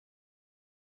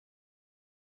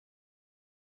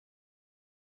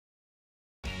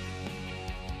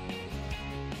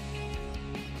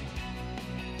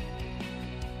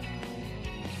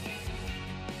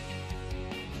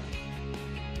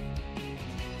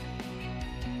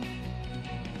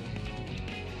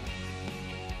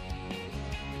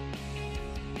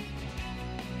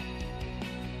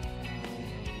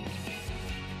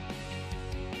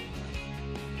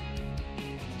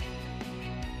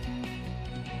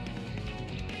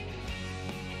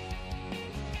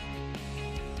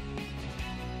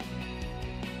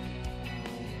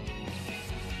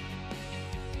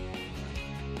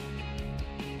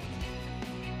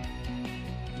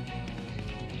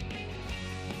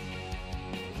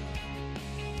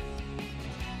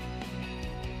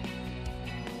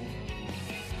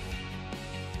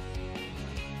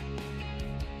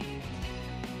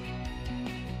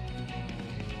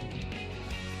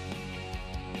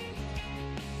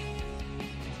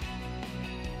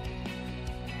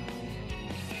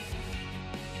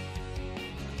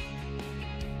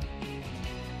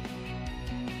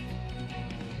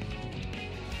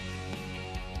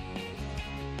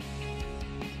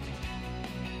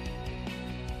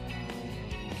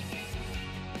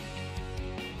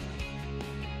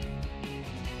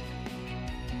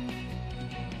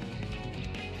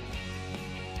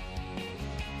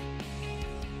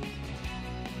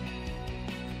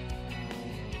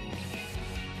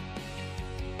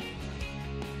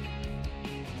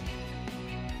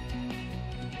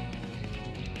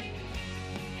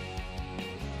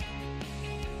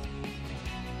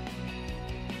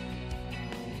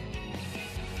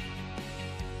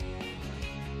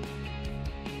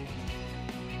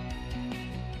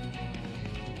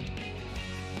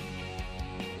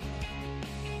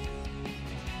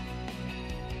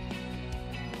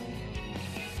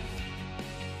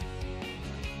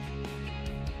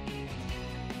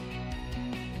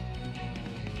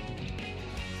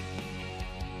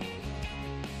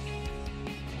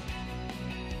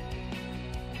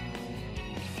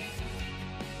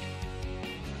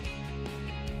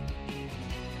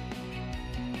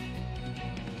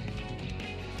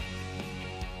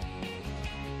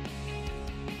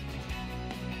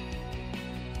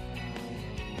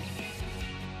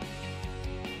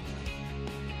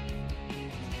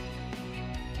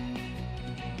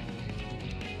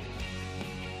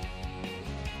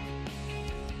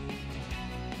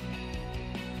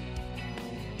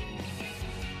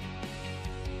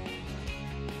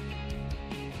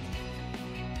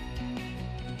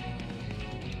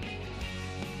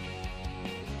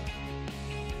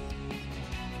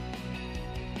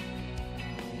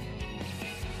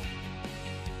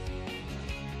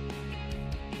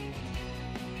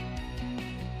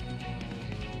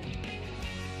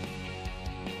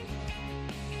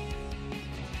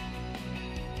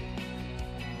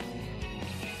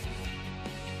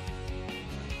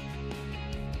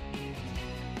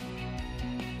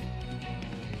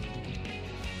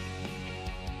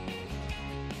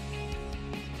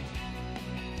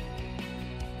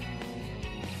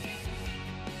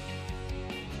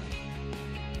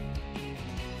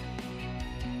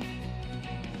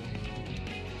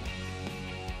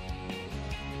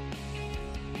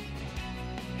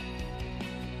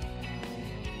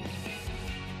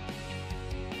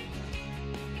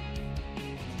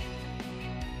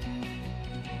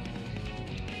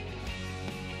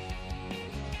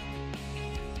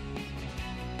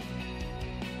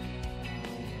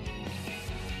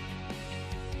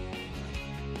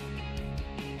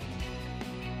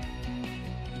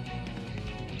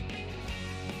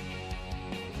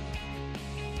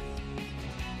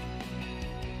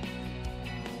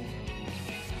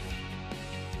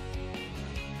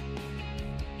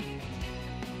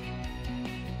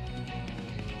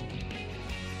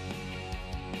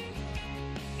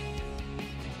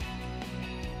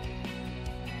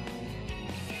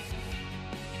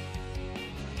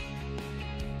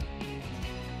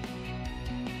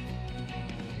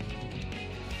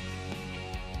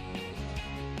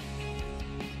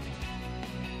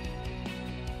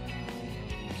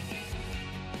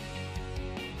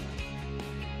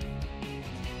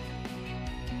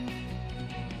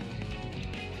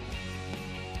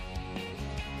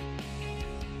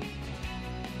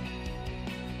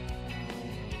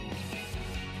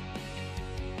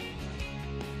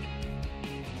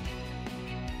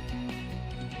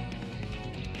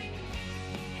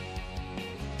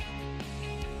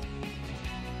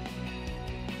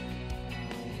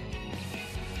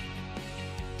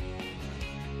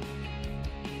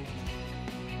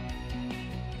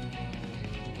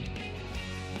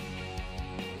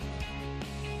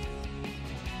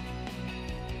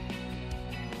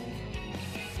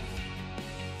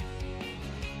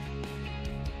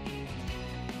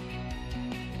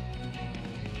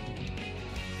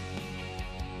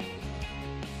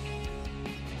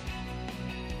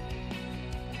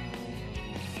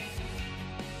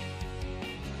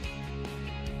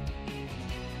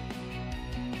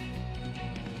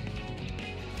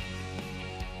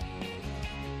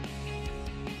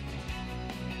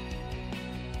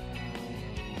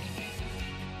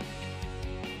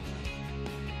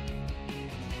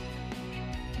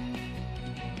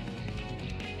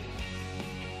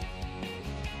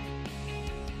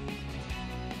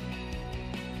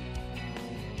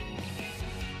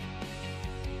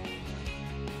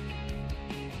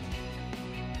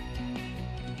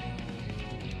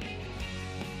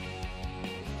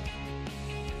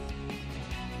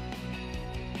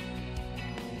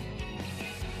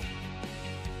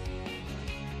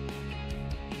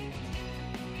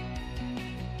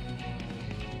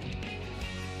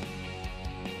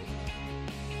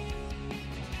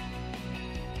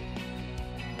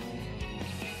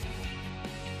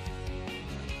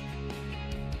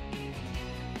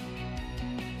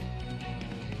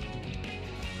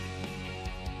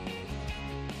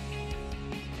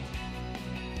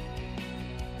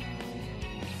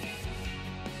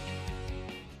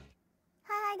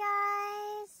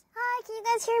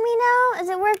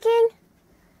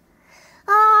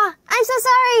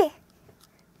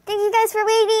you guys for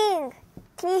waiting.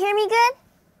 Can you hear me good?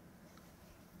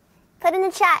 Put in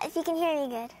the chat if you can hear me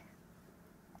good.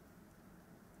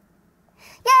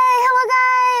 Yay, hello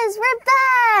guys, we're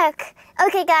back.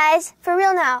 Okay guys, for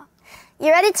real now.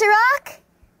 You ready to rock?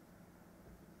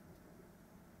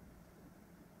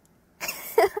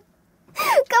 Come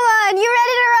on, you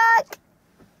ready to rock?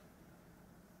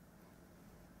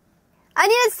 I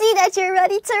need to see that you're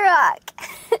ready to rock.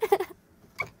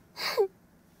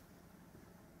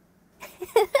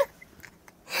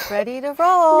 Ready to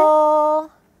roll.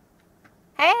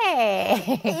 Hey!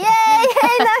 Yay!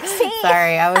 Hey, NOXXE!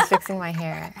 Sorry, I was fixing my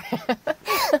hair.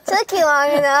 Took you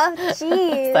long enough.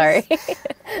 Jeez. Sorry.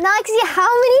 NOXXE, how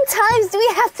many times do we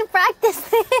have to practice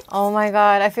this? Oh my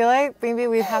god, I feel like maybe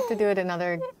we'd have to do it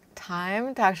another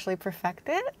time to actually perfect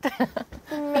it.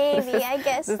 Maybe, I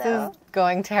guess so. This is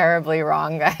going terribly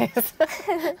wrong, guys.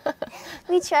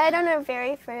 We tried on our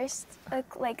very first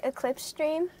Eclipse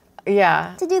stream.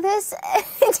 Yeah. To do this,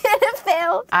 it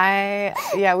failed.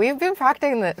 Yeah, we've been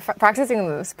practicing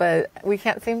this, but we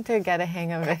can't seem to get a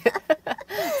hang of it.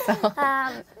 So.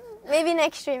 Maybe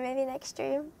next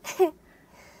stream,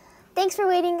 Thanks for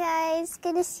waiting, guys.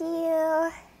 Good to see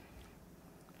you.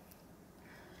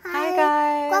 Hi,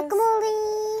 guys.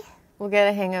 Guacamole. We'll get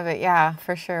a hang of it. Yeah,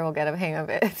 for sure we'll get a hang of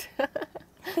it.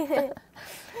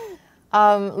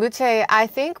 LUZZE, I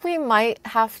think we might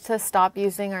have to stop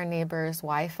using our neighbor's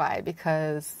Wi-Fi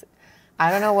because I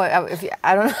don't know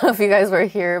if you guys were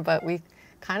here, but we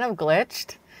kind of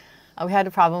glitched. We had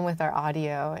a problem with our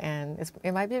audio, and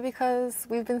it might be because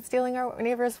we've been stealing our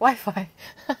neighbor's Wi-Fi.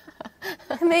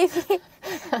 Maybe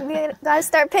we gotta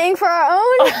start paying for our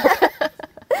own.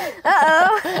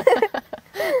 Uh-oh.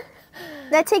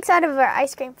 That takes out of our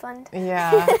ice cream fund.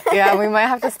 Yeah, we might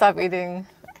have to stop eating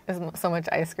so much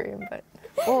ice cream, but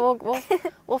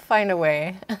we'll find a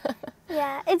way.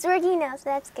 Yeah, it's working now, so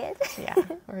that's good. Yeah,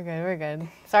 we're good.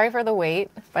 Sorry for the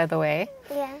wait, by the way.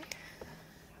 Yeah.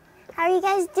 How are you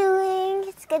guys doing?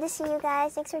 It's good to see you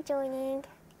guys. Thanks for joining.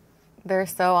 They're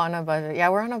so on a budget. Yeah,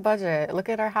 we're on a budget. Look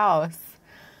at our house.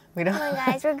 We don't. Come on,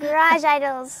 guys. We're garage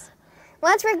idols.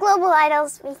 Once we're global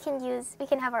idols, we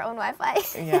can have our own Wi-Fi.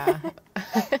 Yeah.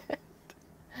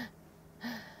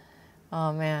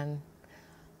 Oh man.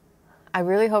 I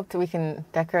really hope that we can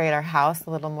decorate our house a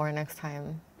little more next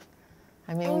time.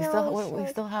 I mean, we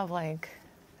still have like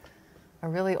a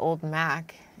really old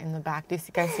Mac in the back. Do you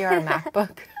guys see our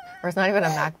MacBook? Or it's not even a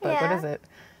MacBook. Yeah. What is it?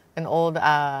 An old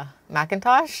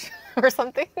Macintosh or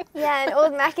something? Yeah, an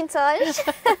old Macintosh.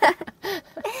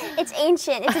 It's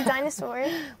ancient. It's a dinosaur.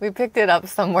 We picked it up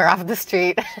somewhere off the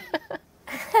street.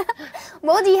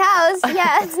 Moldy house.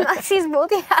 Yeah, it's NOXXE's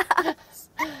moldy house.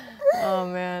 Oh,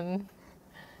 man.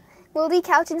 Moldy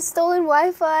couch and stolen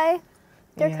Wi-Fi.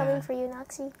 They're coming for you,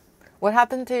 NOXXE. What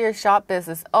happened to your shop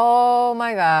business? Oh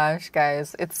my gosh,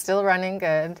 guys. It's still running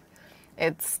good.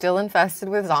 It's still infested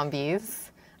with zombies,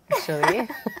 actually.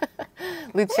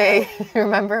 LUZZE, you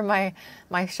remember my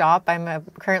shop? I'm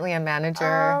currently a manager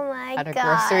at a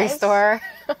grocery store.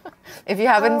 If you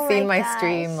haven't seen my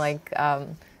stream,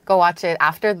 go watch it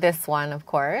after this one, of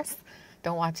course.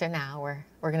 Don't watch it now.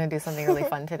 We're going to do something really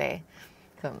fun today.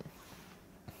 So,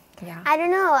 yeah. I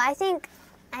don't know. I think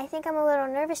I'm a little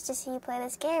nervous to see you play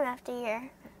this game after your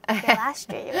last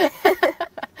stream.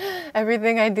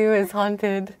 Everything I do is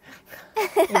haunted.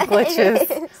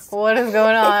 Glitches. What is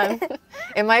going on?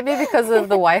 It might be because of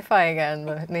the Wi-Fi again,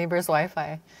 the neighbor's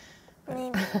Wi-Fi.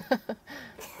 Maybe.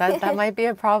 that might be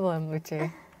a problem,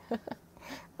 LUZZE.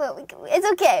 Well,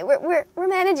 it's okay. We're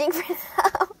managing for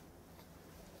now.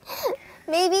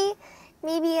 Maybe.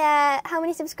 How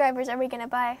many subscribers are we gonna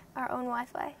buy our own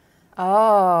Wi-Fi?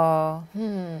 Oh,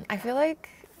 I feel like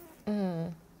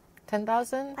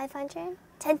 10,000? 500?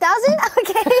 10,000?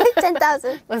 Okay,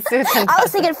 10,000. Let's do 10,000. I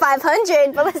was thinking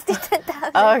 500, but let's do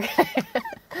 10,000. Okay.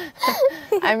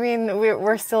 I mean,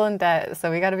 we're still in debt, so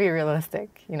we got to be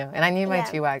realistic, you know. And I need my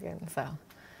G-Wagon, so.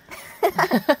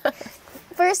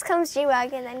 First comes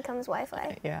G-Wagon, then comes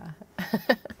Wi-Fi. Yeah.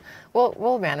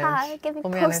 We'll manage. Giving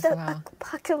we'll manage somehow.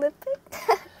 Post-apocalyptic.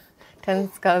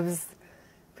 10 scubs,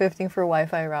 15 for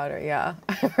Wi-Fi router. Yeah,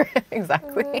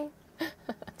 exactly.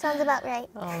 Sounds about right.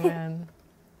 Oh man.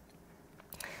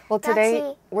 Well,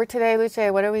 today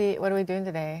LUZZE. What are we doing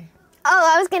today?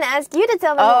 Oh, I was gonna ask you to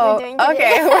tell me what we're doing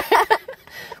today. Okay.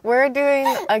 We're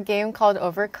doing a game called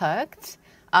Overcooked.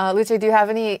 LUZZE, do you have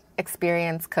any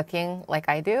experience cooking like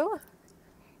I do?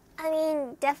 I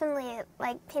mean, definitely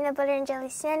like peanut butter and jelly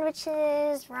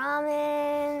sandwiches,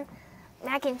 ramen,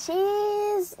 mac and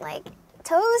cheese, like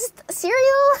toast,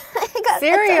 cereal. I got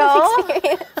cereal? a ton of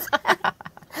experience.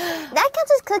 That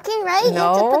counts as cooking, right?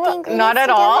 No, not at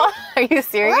all. Are you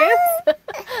serious?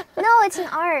 No, it's an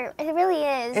art. It really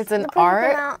is. It's an The perfect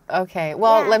art? amount. Okay.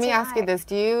 Well, Yeah, let it's me an ask you art. this.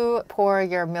 Do you pour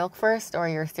your milk first or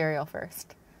your cereal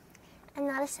first? I'm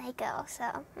not a psycho, so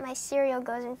my cereal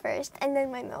goes in first, and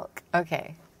then my milk.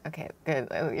 Okay. Okay, good.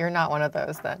 You're not one of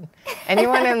those then.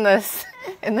 Anyone in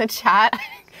the chat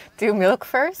do milk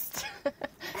first?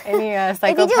 Any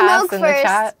psychopaths in the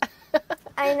chat?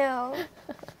 I know.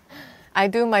 I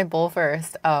do my bowl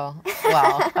first. Oh,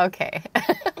 well, okay.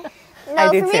 No, I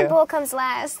do for me, too. bowl comes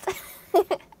last.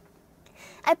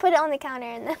 I put it on the counter,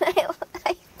 and then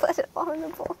I put it all in the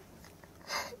bowl.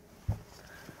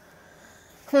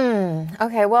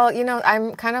 Okay, well, you know,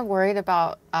 I'm kind of worried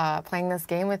about playing this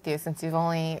game with you since you've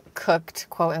only cooked,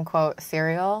 quote unquote,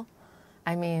 cereal.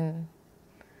 I mean,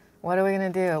 what are we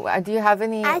going to do? Do you have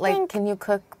any, can you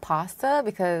cook pasta?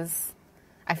 Because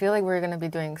I feel like we're going to be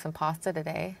doing some pasta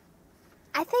today.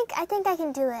 I think I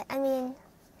can do it. I mean,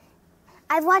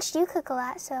 I've watched you cook a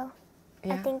lot, so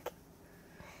Yeah. I think.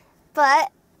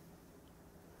 But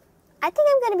I think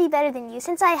I'm going to be better than you.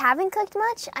 Since I haven't cooked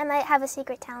much, I might have a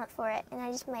secret talent for it, and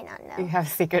I just might not know. You have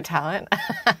secret talent?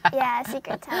 Yeah,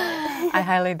 secret talent. I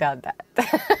highly doubt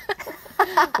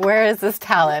that. Where is this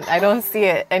talent? I don't see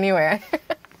it anywhere.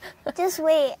 Just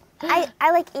wait. I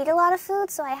eat a lot of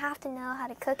food, so I have to know how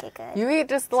to cook it good. You eat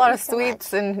just a lot of so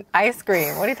sweets and ice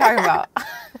cream. What are you talking about?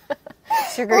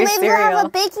 Sugary Well, maybe cereal. we'll have a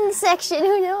baking section.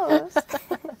 Who knows?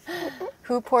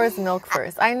 Who pours milk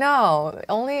first? I know.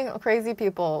 Only crazy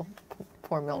people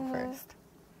pour milk first.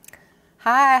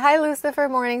 Hi, Lucifer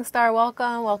Morningstar.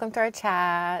 Welcome to our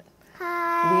chat.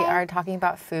 Hi. We are talking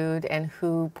about food and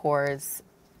who pours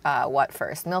what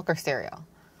first, milk or cereal.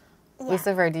 Yeah.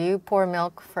 Lucifer, do you pour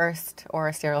milk first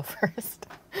or cereal first?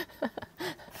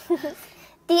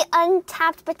 The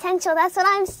untapped potential. That's what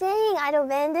I'm saying, Idol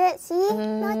Bandit. See,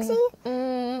 Noxie?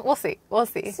 We'll see.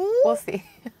 See? We'll see.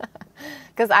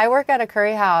 Because I work at a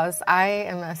curry house. I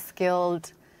am a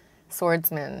skilled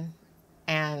swordsman,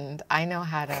 and I know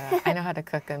how to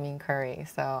cook a mean curry.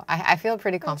 So I feel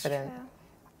pretty confident.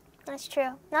 That's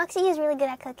true. Noxie is really good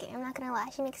at cooking. I'm not gonna lie.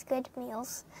 She makes good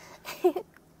meals.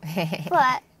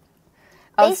 But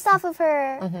based off of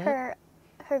her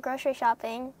grocery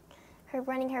shopping, her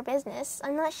running her business,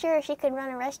 I'm not sure if she could run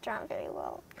a restaurant very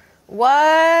well.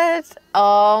 What?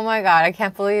 Oh my God, I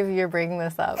can't believe you're bringing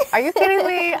this up. Are you kidding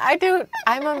me?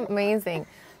 I'm amazing.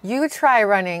 You try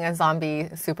running a zombie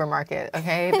supermarket,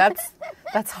 okay?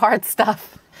 That's hard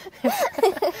stuff.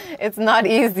 It's not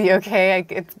easy, okay?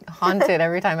 It's haunted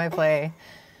every time I play.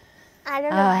 I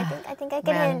don't know. I think I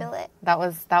can handle it. That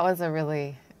was a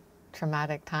really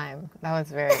traumatic time. That was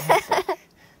very hectic.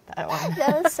 That one.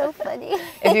 That was so funny.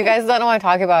 If you guys don't know what I'm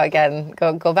talking about, again,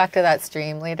 go back to that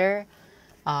stream later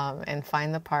and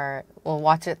find the part. We'll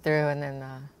watch it through, and then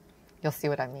you'll see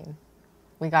what I mean.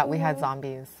 We had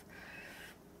zombies.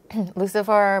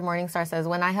 Lucifer Morningstar says,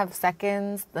 when I have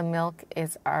seconds, the milk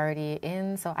is already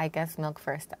in, so I guess milk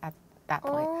first at that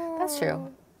point. That's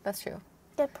true. That's true.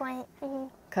 Good point.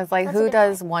 Because, who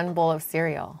does one bowl of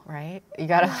cereal, right? You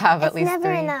got to have at least 3. It's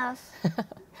never enough.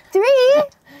 3?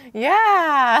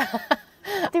 Yeah.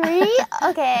 3?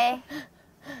 Okay.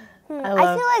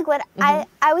 I feel like what I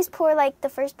always pour the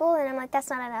first bowl, and I'm like, that's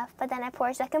not enough. But then I pour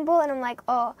a second bowl, and I'm like,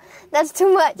 oh, that's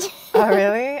too much. Oh,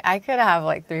 really? I could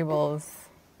have 3 bowls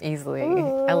easily.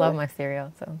 Ooh. I love my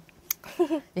cereal. So,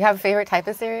 you have a favorite type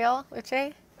of cereal,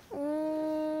 Uche?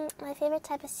 My favorite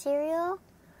type of cereal?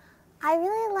 I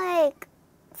really like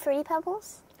Fruity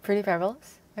Pebbles. Fruity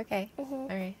Pebbles? Okay. All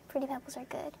right. Fruity Pebbles are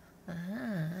good.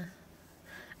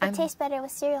 Ah. It tastes better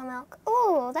with cereal milk.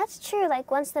 Ooh, that's true.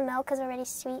 Once the milk is already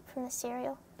sweet from the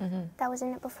cereal that was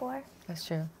in it before. That's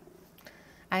true.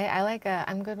 I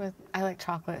like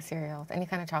chocolate cereals, any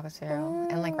kind of chocolate cereal,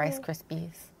 and Rice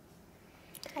Krispies.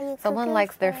 Someone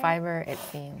likes their fiber, it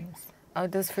seems. Oh,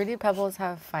 does Fruity Pebbles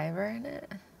have fiber in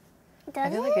it? Does I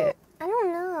feel like it. I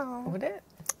don't know. Would it?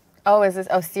 Oh, is this?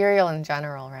 Oh, cereal in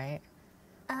general, right?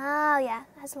 Oh, yeah.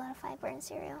 It has a lot of fiber in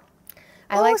cereal.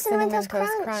 I like Cinnamon Toast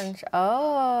Crunch.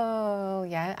 Oh,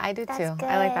 yeah, I do too. Good.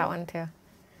 I like that one too.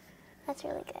 That's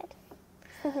really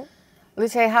good.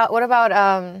 Luce, what about,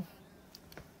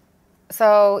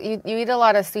 so you eat a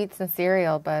lot of sweets and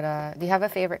cereal, but do you have a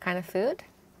favorite kind of food?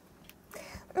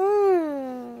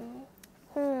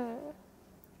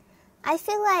 I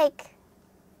feel like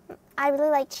I really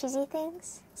like cheesy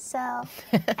things. So I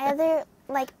either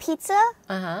like pizza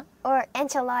or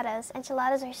enchiladas.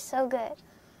 Enchiladas are so good.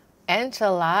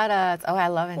 Enchiladas. Oh, I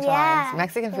love enchiladas. Yeah,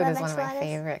 Mexican food is one of my enchiladas?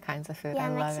 favorite kinds of food. Yeah, I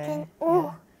love Mexican. it. Ooh,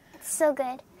 Yeah. it's so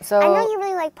good. So, I know you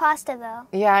really like pasta, though.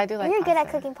 Yeah, I do like You're pasta. good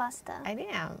at cooking pasta. I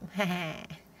am.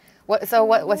 What's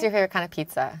your favorite kind of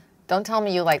pizza? Don't tell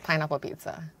me you like pineapple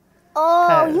pizza.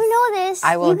 Oh, you know this.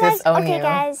 I will you guys, disown okay, you.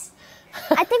 guys.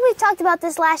 I think we talked about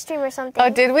this last stream or something. Oh,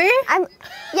 did we?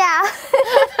 Yeah.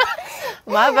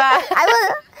 My bad.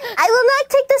 I will not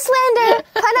take the slander.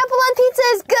 Pineapple on pizza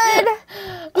is good.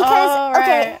 Because,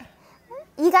 okay,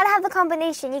 you gotta have the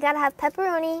combination. You gotta have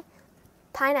pepperoni,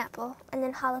 pineapple, and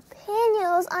then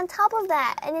jalapenos on top of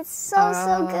that. And it's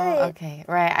so good. Okay,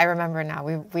 right. I remember now.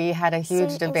 We had a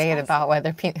huge debate about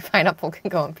whether pineapple can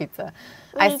go on pizza.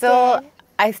 I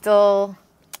still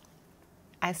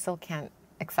can't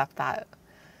accept that.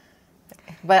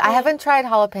 But I haven't tried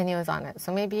jalapenos on it,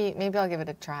 so maybe I'll give it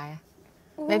a try.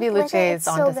 Maybe Luce is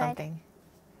onto something.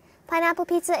 Pineapple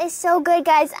pizza is so good,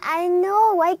 guys. I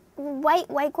know, white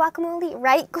guacamole,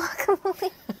 right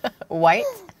guacamole. White?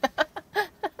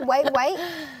 White.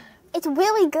 It's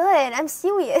really good. I'm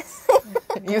serious.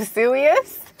 You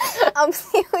serious? I'm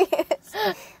serious.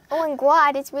 Oh my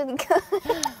god, it's really good.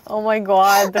 Oh my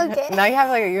god. Okay. Now you have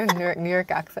like a New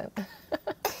York accent.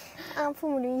 I'm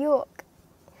from New York.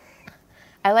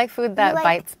 I like food that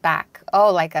bites back.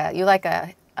 Oh, you like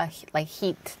a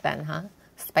heat then, huh?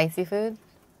 Spicy food?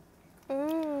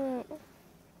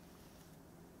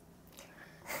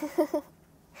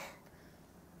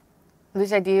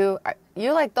 Lucia,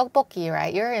 you like tteokbokki,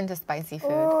 right? You're into spicy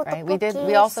food, right?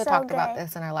 We also talked about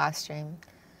this in our last stream.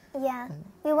 Yeah.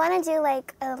 We want to do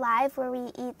like a live where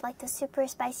we eat like the super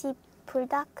spicy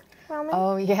불닭 ramen.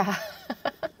 Oh yeah.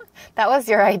 That was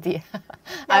your idea.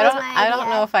 I don't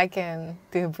know if I can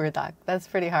do 불닭. That's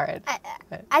pretty hard.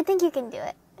 I think you can do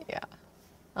it. Yeah.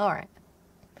 All right.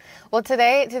 Well,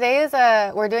 today is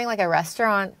we're doing like a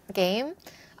restaurant game.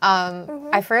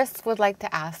 I first would like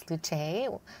to ask Luce,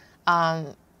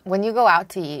 when you go out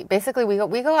to eat, basically we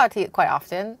go out to eat quite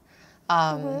often.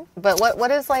 But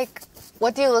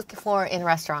what do you look for in a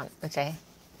restaurant, Luce?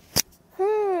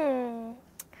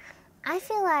 I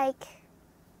feel like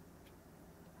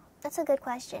that's a good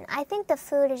question. I think the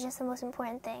food is just the most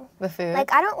important thing. The food?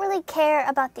 Like, I don't really care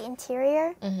about the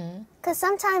interior. Because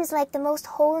sometimes, like, the most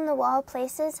hole-in-the-wall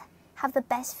places have the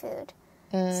best food.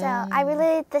 So I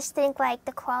really just think, like,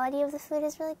 the quality of the food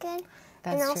is really good.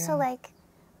 That's and also, true. like,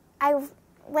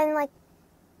 when, like,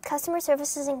 customer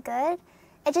service isn't good,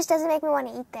 it just doesn't make me want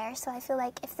to eat there. So I feel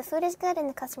like if the food is good and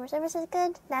the customer service is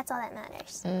good, that's all that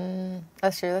matters.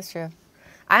 That's true.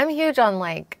 I'm huge on,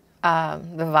 like,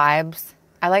 the vibes.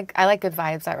 I like good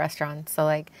vibes at restaurants. So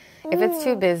like if it's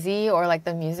too busy or like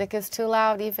the music is too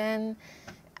loud even,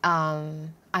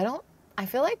 I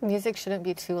feel like music shouldn't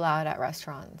be too loud at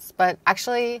restaurants. But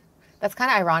actually that's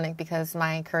kind of ironic because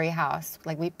my curry house,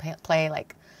 like we play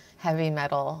like heavy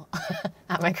metal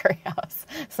at my curry house.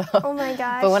 So oh my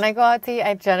gosh. But when I go out to eat,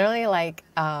 I generally like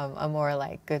a more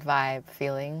like good vibe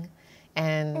feeling.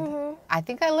 And I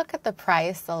think I look at the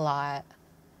price a lot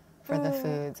for the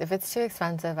foods. If it's too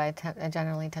expensive, I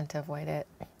generally tend to avoid it.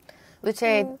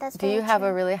 Luce, do you have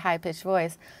a really high-pitched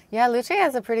voice? Yeah, Luce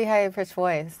has a pretty high-pitched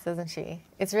voice, doesn't she?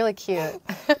 It's really cute.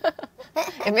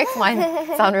 It makes mine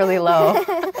sound really low.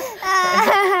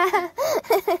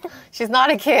 She's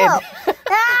not a kid.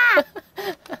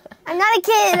 I'm not a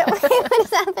kid. What is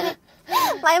happening?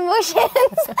 My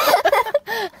emotions.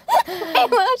 My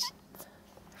emotions.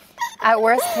 At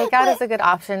worst, takeout is a good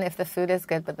option if the food is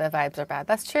good but the vibes are bad.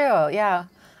 That's true, yeah.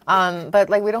 But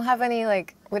like we don't have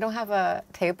a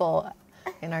table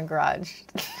in our garage.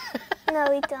 No,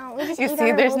 we don't. We just you eat see,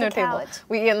 on there's a no couch. table.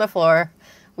 We eat on the floor.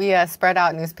 We spread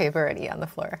out newspaper and eat on the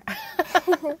floor.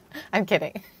 I'm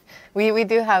kidding. We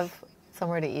do have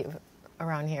somewhere to eat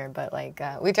around here, but like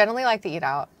we generally like to eat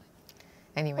out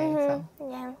anyway. So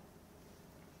yeah.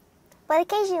 But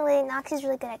occasionally, NOXXE is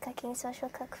really good at cooking, so she'll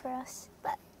cook for us.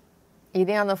 But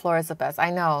eating on the floor is the best.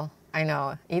 I know.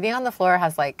 Eating on the floor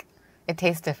has like, it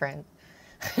tastes different.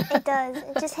 It does.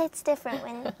 It just hits different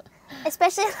when,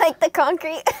 especially like the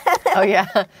concrete. Oh yeah,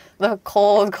 the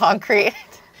cold concrete.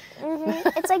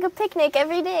 It's like a picnic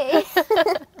every day.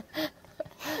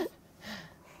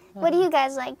 What do you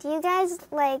guys like? Do you guys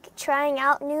like trying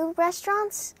out new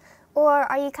restaurants? Or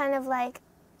are you kind of like,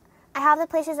 I have the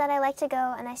places that I like to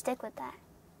go and I stick with that?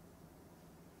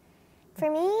 For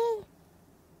me,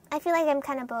 I feel like I'm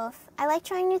kind of both. I like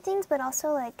trying new things, but also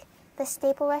like the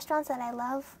staple restaurants that I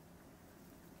love,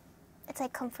 it's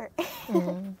like comfort.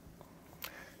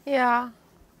 Yeah.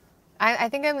 I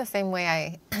think I'm the same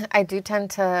way. I do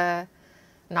tend to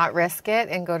not risk it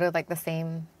and go to like the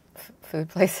same food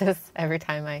places every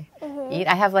time I eat.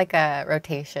 I have like a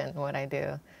rotation what I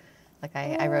do. Like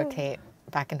I rotate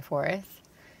back and forth.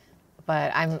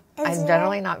 But I'm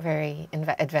generally not very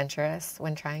adventurous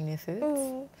when trying new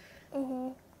foods.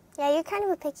 Yeah, you're kind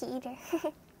of a picky eater.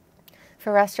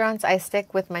 For restaurants, I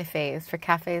stick with my faves. For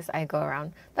cafes, I go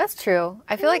around. That's true.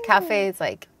 I feel like cafes,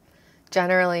 like,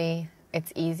 generally,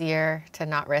 it's easier to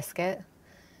not risk it.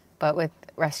 But with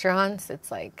restaurants,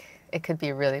 it's like, it could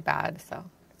be really bad, so.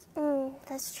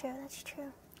 That's true, that's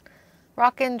true.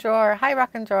 Rockin' Drawer. Hi,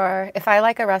 Rockin' Drawer. If I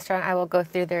like a restaurant, I will go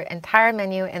through their entire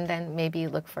menu and then maybe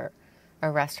look for a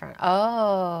restaurant.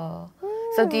 Oh.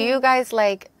 So do you guys,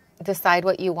 like, decide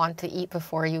what you want to eat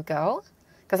before you go?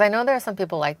 Because I know there are some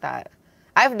people like that.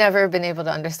 I've never been able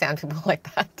to understand people like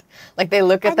that. Like, they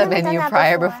look at the menu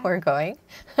prior before going.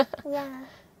 Yeah.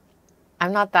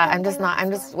 I'm not that. I'm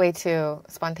just way too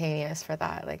spontaneous for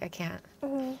that. Like, I can't.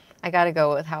 I gotta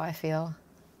go with how I feel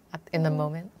in the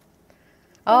moment.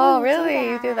 Oh, really?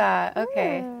 You do that?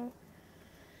 Okay.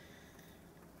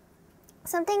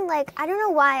 Something like, I don't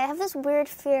know why, I have this weird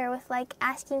fear with, like,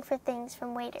 asking for things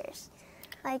from waiters.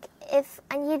 Like, if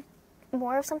I need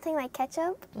more of something like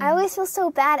ketchup, I always feel so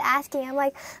bad asking. I'm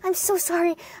like, I'm so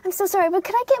sorry, but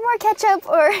could I get more ketchup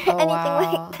or anything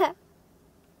like that?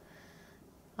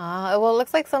 Well, it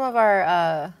looks like some of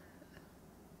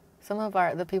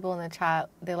the people in the chat,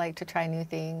 they like to try new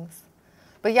things.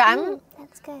 But yeah,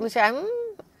 that's good. Lucia,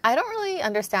 I don't really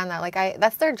understand that. Like,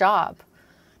 that's their job.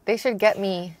 They should get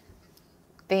me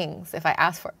things if I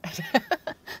ask for it.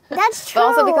 That's true. But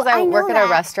also because I work at a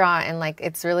restaurant and, like,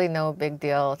 it's really no big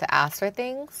deal to ask for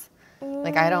things.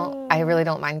 Like, I really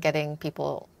don't mind getting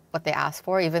people what they ask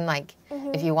for. Even, like,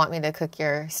 if you want me to cook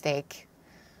your steak,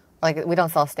 like, we don't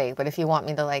sell steak, but if you want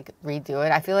me to, like, redo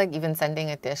it, I feel like even sending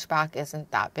a dish back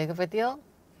isn't that big of a deal.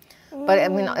 But I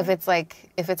mean, if it's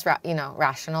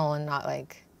rational and not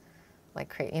like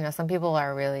some people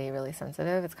are really, really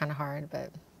sensitive. It's kind of hard, but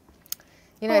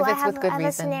if it's with good reason. I have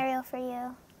a scenario for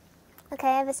you. Okay,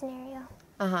 I have a scenario.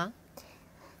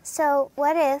 So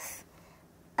what if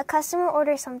a customer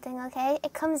orders something, okay?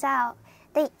 It comes out.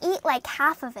 They eat like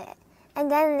half of it,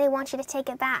 and then they want you to take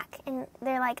it back, and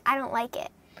they're like, I don't like it.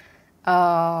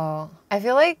 Oh, I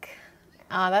feel like,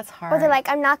 that's hard. Or they're like,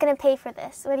 I'm not going to pay for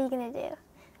this. What are you going to do?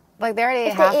 Like, they already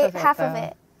ate half of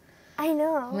it. I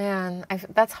know. Man,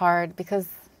 that's hard because,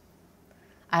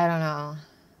 I don't know.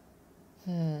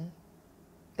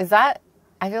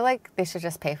 I feel like they should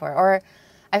just pay for it. Or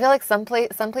I feel like some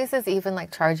places even,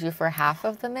 like, charge you for half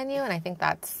of the menu, and I think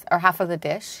or half of the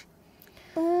dish.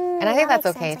 And I think that's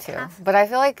okay, too. But I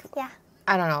feel like,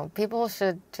 I don't know, people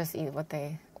should just eat what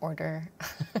they order.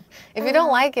 If you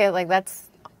don't like it, like, that's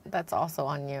also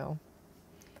on you.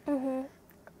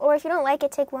 Or if you don't like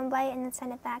it, take one bite and then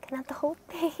send it back, not the whole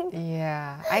thing.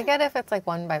 Yeah, I get if it's like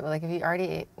one bite, but like if you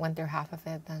already went through half of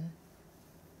it,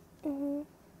 then.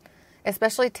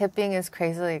 Especially tipping is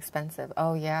crazily expensive.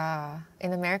 Oh yeah,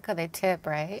 in America they tip,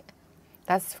 right?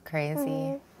 That's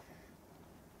crazy.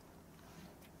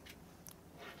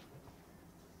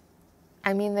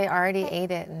 I mean, they already ate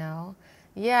it, no?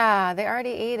 Yeah, they already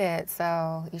ate it,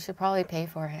 so you should probably pay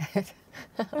for it.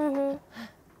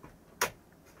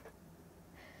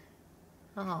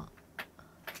 Oh.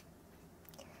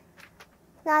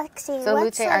 Noxie, so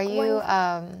Luce, are you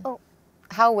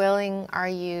how willing are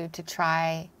you to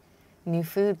try new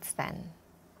foods then?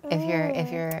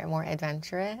 If you're more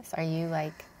adventurous, are you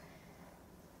like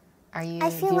do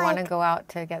you want to go out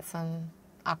to get some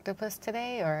octopus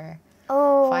today or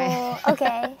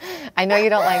okay. I know you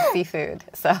don't like seafood,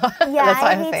 so yeah, that's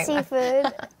why I hate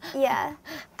seafood. Yeah,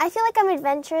 I feel like I'm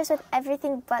adventurous with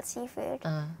everything but seafood.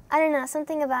 I don't know,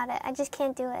 something about it. I just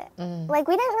can't do it. Like,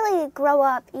 we didn't really grow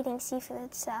up eating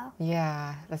seafood, so.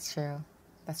 Yeah, that's true.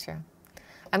 That's true.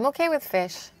 I'm okay with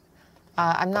fish.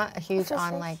 I'm not huge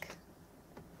on like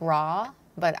raw,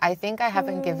 but I think I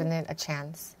haven't given it a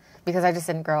chance because I just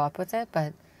didn't grow up with it.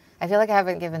 But I feel like I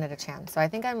haven't given it a chance. So I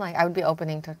think I would be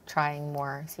opening to trying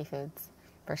more seafoods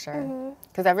for sure.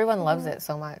 Because everyone loves it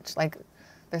so much. Like,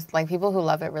 there's like people who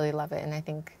love it really love it. And I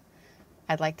think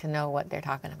I'd like to know what they're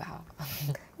talking about.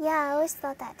 Yeah, I always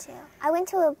thought that too. I went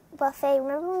to a buffet.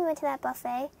 Remember when we went to that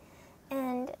buffet?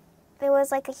 And there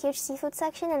was like a huge seafood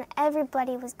section and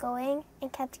everybody was going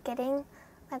and kept getting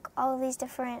like all of these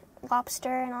different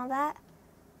lobster and all that.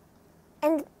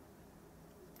 And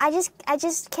I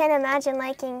just can't imagine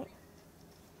liking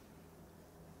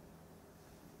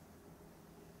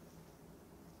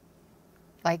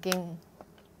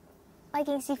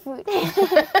seafood.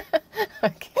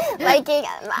 Okay. I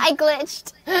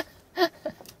glitched.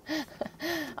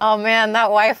 Oh man, that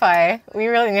Wi-Fi. We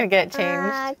really need to get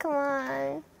changed. Come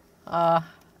on.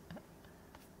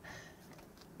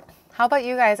 How about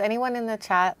you guys? Anyone in the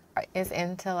chat is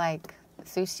into like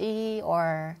sushi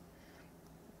or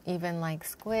even like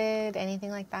squid, anything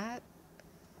like that?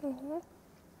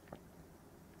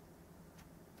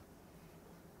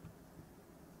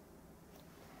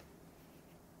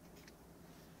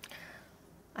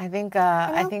 I think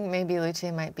maybe Luce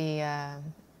might be the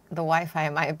Wi-Fi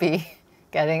might be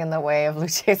getting in the way of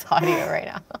Luce's audio right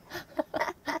now.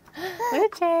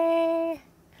 Luce,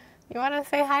 you want to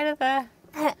say hi to the?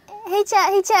 Hey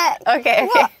chat. Okay.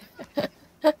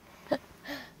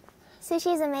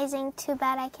 Sushi is amazing. Too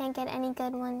bad I can't get any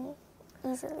good one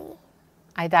easily.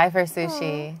 I die for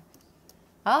sushi.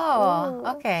 Oh, Ooh.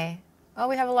 okay. Oh,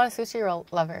 we have a lot of sushi roll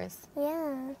lovers.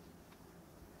 Yeah.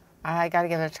 I gotta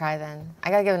give it a try then.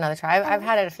 I gotta give it another try. I've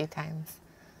had it a few times.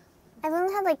 I've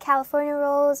only had like California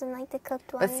rolls and like the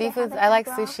cooked ones. But seafood, I like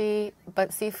sushi,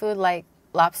 but seafood like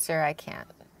lobster, I can't.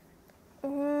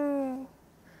 Mm.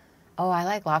 Oh, I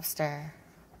like lobster.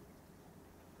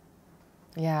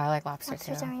 Yeah, I like lobster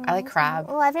Lobsters too. are I like amazing. crab.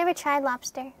 Oh, I've never tried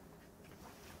lobster.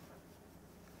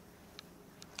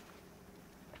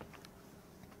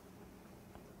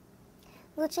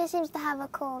 Luce seems to have a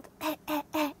cold.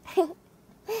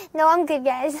 No, I'm good,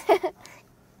 guys.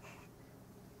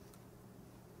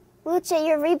 Luce,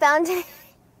 you're rebounding.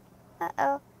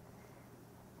 Uh-oh.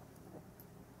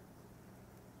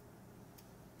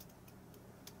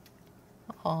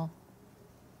 Oh.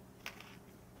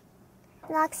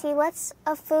 Noxie, what's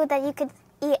a food that you could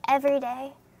eat every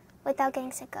day without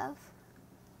getting sick of?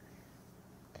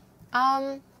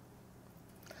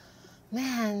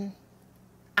 Man,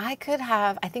 I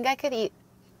think I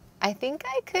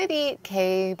could eat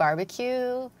K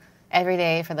barbecue every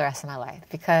day for the rest of my life,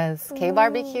 because K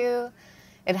barbecue,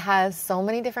 it has so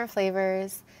many different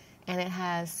flavors and it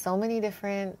has so many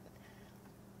different,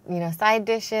 side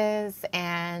dishes,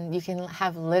 and you can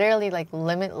have literally like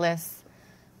limitless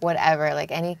whatever,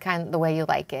 like any kind, the way you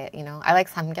like it, I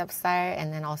like samgyeopsal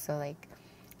and then also like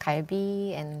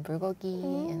galbi and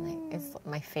bulgogi and like it's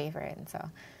my favorite, and so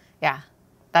yeah,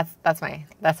 that's mine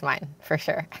for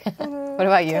sure. What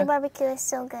about you? K barbecue is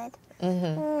so good.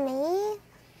 Me?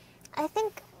 I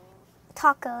think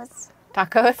tacos.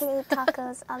 Tacos? I can eat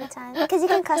tacos all the time because you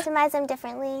can customize them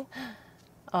differently.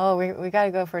 Oh, we gotta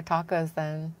go for tacos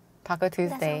then. Taco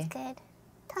Tuesday. That sounds good.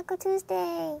 Taco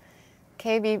Tuesday.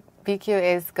 KBBQ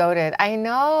is goated. I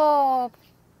know.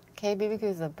 KBBQ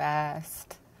is the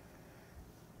best.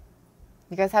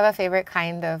 You guys have a favorite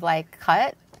kind of like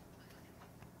cut?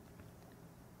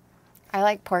 I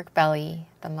like pork belly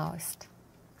the most.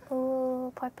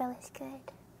 Ooh, pork belly's good.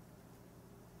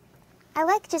 I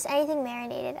like just anything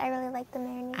marinated. I really like the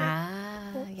marinated.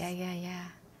 Yeah.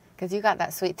 Because you got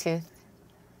that sweet tooth.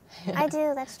 I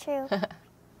do, that's true.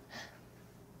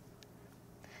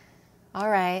 All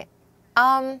right.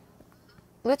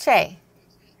 Luce,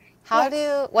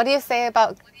 what do you say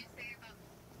about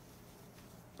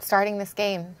starting this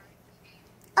game?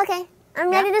 Okay, I'm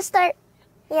ready to start.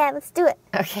 Yeah, let's do it.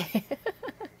 Okay.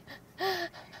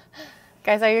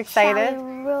 Guys, are you excited? Shall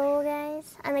we roll,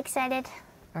 guys? I'm excited.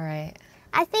 All right.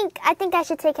 I think I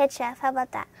should take head chef. How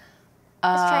about that?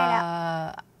 Let's try it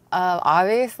out.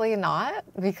 Obviously not,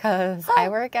 because I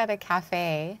work at a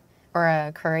cafe or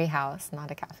a curry house,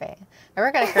 not a cafe. I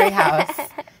work at a curry house,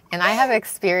 and I have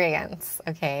experience.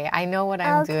 Okay, I know what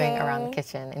I'm doing around the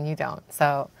kitchen, and you don't.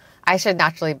 So I should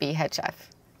naturally be head chef.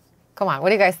 Come on, what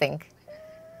do you guys think?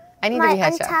 I need to be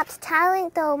head chef. My untapped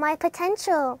talent, though, my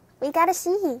potential. We gotta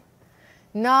see.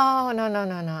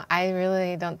 No. I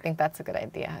really don't think that's a good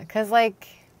idea. Because, I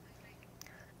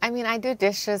do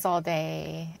dishes all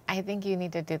day. I think you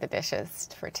need to do the dishes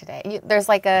for today. There's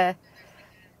like a,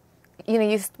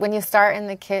 when you start in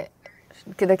the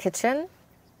kitchen,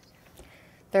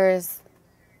 there's,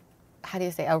 how do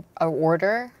you say, a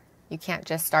order. You can't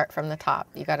just start from the top.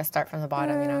 You got to start from the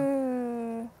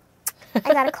bottom, I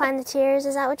gotta climb the tiers.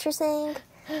 Is that what you're saying?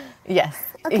 Yes.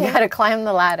 Okay. You got to climb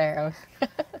the ladder.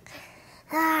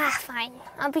 Fine.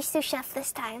 I'll be sous chef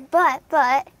this time. But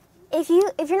if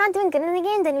you're not doing good in the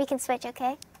game, then we can switch,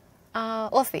 okay?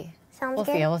 We'll see. Sounds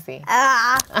good. We'll see.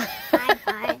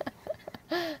 Fine.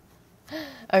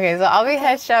 Okay, so I'll be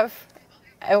head chef,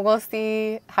 and we'll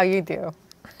see how you do.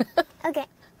 Okay.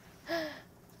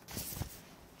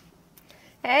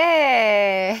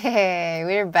 Hey,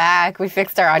 we're back. We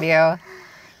fixed our audio.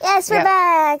 Yes, we're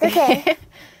back. Okay.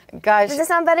 Gosh. Does this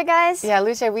sound better, guys? Yeah,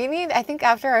 Luce, I think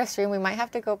after our stream, we might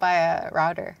have to go buy a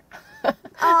router.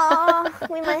 Oh,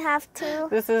 we might have to.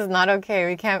 This is not okay.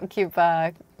 We can't keep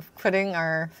putting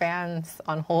our fans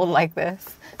on hold like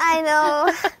this. I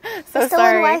know. So Still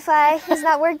sorry. on Wi-Fi. It's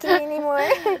not working anymore.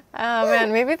 Oh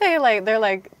man, maybe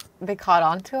they caught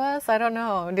on to us. I don't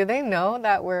know. Do they know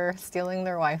that we're stealing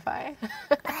their Wi-Fi?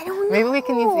 I don't know. Maybe we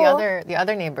can use the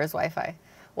other neighbor's Wi-Fi.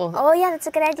 Oh yeah, that's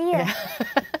a good idea. Yeah.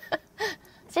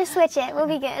 Just switch it. We'll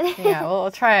be good. Yeah,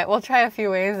 we'll try it. We'll try a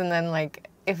few ways, and then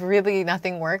if really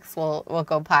nothing works, we'll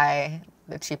go buy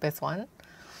the cheapest one.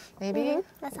 maybe?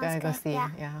 That sounds Gotta go good. see. Yeah.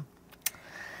 Yeah.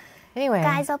 Anyway.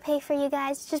 Guys, I'll pay for you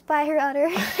guys. Just buy her order.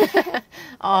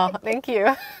 Oh, thank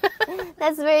you.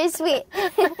 That's very sweet.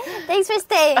 Thanks for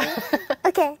staying.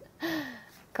 Okay.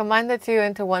 Combine the two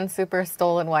into one super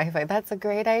stolen Wi-Fi. That's a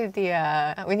great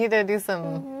idea. We need to do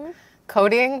some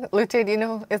coding. Luce, do you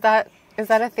know, is that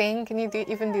a thing? Can you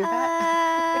even do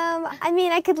that? I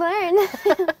mean, I could learn.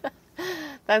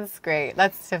 That's great.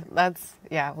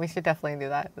 Yeah, we should definitely do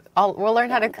that. We'll learn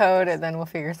how to code and then we'll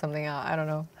figure something out. I don't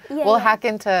know. Yeah, We'll hack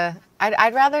into,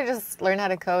 I'd rather just learn how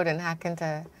to code and hack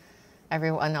into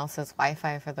everyone else's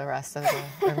Wi-Fi for the rest of the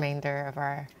remainder of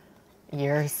our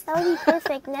years. That would be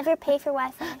perfect. Never pay for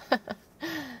Wi-Fi.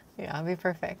 Yeah, it'll be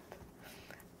perfect.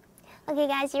 Okay,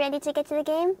 guys, you ready to get to the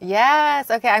game? Yes.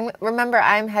 Okay, remember,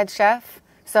 I'm head chef.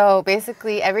 So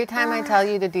basically, every time I tell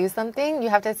you to do something, you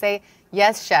have to say,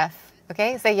 yes, chef.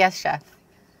 Okay? Say, yes, chef.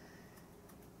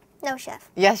 No, chef.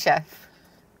 Yes, chef.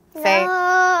 No.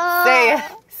 Say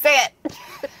it.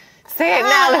 Say it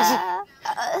now.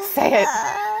 Say it.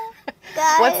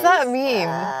 Guys, What's that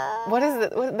meme? What is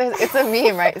it? It's a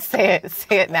meme, right? Say it.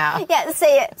 Say it now. Yeah,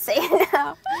 say it. Say it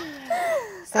now.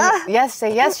 Yes,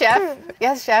 say yes, chef.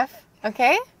 Yes, chef.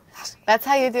 Okay? That's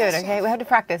how you do it, okay? We have to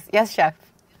practice. Yes, chef.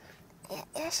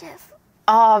 Yes, chef.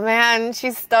 Oh, man,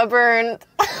 she's stubborn.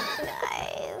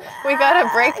 We gotta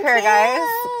break her, guys.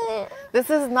 This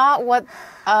is not what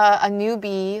a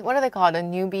newbie, what are they called? A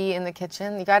newbie in the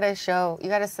kitchen? You gotta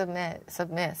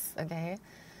submiss, okay?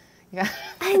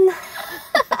 I'm not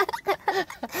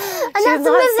She's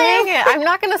not saying it. I'm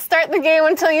not gonna start the game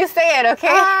until you say it, okay?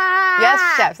 Yes,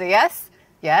 chef. Say yes.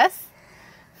 Yes.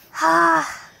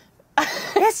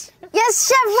 Yes,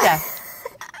 chef. Chef.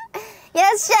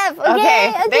 Yes, chef.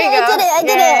 Okay, Okay, there you go. I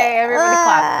did it. Yay, everybody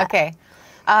clap. Okay.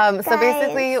 So Guys.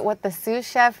 basically what the sous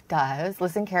chef does,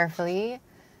 listen carefully,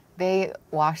 they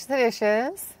wash the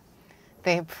dishes,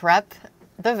 they prep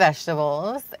the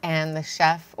vegetables, and the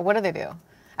chef, what do they do?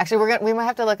 Actually, we might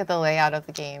have to look at the layout of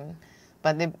the game,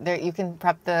 but you can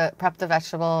prep the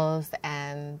vegetables,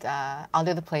 and I'll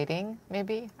do the plating,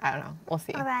 maybe? I don't know. We'll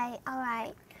see. All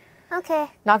right. Okay.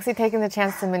 NOXXE taking the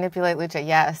chance to manipulate Luce.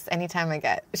 Yes, anytime I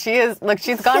get. She's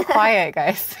gone quiet,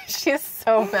 guys. She's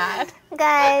so mad.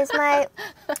 Guys,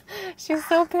 She's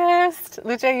so pissed.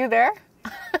 Luce, you there?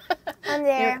 I'm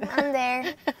there.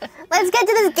 Let's get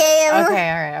to this game. Okay,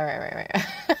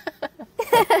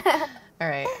 all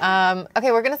right.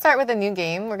 Okay, we're going to start with a new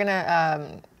game. We're going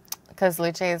to, because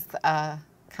Luce is kind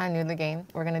of new to the game,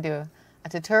 we're going to do a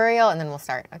tutorial and then we'll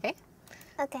start, okay?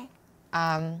 Okay.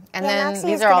 And Yeah, then NOXXE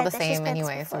these is are good all at the this. She's same played this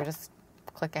anyway, so we before. just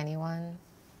click anyone.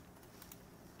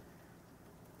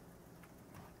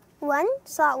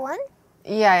 Slot one?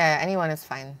 Yeah, anyone is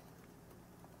fine.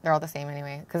 They're all the same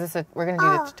anyway, because we're going to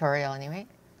do the tutorial anyway,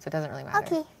 so it doesn't really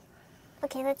matter.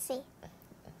 Okay, let's see.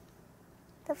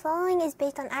 The following is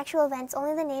based on actual events.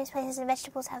 Only the names, places, and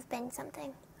vegetables have been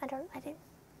something. I didn't.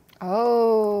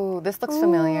 Oh, this looks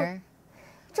familiar.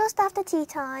 Just after tea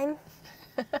time.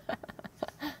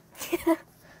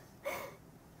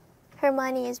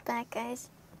 Hermione is back, guys.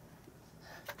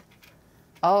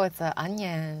 Oh, it's an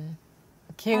onion.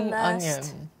 King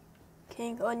Onion.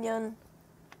 King Onion.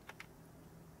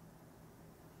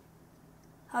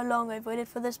 How long I've waited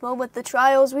for this moment, the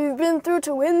trials we've been through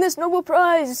to win this Nobel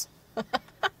Prize.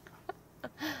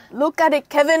 Look at it,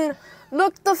 Kevin.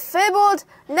 Look, the fabled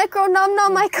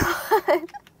Necronomnom icon.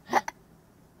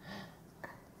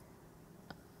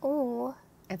 Ooh.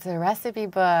 It's a recipe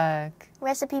book.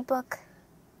 Recipe book.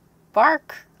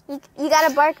 Bark. You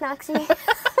gotta bark, NOXXE.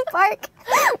 Bark.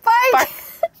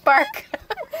 Bark.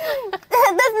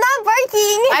 That's not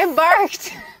barking. I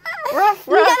barked. Ruff.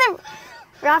 You gotta...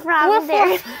 Ruff,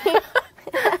 there.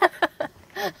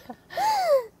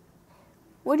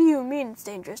 What do you mean it's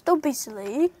dangerous? Don't be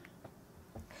silly.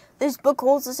 This book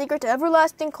holds the secret to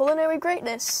everlasting culinary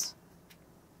greatness.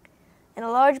 In a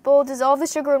large bowl, dissolve the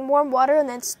sugar in warm water and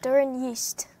then stir in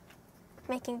yeast.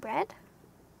 Making bread?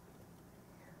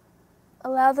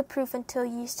 Allow the proof until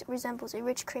yeast resembles a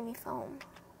rich, creamy foam.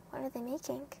 What are they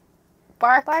making?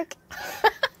 Bark.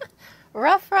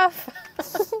 Ruff.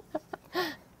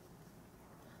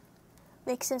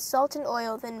 Mix in salt and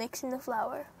oil, then mix in the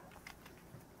flour.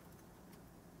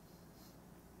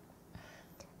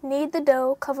 Knead the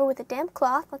dough, cover with a damp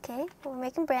cloth. Okay, we're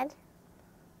making bread.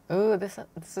 Ooh, this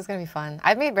is going to be fun.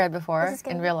 I've made bread before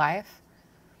in real life.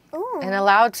 Ooh. And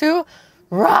allowed to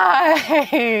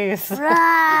rise.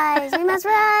 Rise. We must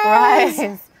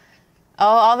rise. Oh,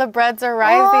 all the breads are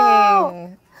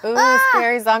rising. Ooh,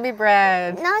 scary zombie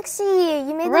bread. NOXXE,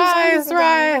 you made those zombies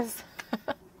again.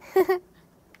 Rise.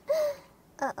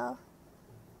 Uh-oh.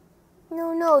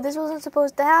 No, this wasn't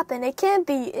supposed to happen. It can't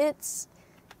be. It's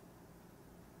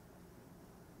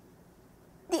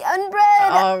the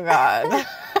unbread. Oh God.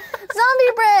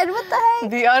 Zombie bread. What the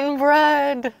heck? The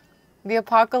unbread. The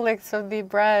apocalypse of the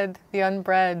bread. The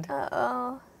unbread.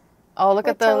 Uh-oh. Oh, look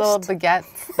We're at the little toast.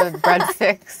 baguettes, the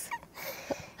breadsticks.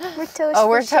 We're toast. Oh,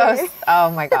 we're for sure. toast. Oh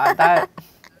my God, that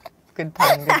good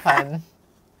pun, good pun.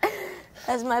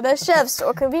 As my best chefs,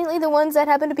 or conveniently the ones that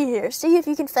happen to be here. See if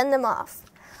you can fend them off.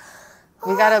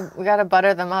 We gotta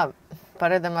butter them up.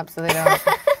 Butter them up so they don't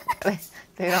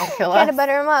they don't kill Try to us.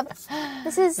 butter them up.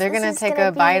 They're gonna take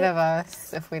a bite of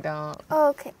us if we don't. Oh,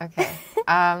 okay. Okay.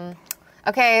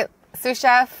 Okay,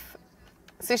 sous-chef.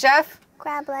 Sous-chef?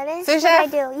 Crab lettuce. Sous-chef?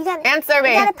 What do I do? You gotta Answer me.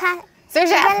 You gotta pass. You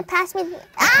Sous-chef. gotta pass me.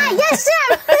 Yes,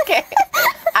 chef. Okay.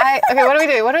 Okay, what are we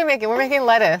doing? What are we making? We're making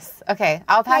lettuce. Okay,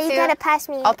 I'll pass You gotta pass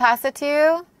me. I'll pass it to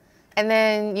you, and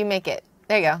then you make it.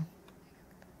 There you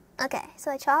go. Okay,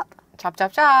 so I chop. Chop,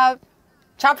 chop, chop.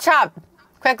 Chop, chop.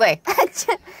 Quickly. Oh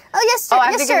yes, sir. Oh,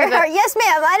 I have yes, to give sir. you the- Or, yes,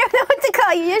 ma'am. I don't know what to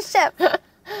call you. Yes, chef.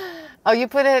 Oh, you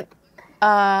put it,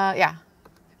 yeah.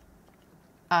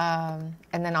 And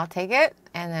then I'll take it,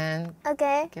 and then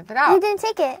Okay. give it out. You didn't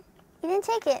take it. You didn't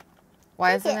take it.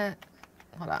 Why take isn't it?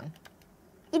 Hold on.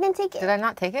 You didn't take it. Did I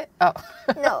not take it? Oh.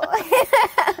 No.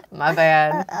 My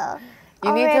bad. Uh-oh.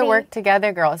 You need to Already. work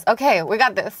together, girls. Okay, we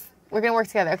got this. We're gonna work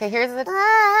together. Okay, here's a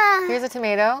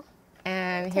tomato,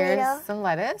 and Tomato. here's some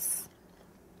lettuce,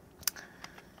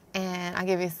 and I'll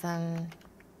give you some.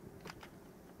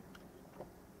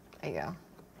 There you go.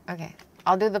 Okay,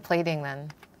 I'll do the plating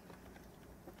then.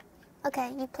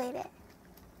 Okay, you played it.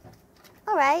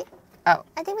 All right. Oh,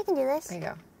 I think we can do this. there you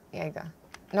go. Yeah, you go.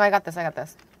 No, I got this. I got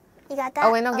this. You got that?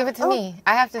 Oh wait, no, give it to me.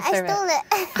 I have to I serve stole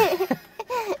it. it.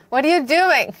 What are you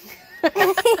doing?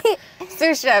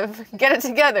 Sous chef, get it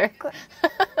together.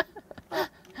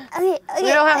 Okay, We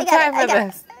don't have time for I got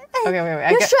this. Okay,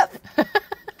 wait. Yes, chef.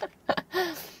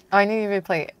 Oh, I need to give you a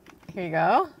plate. Here you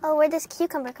go. Oh, where'd this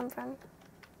cucumber come from?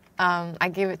 I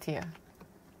gave it to you.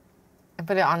 I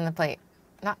put it on the plate.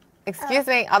 Not, excuse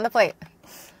me, on the plate.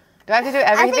 Do I have to do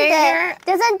everything here?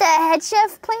 Doesn't the head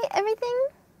chef plate everything?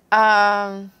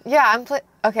 Yeah,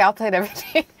 okay, I'll plate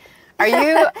everything.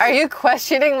 Are you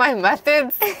questioning my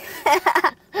methods?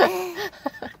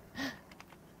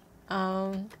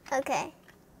 Okay.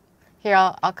 Here,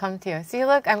 I'll come to you. See,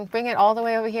 look, I'm bringing it all the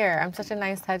way over here. I'm such a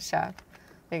nice head chef.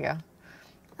 There you go.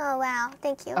 Oh, wow.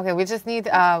 Thank you. Okay, we just need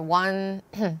one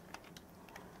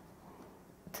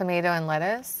tomato and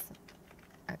lettuce.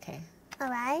 Okay. All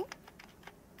right.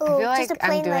 I Ooh, feel like just a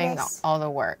plain I'm doing lettuce. all the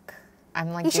work.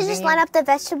 I'm like You should just line up the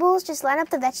vegetables. Just line up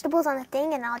the vegetables on the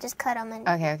thing, and I'll just cut them. And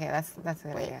Okay, that's a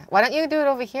good idea. Why don't you do it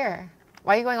over here?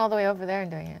 Why are you going all the way over there and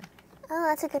doing it? Oh,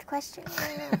 that's a good question. I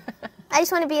don't know. I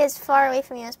just want to be as far away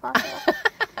from you as possible.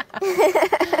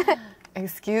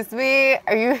 Excuse me?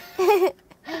 Are you...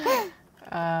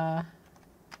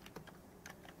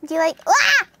 Do you like?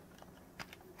 Ah!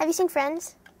 Have you seen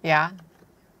Friends? Yeah?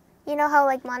 You know how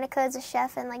like Monica is a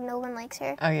chef and like no one likes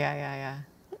her. Oh, yeah.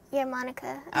 You're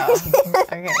Monica. Oh,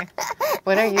 okay.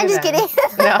 What are you I'm just then? kidding.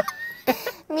 No.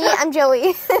 Me, I'm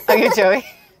Joey. Oh, you're Joey?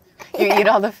 You eat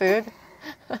all the food?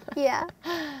 Yeah.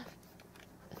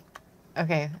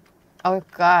 Okay. Oh,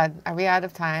 God. Are we out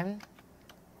of time?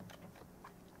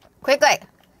 Quickly!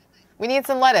 We need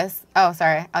some lettuce. Oh,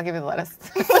 sorry. I'll give you the lettuce.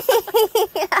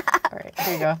 All right,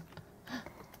 here you go.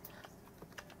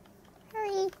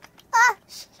 Hurry. Ah.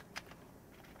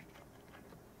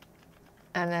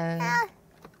 And then... Ah.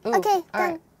 Ooh, Okay, all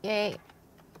done. right. Yay.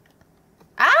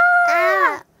 Ah!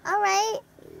 Ah. All right.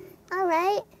 All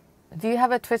right. Do you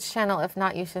have a Twitch channel? If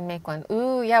not, you should make one.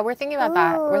 Ooh, yeah, we're thinking about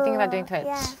that. We're thinking about doing Twitch.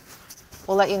 Yeah.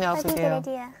 We'll let you know if That's we a do.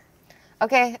 good idea.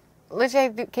 Okay, Luce,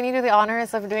 can you do the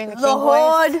honors of doing the king The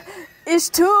voice? horde is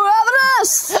too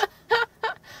ravenous.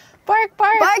 Bark,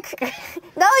 bark. Bark.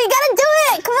 No, you gotta do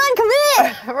it. Come on,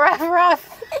 commit.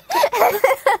 Rough.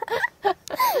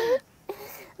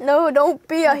 No, don't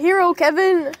be a hero,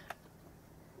 Kevin.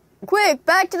 Quick,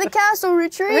 back to the castle.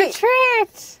 Retreat.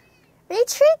 Retreat.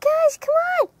 Retreat, guys. Come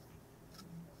on.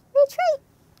 Retreat.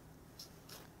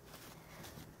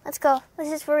 Let's go.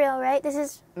 This is for real, right? Is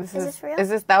this for real?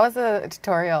 That was a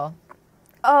tutorial.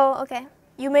 Oh, okay.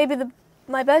 You may be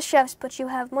my best chefs, but you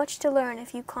have much to learn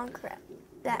if you conquer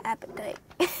that appetite.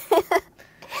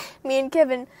 Me and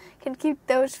Kevin can keep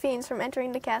those fiends from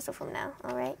entering the castle from now,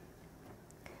 all right?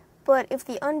 But if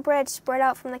the unbred spread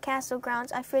out from the castle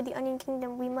grounds, I fear the Onion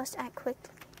Kingdom, we must act quickly.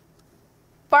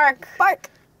 Bark. Bark!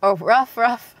 Oh, rough.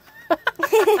 Rough.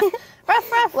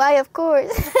 Why, of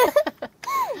course.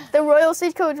 The royal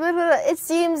stagecoach. It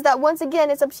seems that once again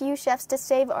it's up to you, chefs, to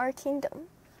save our kingdom.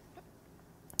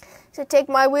 So take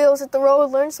my wheels, hit the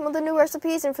road, learn some of the new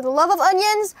recipes, and for the love of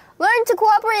onions, learn to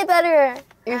cooperate better.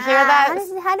 You hear that?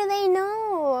 How do they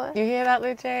know? You hear that,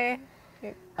 Luce? Okay.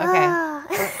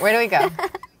 Where do we go?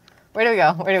 Where do we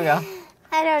go? Where do we go?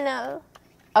 I don't know.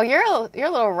 Oh, you're a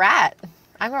little rat.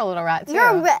 I'm a little rat too. You're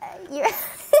a rat.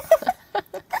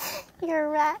 You're a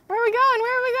rat. Where are we going?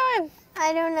 Where are we going?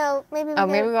 I don't know. Maybe.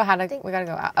 Maybe we gotta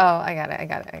go out. Oh, I got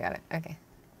it. Okay.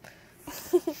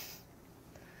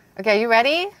 Okay, you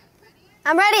ready?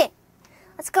 I'm ready.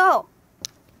 Let's go.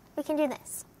 We can do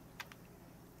this.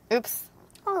 Oops.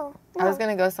 Oh. No. I was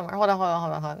gonna go somewhere. Hold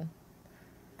on.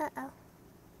 Uh-oh.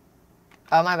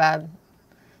 Oh, my bad.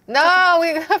 No, we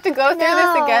have to go through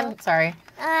this again. Sorry.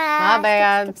 My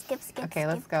bad. Skip. Okay,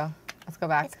 let's go. Let's go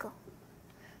back. Let's go.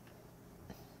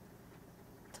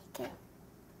 Take it.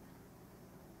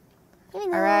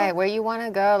 All right, where you want to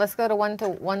go? Let's go to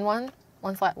 1-1.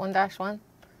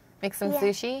 Make some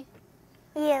sushi.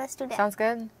 Yeah, let's do that. Sounds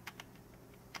good.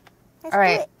 Let's All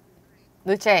right,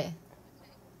 do it. Luce,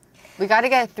 we got to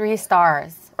get 3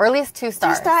 stars, or at least 2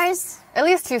 stars. 2 stars? At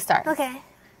least 2 stars. Okay.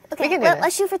 We can do this.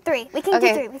 Let's shoot for 3. We can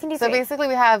do 3. We can do 3. So basically,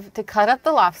 we have to cut up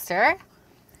the lobster,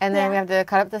 and then we have to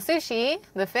cut up the sushi,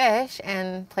 the fish,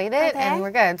 and plate it, and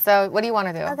we're good. So what do you want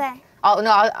to do? Okay.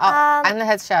 I'm the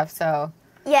head chef, so.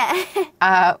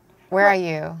 Yeah. Where are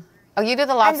you? Oh, you do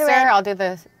the lobster. I'll do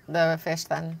the fish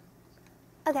then.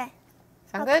 Okay.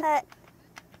 Sound good?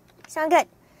 Sound good.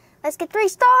 Let's get 3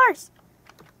 stars.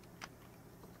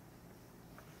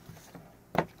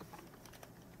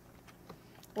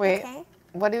 Wait. Okay.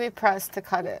 What do we press to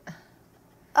cut it?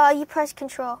 You press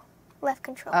control. Left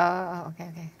control. Oh,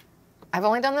 okay. I've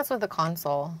only done this with the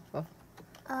console. Oh.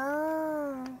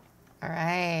 All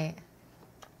right.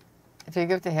 Do you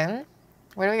give it to him?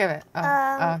 Where do we give it?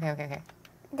 Oh, okay.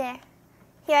 There.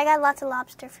 Here, I got lots of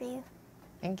lobster for you.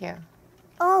 Thank you.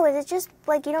 Oh, is it just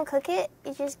like you don't cook it?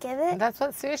 You just give it? That's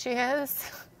what sushi is.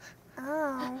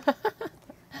 Oh.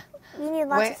 You need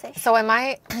lots of fish. So am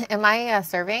I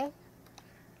serving?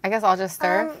 I guess I'll just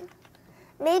serve.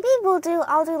 Maybe I'll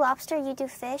do lobster, you do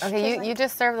fish. Okay, you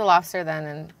just serve the lobster then,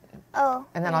 and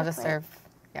then I'll just serve.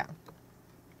 Yeah.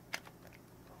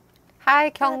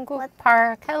 Hi, Kyungkook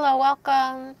Park. Hello,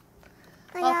 welcome.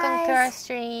 Hi, welcome to guys. our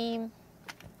stream.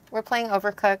 We're playing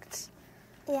Overcooked.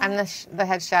 Yeah. I'm the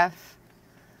head chef.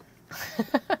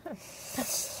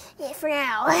 Yeah, for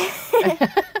now.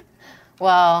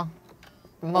 Well,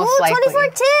 most likely. 24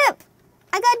 tip.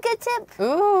 I got good tip.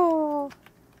 Ooh.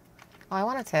 Oh, I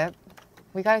want a tip.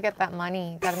 We gotta get that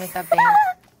money. Gotta make that bank.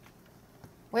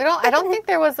 I don't think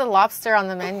there was a lobster on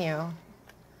the menu.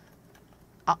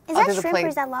 Is that shrimp or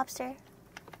is that lobster?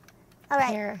 All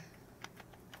right. Here.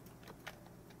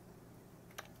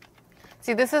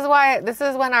 See, this is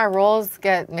when our roles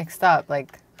get mixed up.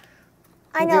 Like.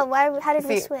 I know. How did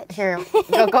we switch? Here,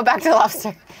 go back to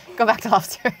lobster. Go back to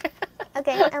lobster.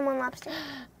 Okay, I'm on lobster.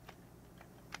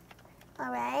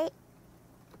 All right.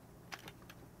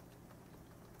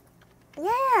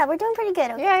 Yeah, we're doing pretty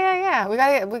good. Okay. Yeah. We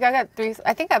gotta get 3.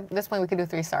 I think at this point we could do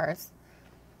 3 stars.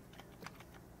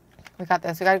 We got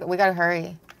this. We gotta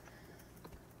hurry.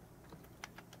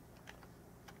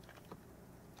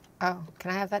 Oh,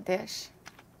 can I have that dish?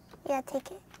 Yeah,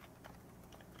 take it.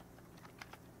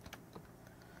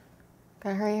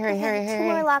 Gotta hurry. 2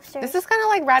 more lobsters. This is kind of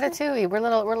like Ratatouille. We're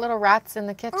little rats in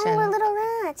the kitchen. Oh, we're little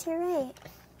rats. You're right.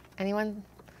 Anyone?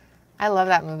 I love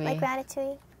that movie. Like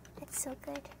Ratatouille. It's so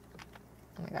good.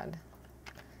 Oh my god.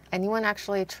 Anyone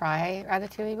actually try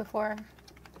Ratatouille before?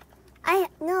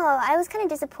 No, I was kind of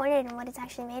disappointed in what it's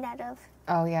actually made out of.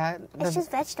 Oh yeah. It's just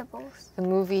vegetables. The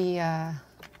movie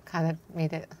kind of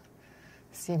made it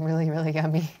seem really, really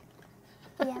yummy.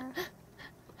 Yeah.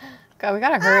 God, we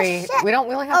gotta hurry. Shit. We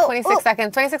only have 26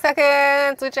 seconds. 26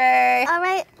 seconds, Luce. All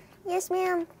right. Yes,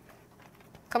 ma'am.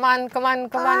 Come on.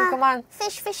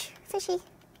 Fishy.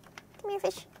 Come here,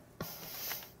 fish.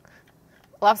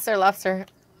 Lobster.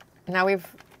 Now we've...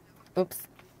 Oops.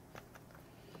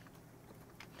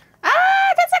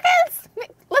 10 seconds!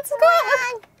 Let's go.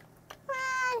 Come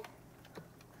on.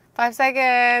 5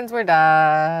 seconds. We're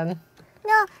done.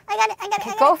 No, I got it.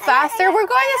 Go faster. We're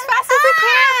going as fast as we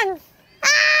can.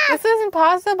 This is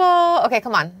impossible. Okay,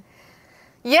 come on.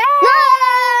 Yeah!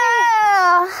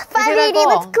 580,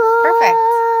 let's go. Perfect.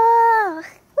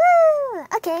 Woo!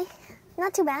 Okay,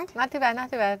 not too bad. Not too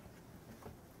bad.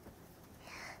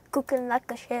 Cooking like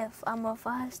a chef. I'm a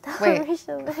 5-star. Wait.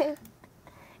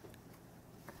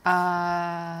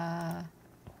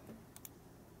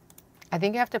 I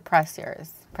think you have to press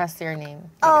yours. Press your name.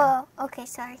 Oh, okay,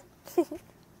 sorry.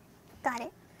 Got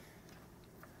it.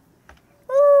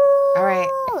 All right.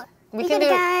 We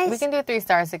can do 3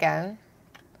 stars again.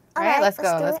 All right, let's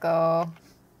go. Let's go.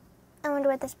 I wonder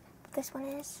what this one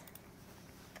is.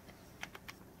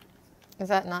 Is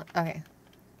that not okay?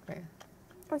 Wait.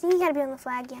 I think you gotta be on the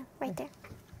flag. Yeah, right there.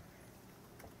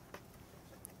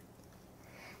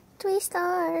 3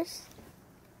 stars.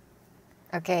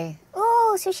 Okay.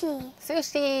 Oh, sushi.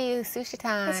 Sushi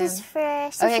time. This is for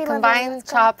sushi. Okay, combine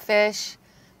chopped fish,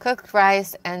 cooked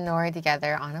rice, and nori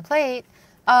together on a plate.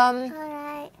 All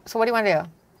right. So what do you want to do?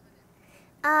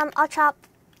 I'll chop.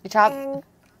 You chop? And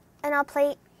I'll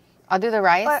plate. I'll do the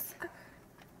rice.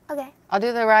 Okay. I'll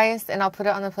do the rice, and I'll put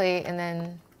it on the plate, and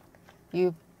then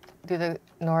you do the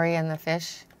nori and the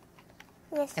fish.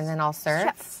 Yes. And then I'll serve,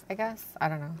 Chef. I guess. I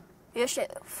don't know. Yes,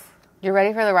 chef. You're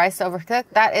ready for the rice to overcook?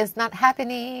 That is not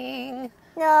happening.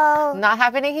 No. Not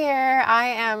happening here. I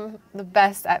am the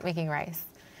best at making rice.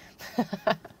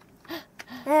 All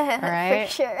right.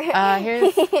 For sure.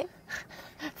 Here's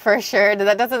for sure.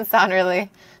 That doesn't sound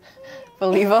really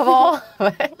believable.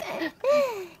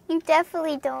 You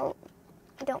definitely don't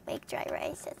make dry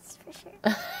rice. That's for sure.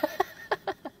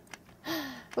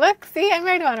 Look, see, I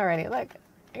made one already. Look.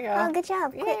 Here you go. Oh, good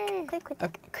job. Yay. Quick.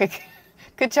 Okay, quick.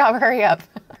 Good job. Hurry up.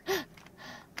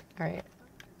 All right.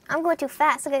 I'm going too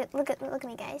fast. Look at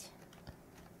me, guys.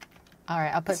 All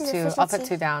right, I'll put This is 2. I'll put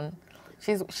efficiency. 2 down.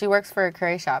 She works for a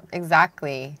curry shop.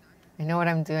 Exactly. I know what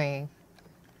I'm doing.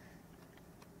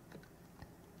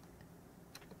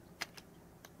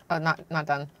 Oh, not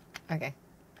done. Okay.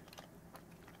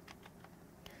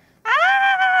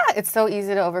 Ah! It's so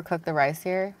easy to overcook the rice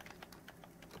here.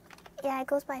 Yeah, it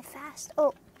goes by fast.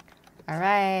 Oh. All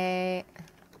right.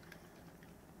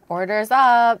 Orders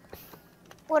up.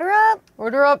 Order up.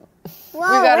 Order up. Whoa,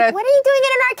 We gotta... what are you doing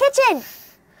in our kitchen?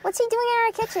 What's he doing in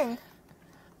our kitchen?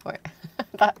 Wait.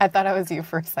 I thought it was you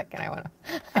for a second. I went.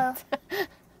 Oh.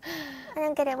 I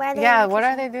don't get it. Why are they Yeah, in the what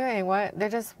are kitchen? they doing? What? They're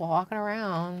just walking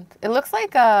around. It looks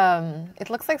like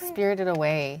Spirited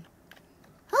Away.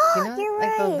 You know, You're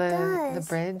like right. It the does.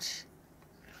 bridge.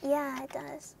 Yeah, it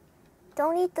does.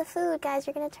 Don't eat the food, guys.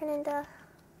 You're gonna turn into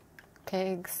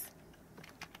Pigs.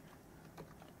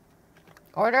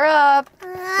 Order up.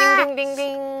 Ah. Ding ding ding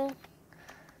ding.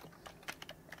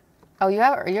 Oh, you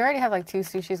already have like 2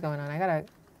 sushis going on. I gotta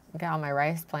get on my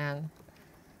rice plan.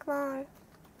 Come on.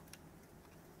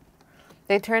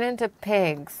 They turn into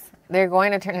pigs. They're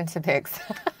going to turn into pigs.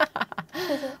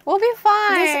 We'll be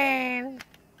fine.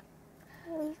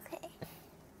 Okay.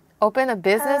 Open a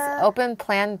business. Open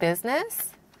plan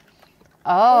business.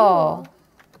 Oh. Ooh.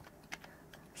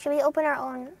 Should we open our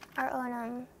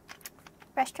own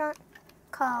restaurant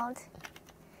called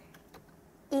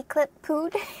Eclipse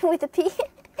Food with a P?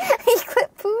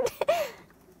 Eclipse Food.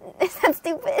 Is that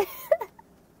stupid?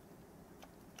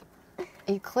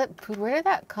 Eclipse food. Where did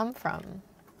that come from?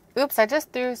 Oops, I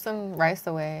just threw some rice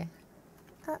away.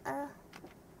 Uh-oh.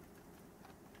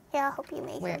 Yeah, I hope you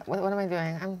make Wait, it. what am I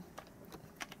doing?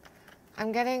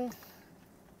 I'm getting...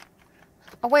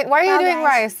 Oh, wait, why are you doing guys.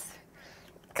 rice?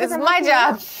 'Cause It's I'm my looking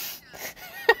job.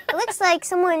 It looks like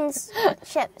someone's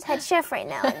head chef right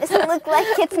now. It doesn't look like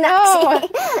it's No,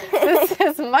 Noxie. this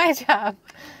is my job.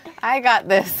 I got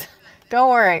this. Don't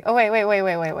worry. Oh, wait.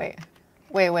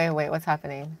 Wait, what's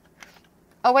happening?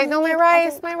 Oh, wait, no, my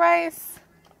rice.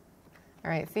 All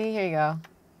right, see, here you go.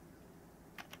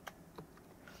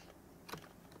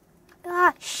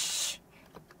 Ah, shh.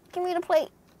 Give me the plate.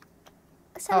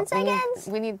 7 seconds.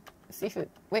 We need seafood.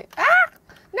 Wait. Ah!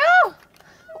 No!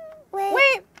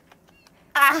 Wait.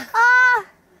 Ah!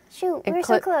 Shoot, we were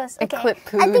so close. Okay. Eclipse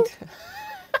food. I think,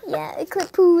 yeah,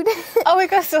 eclipse food. Oh, we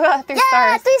got 3 Yeah,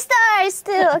 stars. 3 stars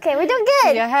still. Okay, we're doing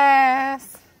good.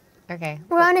 Yes. Okay.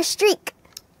 We're on a streak.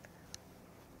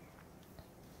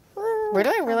 Woo. We're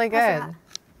doing really That's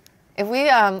a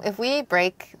good. If we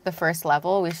break the first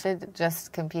level, we should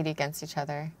just compete against each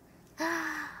other.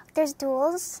 There's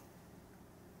duels.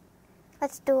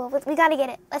 Let's duel. We gotta get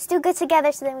it. Let's do good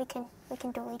together so then we can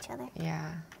duel each other.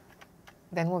 Yeah.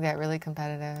 Then we'll get really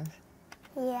competitive.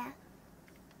 Yeah.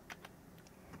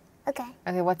 Okay.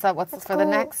 Okay, what's up? What's Let's for the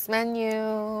go. next menu?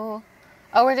 Oh,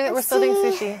 we're still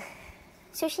doing sushi.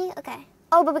 Sushi? Okay.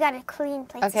 Oh, but we gotta clean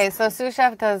plates. Okay, so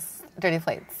sous-chef does dirty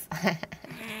plates.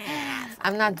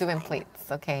 I'm not doing plates,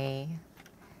 okay?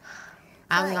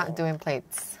 I'm not doing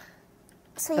plates.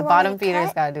 So The you bottom want me to feeder's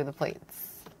cut? gotta do the plates.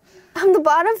 I'm the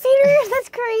bottom feeder? That's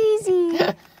crazy.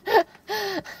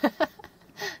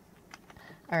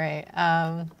 All right.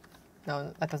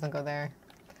 No, that doesn't go there.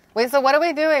 Wait, so what are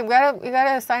we doing? We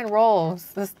gotta assign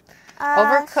roles. This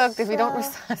overcooked. If we don't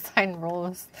assign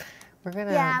roles, we're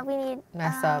gonna we need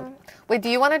mess up. Wait, do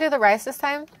you want to do the rice this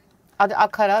time? I'll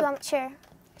cut up, Sure,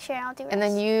 I'll do it. and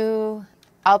then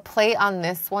I'll plate on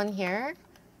this one here,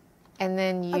 and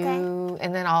then you, Okay.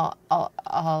 and then I'll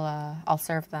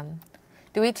serve them.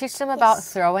 Do we teach them about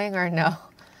throwing or no?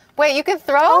 Wait, you can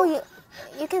throw? Oh,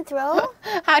 you can throw?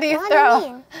 How do you What throw? do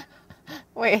you mean?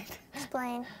 Wait.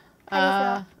 Explain. How do you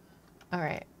throw? All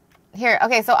right. Here.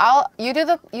 Okay. So you do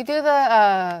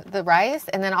the rice,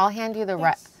 and then I'll hand you the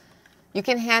rice. You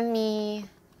can hand me.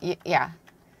 Yeah.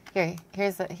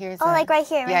 Here's. Oh, like right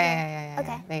here. Right yeah.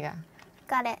 Okay. There you go.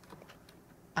 Got it.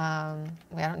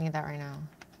 Wait, I don't need that right now.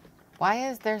 Why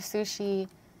is there sushi?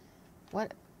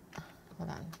 What? Hold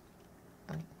on.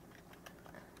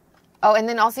 Oh, and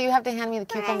then also you have to hand me the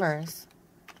cucumbers.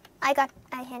 I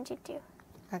hand you two.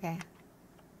 Okay.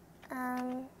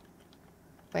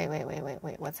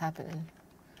 Wait. What's happening?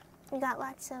 We got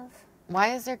lots of.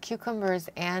 Why is there cucumbers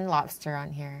and lobster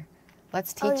on here?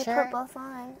 Let's teach her. Oh, you put both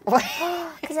on.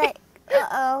 Because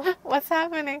uh-oh. What's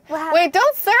happening? What Wait,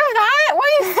 don't serve that. Why are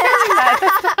you serving that?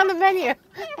 That's not on the menu.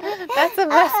 That's a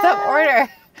messed up order.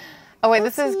 Oh wait,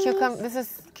 this is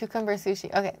cucumber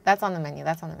sushi. Okay, that's on the menu.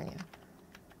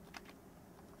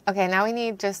 Okay, now we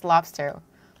need just lobster.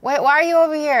 Wait, why are you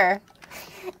over here?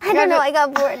 I don't know. I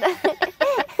got bored.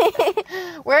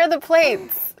 Where are the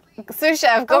plates?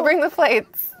 Sous-chef, go bring the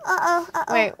plates.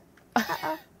 Wait. Get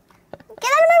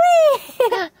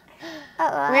out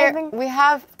of my way! We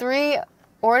have 3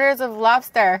 orders of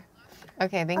lobster.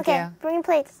 Okay, thank you. Okay, bring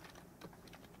plates.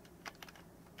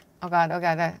 Oh God. All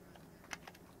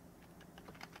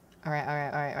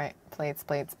right. Plates.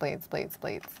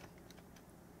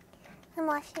 I'm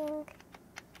washing.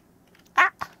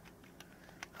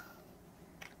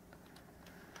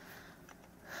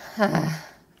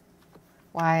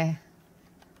 Why?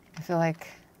 I feel like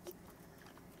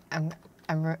I'm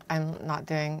not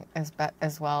doing as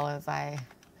well as I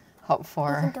hoped for.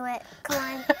 You can do it. Come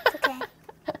on. It's okay.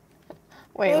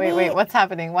 Wait. What's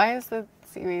happening? Why is the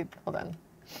seaweed? Hold on.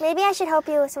 Maybe I should help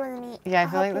you with some of the meat. Yeah, I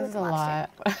feel like this is a lot.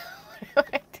 What am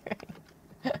I doing?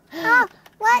 Oh,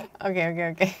 what?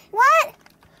 Okay. What?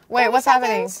 Wait, what's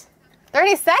happening?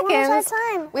 30 seconds? What was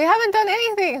our time? We haven't done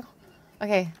anything.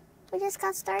 Okay. We just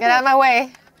got started. Get out of my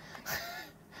way.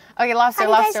 Okay, lobster.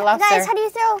 Guys, how do you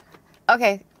throw?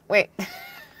 Okay, wait.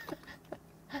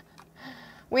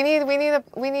 We need plates.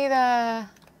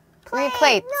 No.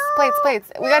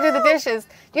 Plates. We gotta do the dishes.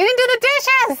 You didn't do the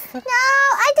dishes! No,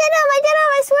 I did them,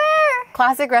 I swear.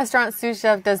 Classic restaurant sous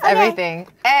chef does everything.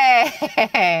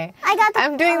 Hey! I got the...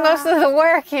 I'm doing most of the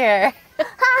work here.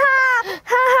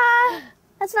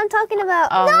 That's what I'm talking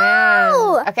about. Oh,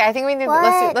 no! Man. Okay, I think we need...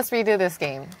 Let's redo this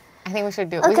game. I think we should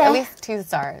do it. Okay. At least 2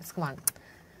 stars. Come on.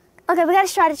 Okay, we gotta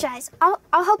strategize. I'll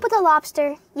help with the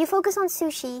lobster. You focus on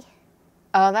sushi.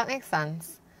 Oh, that makes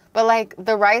sense. But like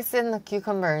the rice and the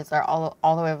cucumbers are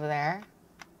all the way over there.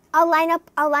 I'll line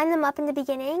them up in the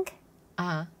beginning.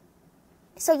 Uh-huh.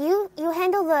 So you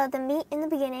handle the meat in the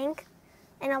beginning,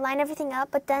 and I'll line everything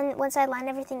up. But then once I line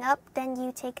everything up, then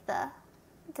you take the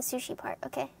sushi part.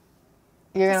 Okay.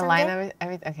 You're gonna line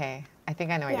everything. Okay. I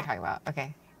think I know what you're talking about.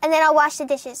 Okay. And then I'll wash the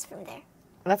dishes from there.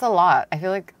 That's a lot. I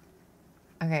feel like.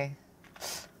 Okay.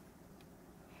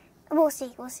 We'll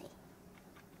see.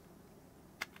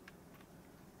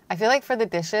 I feel like for the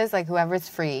dishes, like whoever's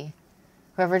free,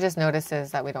 whoever just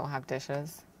notices that we don't have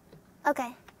dishes.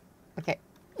 Okay. Okay.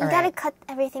 You gotta cut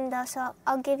everything though, so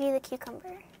I'll give you the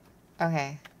cucumber.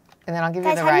 Okay. And then I'll give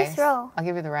you the rice. How do you throw? I'll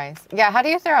give you the rice. Yeah, how do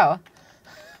you throw?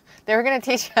 They were gonna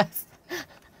teach us.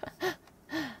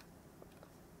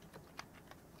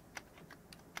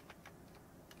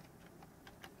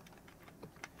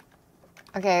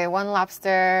 Okay, 1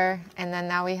 lobster, and then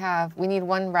now we need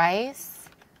 1 rice.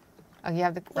 Oh, you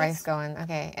have the rice going.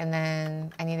 Okay, and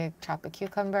then I need to chop a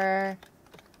cucumber.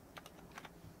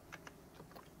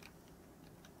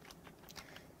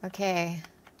 Okay,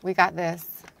 we got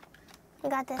this. We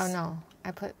got this. Oh no,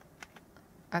 okay.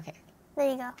 There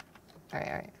you go. All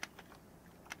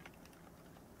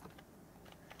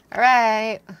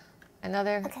right.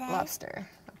 Another lobster.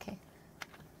 Okay.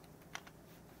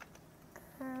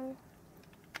 I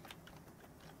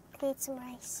need some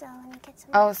rice, so let me get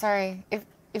some. Oh, sorry. If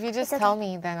you just tell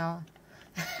me, then I'll.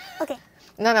 Okay.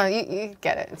 No, you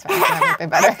get it. It's fine. It's not anything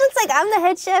better. It looks like I'm the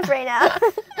head chef right now.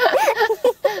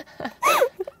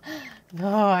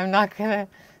 No, I'm not gonna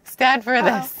stand for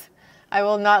this. I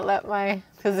will not let my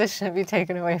position be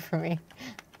taken away from me.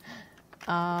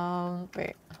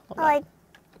 Wait, hold on.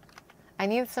 I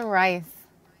need some rice.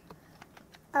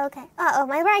 Okay.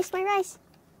 My rice.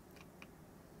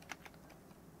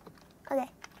 Okay.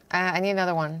 I need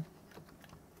another one.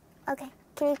 Okay.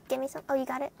 Can you give me some? Oh, you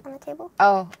got it on the table?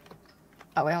 Oh,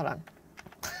 wait, hold on.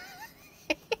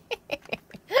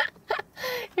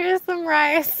 Here's some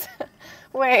rice.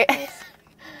 Wait.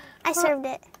 I served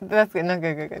it. That's good. No,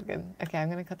 good. Okay, I'm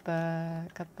gonna cut the.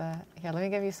 Here, let me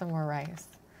give you some more rice.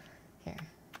 Here.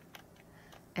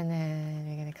 And then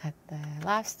you're gonna cut the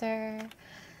lobster.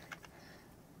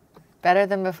 Better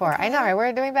than before. Okay. I know, right?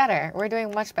 We're doing better. We're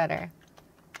doing much better.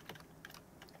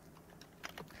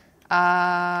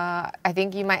 I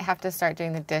think you might have to start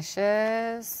doing the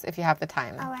dishes if you have the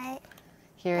time. All right.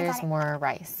 Here's more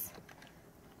rice.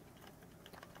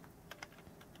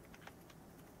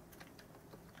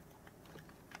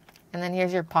 And then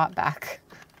here's your pot back.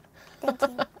 Thank you.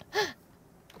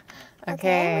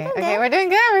 Okay, we're doing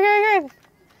good. We're doing good.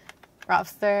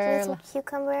 Lobster. Some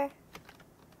cucumber.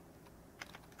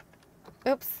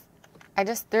 Oops, I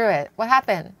just threw it. What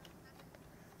happened?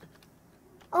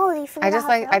 Oh, you forgot.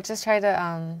 I just tried to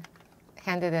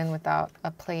hand it in without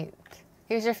a plate.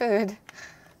 Here's your food.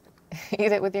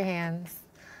 Eat it with your hands.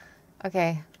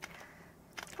 Okay.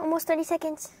 Almost 30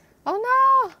 seconds. Oh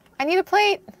no! I need a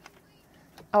plate.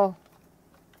 Oh.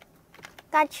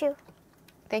 Got you.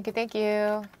 Thank you, thank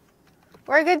you.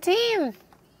 We're a good team.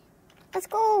 Let's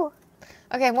go.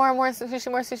 Okay, more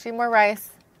sushi, more rice.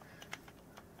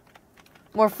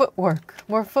 More footwork,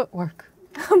 more footwork.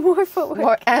 More footwork.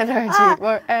 More energy,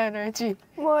 more energy.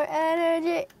 More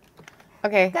energy.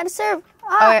 Okay. Gotta serve.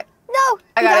 Okay. No.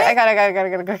 I got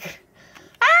it.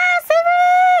 Ah,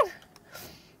 7!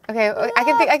 Okay, no.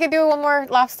 I can do one more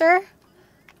lobster.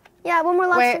 Yeah, one more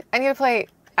lobster. Wait, I need a plate.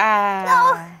 Ah.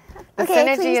 No. The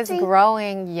synergy is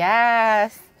growing.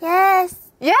 Yes. Yes.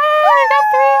 Yeah, we got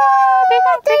 3. We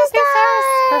got 3 stars.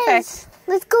 Perfect.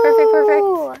 Let's go.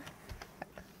 Perfect.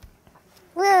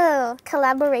 Whoa,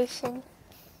 collaboration.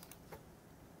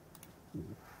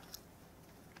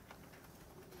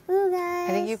 Ooh, guys.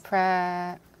 I think you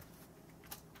press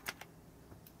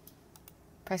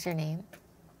your name.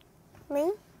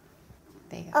 Me?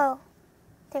 There you go. Oh,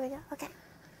 there we go. Okay.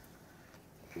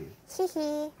 Hee hee.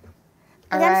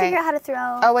 We All gotta right. figure out how to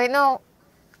throw. Oh wait, no.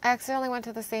 I accidentally went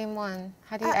to the same one.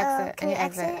 How do you exit? Can you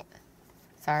exit?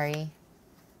 Sorry.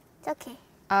 It's okay.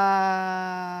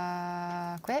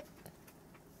 Quit?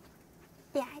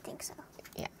 Yeah, I think so.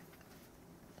 Yeah.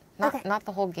 Not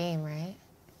the whole game, right?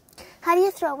 How do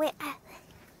you throw? Wait.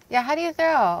 Yeah, how do you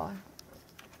throw?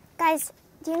 Guys,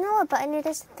 do you know what button it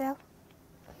is to throw?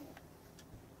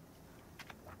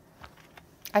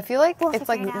 I feel like it's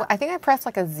like, I think I pressed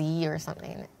like a Z or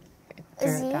something. A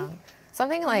Z?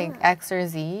 Something like X or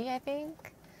Z, I think.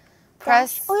 Dash.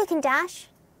 Press. Oh, you can dash.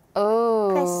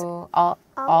 Oh,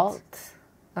 Alt.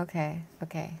 Okay.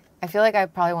 I feel like I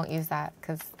probably won't use that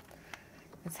because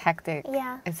it's hectic.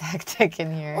 Yeah. It's hectic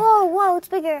in here. Oh, whoa, it's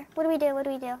bigger. What do we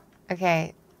do?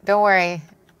 Okay, don't worry.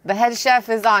 The head chef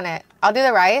is on it. I'll do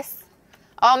the rice.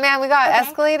 Oh man, we got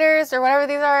escalators or whatever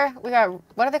these are. We got,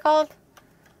 what are they called?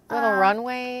 Little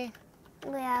runway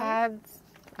pads.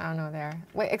 I don't know what they are.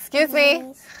 Wait, excuse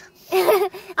me.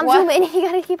 I'm zooming. You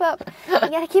gotta keep up.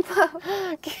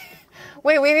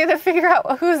 Wait, we need to figure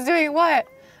out who's doing what.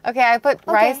 Okay, I put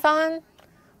rice on.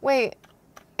 Wait,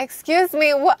 excuse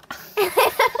me. What?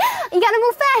 You gotta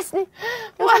move fast.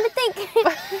 There's time to think.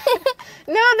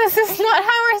 No, this is not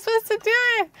how we're supposed to do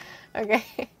it.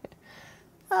 Okay.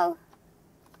 Oh.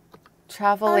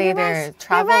 Travelator.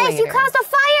 Travelator. You caused a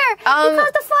fire. You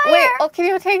caused a fire. Wait, can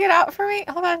you take it out for me?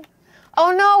 Hold on.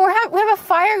 Oh no, we have a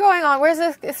fire going on. Where's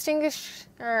the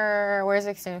extinguisher? Where's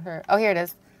the extinguisher? Oh, here it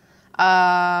is.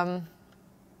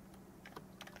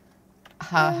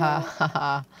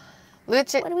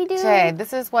 Luce, what do we do?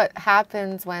 This is what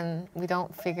happens when we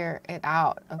don't figure it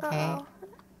out, okay?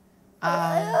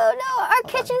 Oh no, our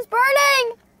kitchen's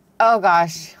burning! Oh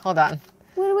gosh, hold on.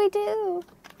 What do we do?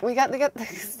 We got the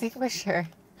extinguisher.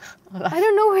 Hold on. I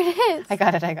don't know where it is. I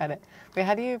got it. Wait,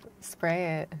 how do you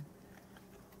spray it?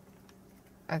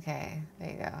 Okay,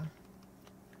 there you go.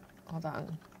 Hold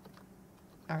on.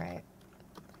 All right.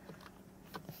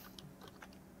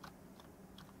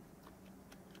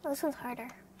 Oh, this one's harder.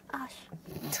 Gosh.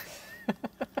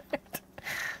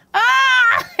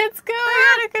 It's going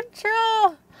out of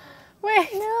control. Wait.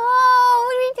 No,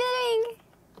 what are we doing?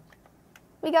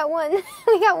 We got one.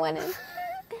 We got one in.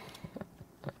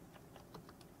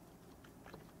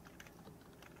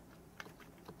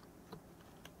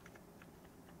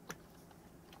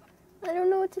 I don't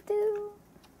know what to do.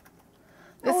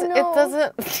 Oh, no. It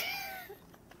doesn't.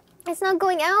 It's not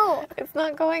going out. It's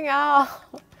not going out.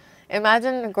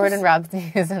 Imagine Gordon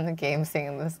Ramsay is in the game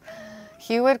singing this.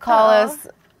 He would call us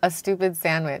a stupid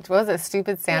sandwich. What was it,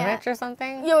 stupid sandwich or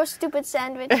something? You're a stupid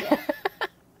sandwich. Yeah.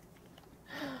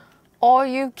 Are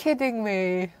you kidding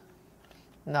me?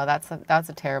 No, that's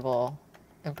a terrible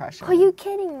impression. Are you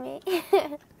kidding me?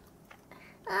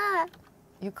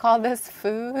 You call this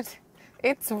food?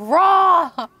 It's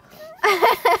raw.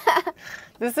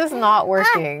 This is not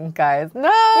working, guys.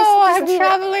 No, I'm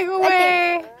traveling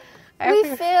away.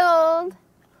 We failed.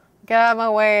 Get out of my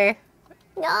way.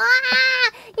 No,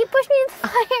 you pushed me in the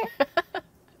fire.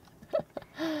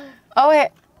 Oh, wait.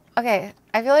 Okay,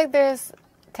 I feel like there's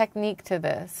technique to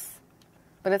this,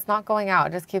 but it's not going out.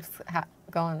 It just keeps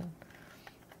going.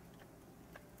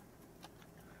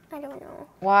 I don't know.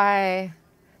 Why?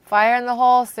 Fire in the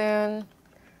hole soon.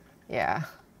 Yeah.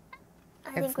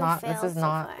 I think It's not. We This is so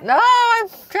not. far. No, I'm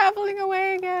traveling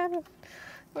away again.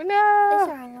 Oh, These no.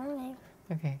 are annoying.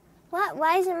 Okay. What?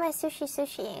 Why isn't my sushi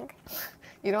sushiing?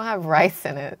 You don't have rice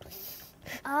in it.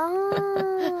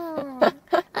 Oh.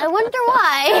 I wonder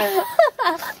why.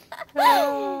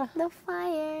 The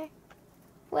fire.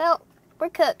 Well, we're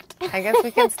cooked. I guess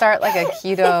we can start like a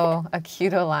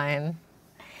keto line.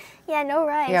 Yeah, no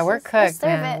rice. Yeah, we're Let's cooked,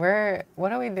 serve man. it.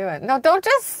 What are we doing? No, don't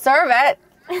just serve it.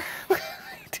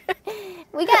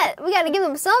 We got to give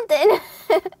them something.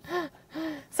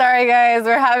 Sorry, guys.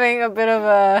 We're having a bit of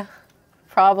a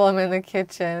problem in the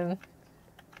kitchen.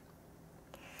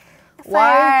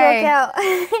 Fire broke out.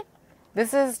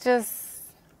 This is just...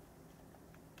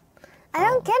 I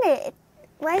don't get it.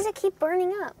 Why does it keep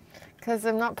burning up? Because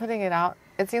I'm not putting it out.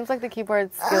 It seems like the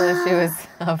keyboard skill issue is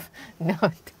of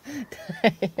note.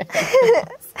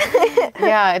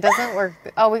 Yeah, it doesn't work.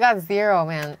 Oh, we got 0,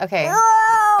 man. Okay.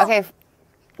 Oh! Okay.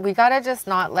 We gotta just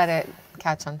not let it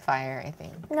catch on fire, I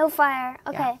think. No fire.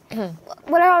 Okay. Yeah.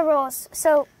 What are our rules?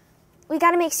 So, we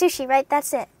gotta make sushi, right?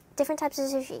 That's it. Different types of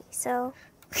sushi. So,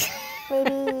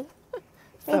 maybe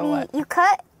what? you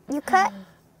cut.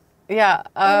 Yeah.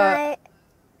 And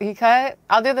You cut.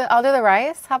 I'll do the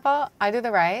rice. How about I do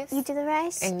the rice? you do the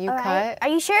rice. And you All right. cut. Are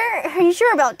you sure? Are you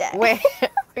sure about that? Wait.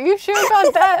 Are you sure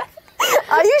about that?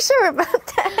 Are you sure about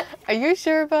that? Are you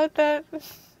sure about that?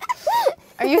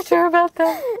 Are you sure about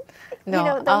that? No. You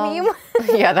know the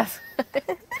meme? Yeah, that's.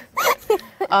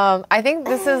 I think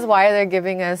this is why they're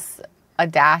giving us a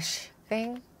dash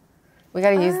thing. We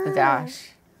gotta use the dash.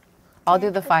 I'll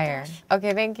do the fire. dash.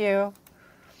 Okay, thank you.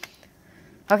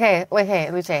 Okay, wait,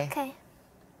 hey, Luce. Okay.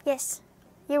 Yes.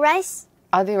 You rice.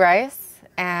 I'll do rice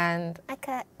and I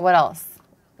cut. what else?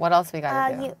 What else we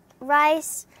gotta do? You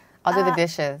rice. I'll do the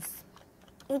dishes.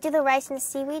 You do the rice and the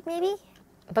seaweed, maybe.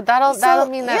 But that'll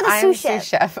mean that you're the I'm sous-chef.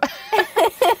 sous-chef.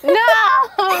 No!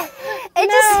 It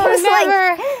just seems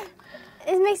never. like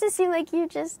it makes it seem like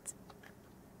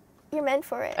you're meant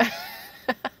for it.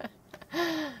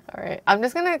 All right. I'm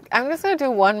just gonna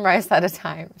do one rice at a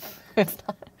time. It's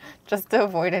not, just to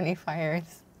avoid any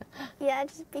fires. Yeah,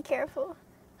 just be careful.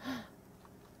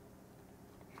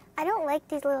 I don't like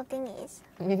these little thingies.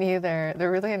 Me neither. They're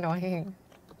really annoying.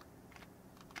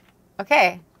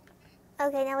 Okay.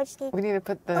 Okay, now we just need. We need to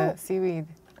put the seaweed.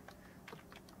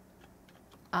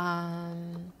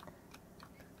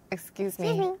 Excuse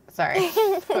me. Sorry.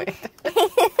 Wait.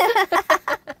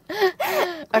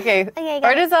 Okay.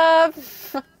 Art is up.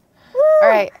 All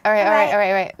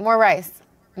right. More rice.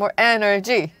 More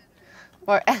energy.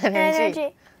 More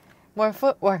energy. More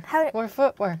footwork. More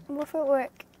footwork. More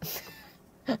footwork.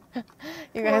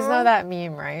 You guys know that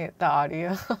meme, right? The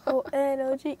audio. More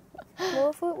energy.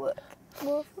 More footwork.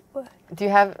 More footwork. Do you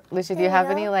have, Lucia, do you have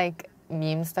any like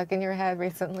memes stuck in your head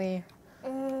recently?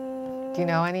 Do you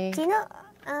know any? Do you know?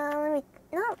 Let me.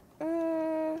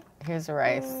 No. Here's the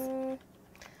rice.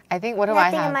 I think, what do I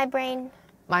have? Nothing in my brain.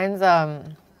 Mine's,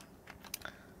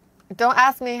 don't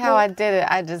ask me how I did it.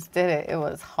 I just did it. It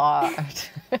was hard.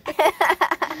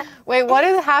 Wait, what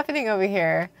is happening over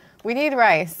here? We need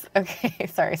rice. Okay,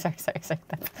 sorry. That's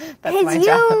my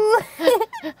job.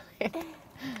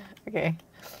 Okay.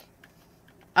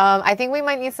 I think we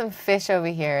might need some fish over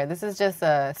here. This is just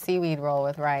a seaweed roll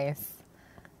with rice.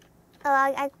 Oh,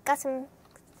 I got some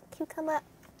cucumber.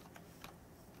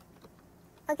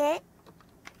 Okay.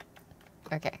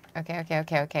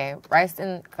 Okay. Rice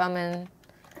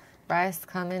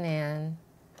coming in.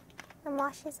 I'm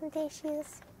washing some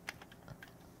dishes.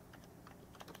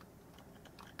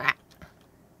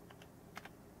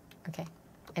 Okay.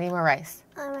 Any more rice?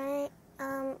 All right.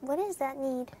 What does that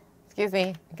need? Excuse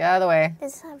me. Get out of the way.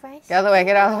 Does this have rice? Get out of the way.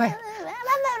 Get out of the way.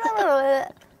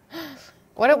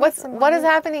 What is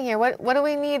happening here? What do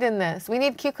we need in this? We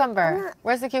need cucumber.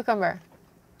 Where's the cucumber?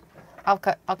 I'll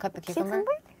cut the cucumber.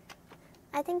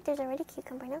 I think there's already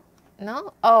cucumber, no?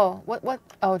 No? Oh, what?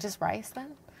 Oh, just rice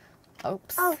then?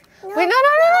 Oops. Oh, no. Wait, no.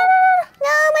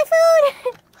 No, my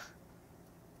food!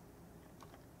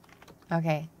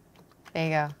 Okay. There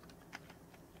you go.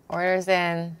 Orders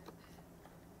in.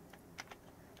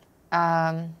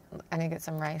 I need to get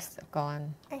some rice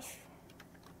going.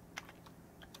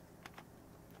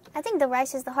 I think the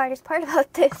rice is the hardest part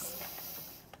about this.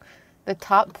 The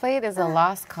top plate is a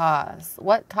lost cause.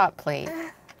 What top plate?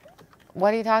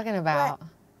 What are you talking about?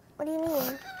 What do you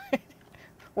mean?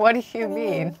 What do you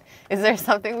mean? Is there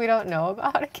something we don't know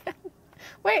about again?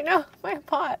 Wait, no, my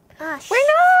pot. Ah, Wait,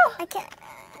 no! I can't.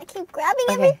 I keep grabbing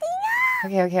everything. Ah!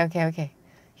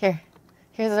 Okay.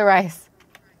 Here's the rice.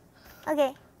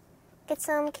 Okay. Get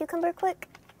some cucumber quick.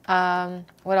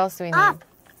 What else do we need? Ah.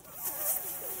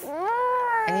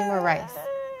 I need more rice.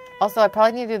 Also, I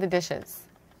probably need to do the dishes.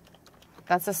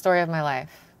 That's the story of my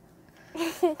life.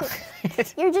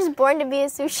 You're just born to be a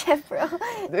sous chef, bro.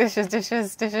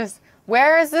 Dishes.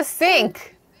 Where is the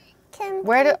sink? Kim,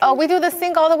 we do the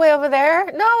sink all the way over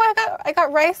there? No, I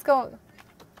got rice going.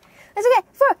 That's okay.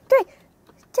 4, 3,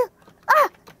 2. Ah!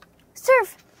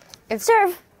 Serve.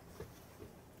 Serve.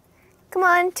 Come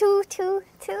on, 2, 2,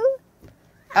 2. All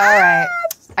right.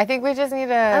 I think we just need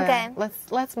to. Okay.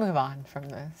 Let's move on from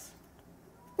this.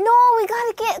 No, we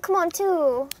gotta get. Come on,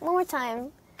 2. One more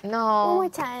time. No. One more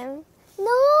time.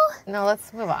 No. No,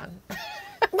 let's move on.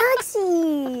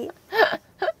 Noxie.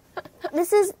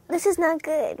 This is not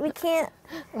good. We can't.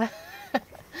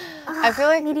 I feel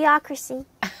like mediocrity.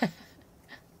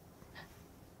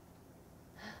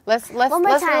 Let's move on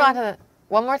to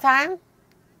one more time.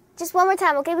 Just one more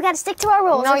time, okay? We gotta stick to our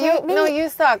rules. No, okay? you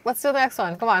suck. Let's do the next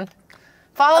one. Come on,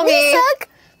 follow me. Suck?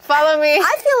 Follow me.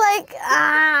 I feel like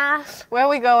Where are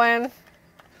we going?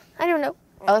 I don't know.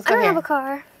 Oh, let's go I don't here. have a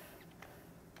car.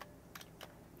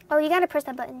 Oh, you gotta press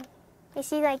that button. You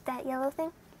see, like that yellow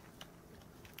thing?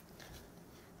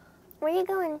 Where are you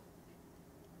going?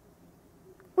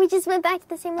 We just went back to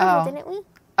the same level, didn't we?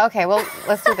 Okay, well,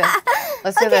 let's do this.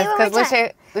 Let's do this because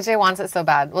Luce wants it so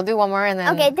bad. We'll do one more and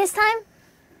then. Okay, this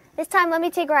time, let me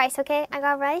take rice. Okay, I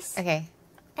got rice. Okay.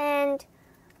 And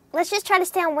let's just try to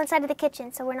stay on one side of the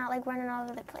kitchen so we're not like running all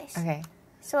over the place. Okay.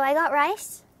 So I got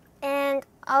rice, and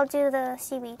I'll do the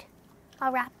seaweed.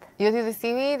 I'll wrap. You'll do the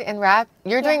seaweed and wrap.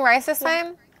 You're doing rice this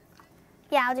time?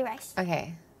 Yeah, I'll do rice.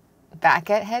 Okay. Back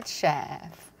at head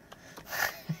chef.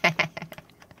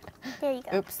 There you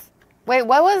go. Oops. Wait,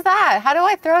 what was that? How do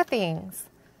I throw things?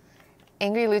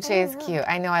 Angry Luce is cute.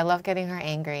 I know. I love getting her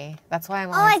angry. That's why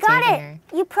I'm always I got teasing it. her.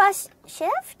 You press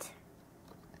shift?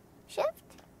 Shift?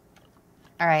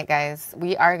 All right, guys.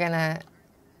 We are going to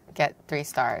get 3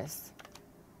 stars.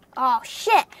 Oh,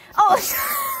 shit. Oh,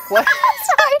 what?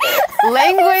 sorry.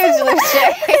 Language, Luce.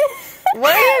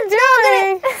 What are you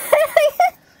doing?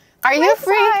 Are you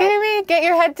freaking me? Get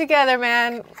your head together,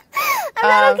 man. I'm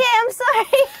not okay. I'm sorry.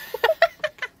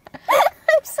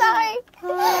 I'm sorry.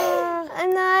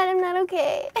 I'm not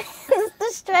okay. It's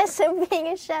the stress of being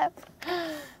a chef.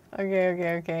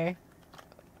 Okay.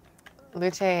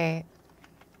 Luce, I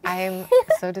am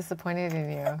so disappointed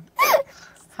in you.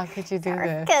 How could you do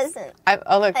this? Cousin.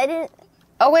 Look. I didn't.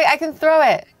 Oh, wait, I can throw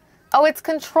it. Oh, it's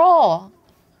control.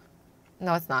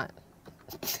 No, it's not.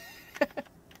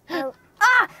 Oh.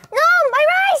 Ah! No! My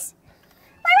rice!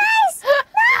 My rice! No!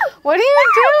 What are you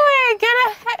doing? Get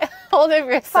a hold of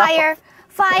yourself.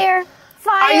 Fire!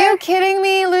 Are you kidding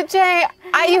me, Luce?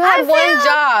 You had one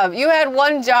job. You had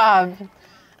one job.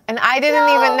 And I didn't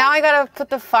even. Now I gotta put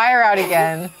the fire out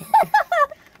again.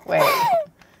 Wait.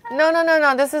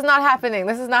 No. This is not happening.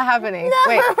 No.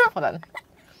 Wait, hold on.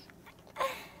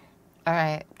 All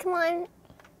right. Come on.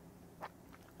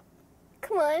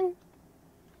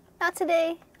 Not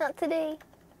today. No.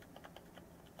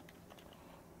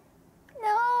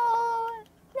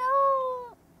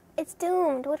 It's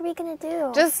doomed. What are we gonna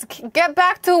do? Just get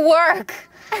back to work.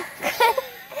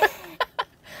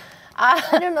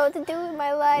 I don't know what to do with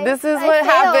my life. This is what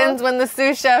happens when the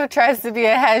sous chef tries to be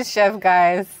a head chef,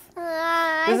 guys.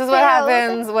 This is what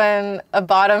happens when a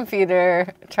bottom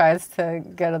feeder tries to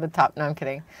go to the top. No, I'm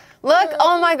kidding. Look,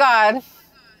 oh my God.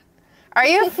 Are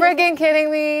you friggin'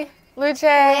 kidding me, Luce?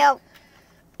 Yep.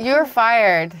 You're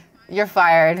fired. You're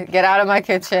fired. Get out of my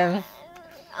kitchen.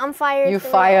 I'm fired. You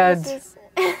fired.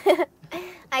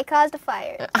 I caused a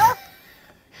fire.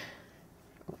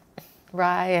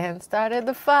 Ryan started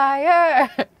the fire.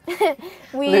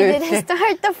 We didn't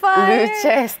start the fire.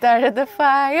 Luce started the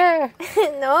fire.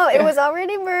 No, it was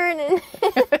already burning.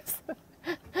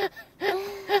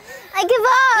 I give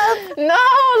up. No,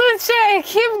 Luce,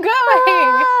 keep going.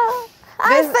 Oh,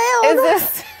 I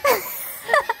failed.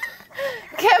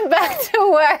 Get back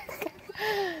to work.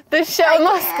 The show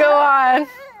must go on.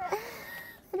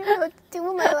 I don't know what to do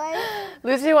with my life.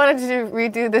 Luce wanted to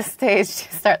redo the stage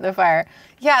to start the fire.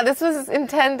 Yeah, this was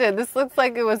intended. This looks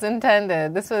like it was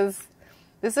intended. This is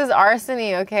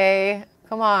arsony, okay?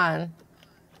 Come on.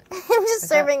 I'm just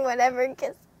serving whatever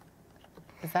because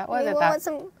is that what we want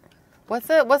some. What's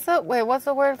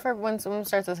the word for when someone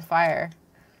starts with fire?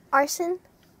 Arson.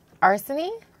 Arsony?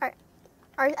 I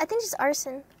think it's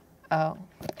arson. Oh.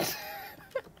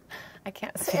 I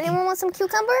can't Does speak. anyone want some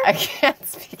cucumber? I can't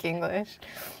speak English.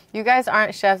 You guys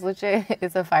aren't chefs. LUZZE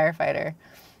is a firefighter.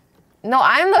 No,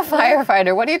 I'm the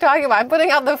firefighter. What are you talking about? I'm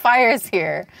putting out the fires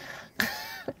here.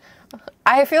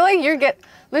 I feel like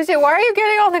LUZZE, why are you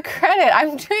getting all the credit?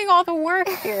 I'm doing all the work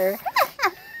here.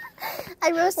 I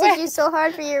roasted you so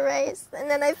hard for your rice, and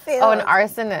then I failed. Oh, an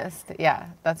arsonist. Yeah,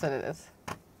 that's what it is.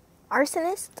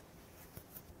 Arsonist?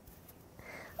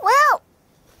 Well,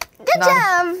 good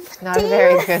job. Not a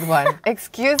very good one.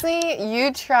 Excuse me,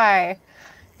 you try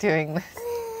doing this.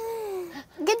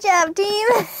 Good job, team.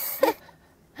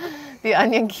 The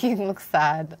Onion King looks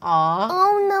sad. Aw.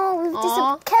 Oh no, we've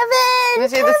Kevin!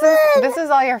 LUZZE, this is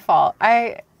all your fault.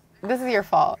 This is your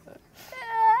fault.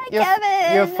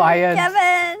 Kevin! You're fired.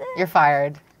 Kevin! You're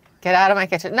fired. Get out of my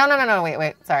kitchen. No,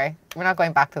 wait, sorry. We're not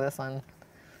going back to this one.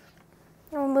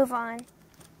 We'll move on.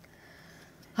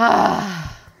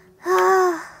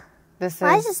 This is...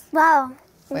 Why is this... Wow.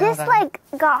 Wait, this, hold on.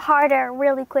 got harder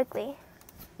really quickly.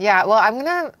 Yeah, well,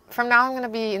 from now I'm going to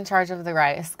be in charge of the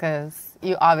rice, because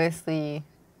you obviously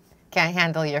can't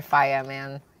handle your fire,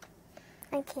 man.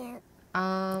 I can't.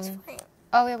 Oh, It's fine.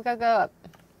 we gotta go up.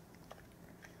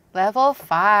 Level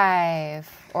 5,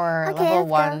 or Okay, level let's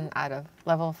 1 go. out of...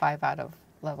 Level 5 out of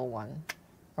level 1,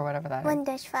 or whatever that is.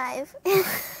 1-5.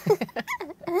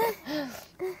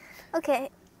 Okay.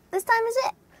 This time is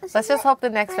it. Let's just hope the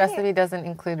next recipe doesn't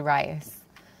include rice.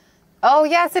 Oh,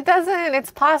 yes, it doesn't.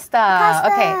 It's pasta.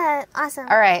 Pasta. Okay. Awesome.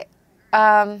 All right.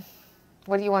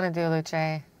 What do you want to do,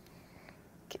 LUZZE?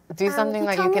 Do something you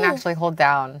that tell you can me. actually hold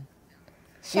down.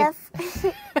 Chef.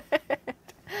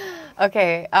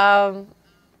 Okay.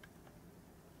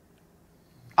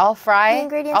 I'll fry. The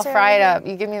ingredients I'll are fry it ready. up.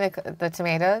 You give me the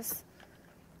tomatoes.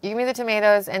 You give me the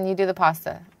tomatoes, and you do the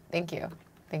pasta. Thank you.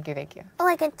 Thank you. Thank you. Oh,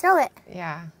 I can throw it.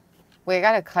 Yeah. Wait, I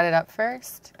gotta cut it up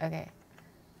first. Okay.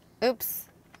 Oops.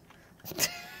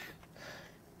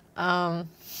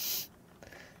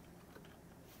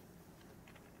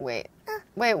 Wait.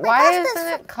 Wait, why pasta's isn't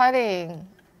it cutting?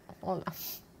 Hold on.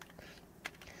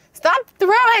 Stop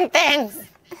throwing things!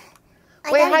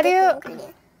 Wait, how do you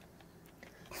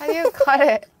cut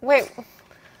it? Wait.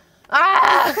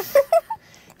 Ah!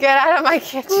 Get out of my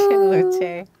kitchen,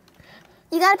 LUZZE.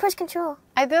 You gotta push control.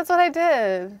 That's what I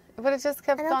did. But it just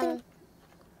kept I don't on. think-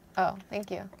 Oh, thank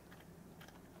you.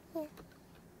 Here.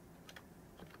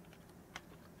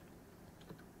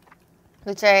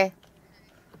 LUZZE,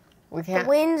 we The can't.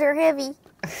 winds are heavy.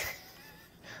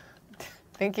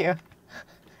 Thank you.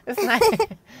 It's nice.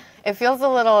 It feels a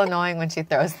little annoying when she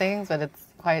throws things, but it's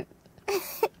quite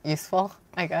useful,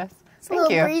 I guess. It's a Thank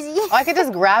little you. breezy. Oh, I could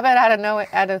just grab it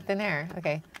out of thin air.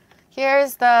 Okay.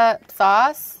 Here's the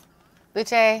sauce.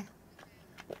 LUZZE,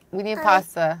 we need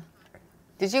pasta.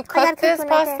 Did you gotta cook this cook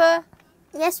one right pasta?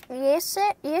 Yes,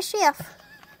 sir. Yes, chef.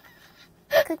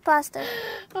 Cook pasta.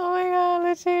 Oh my god,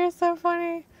 LUZZE, you're so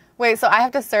funny. Wait, so I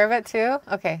have to serve it too?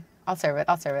 Okay, I'll serve it.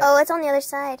 Oh, it's on the other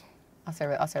side. I'll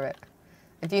serve it.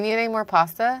 Do you need any more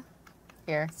pasta?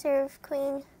 Here. Serve,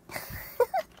 queen.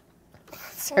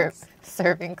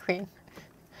 Serving queen.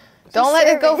 Don't let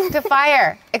it go to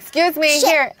fire. Excuse me, Shit.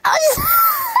 here. I'm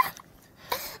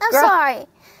Girl. sorry.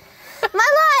 My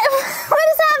life. What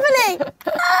is happening?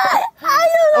 I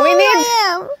don't know who I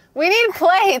am. We need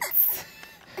plates.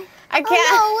 I can't.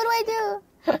 Oh no, what do I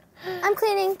do? I'm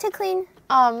cleaning to clean.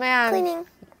 Oh man. Cleaning.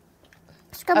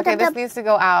 Scrub Okay, it this up. needs to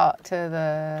go out to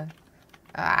the.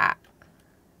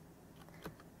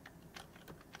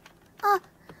 Oh,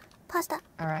 pasta.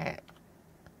 All right.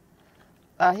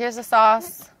 Here's the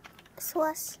sauce.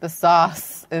 Sauce. The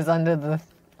sauce is under the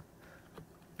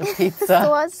pizza.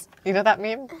 Sauce. You know what that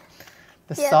means?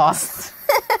 The Yeah. sauce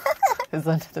is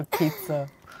under the pizza.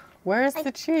 Where's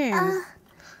the cheese?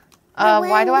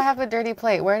 Why do I have a dirty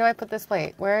plate? Where do I put this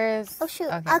plate? Where is... Oh shoot.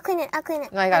 Okay. I'll clean it.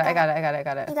 No, I got it. You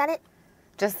got it?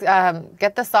 Just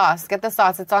get the sauce.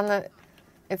 It's on the...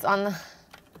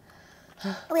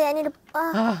 Wait, I need to...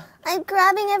 I'm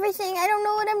grabbing everything. I don't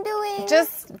know what I'm doing.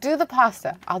 Just do the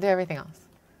pasta. I'll do everything else.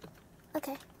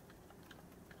 Okay.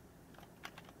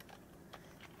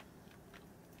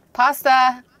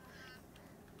 Pasta.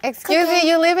 Excuse Cooking. me,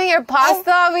 you leaving your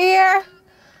pasta over here?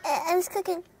 I was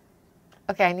cooking.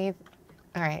 Okay, I need...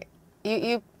 All right.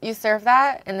 You serve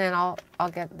that, and then I'll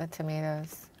get the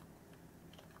tomatoes.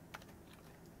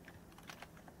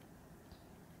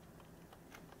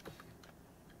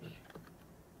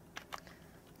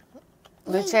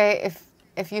 LUZZE,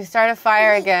 if you start a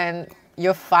fire again,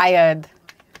 you're fired.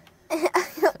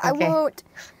 I Okay. won't.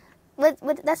 What?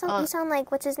 That sound? You sound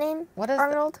like what's his name? What is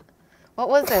Arnold? What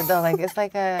was it though? Like it's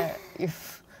like a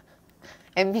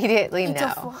immediately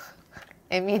no.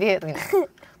 Immediately no.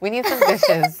 We need some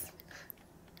dishes.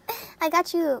 I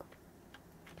got you.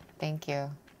 Thank you.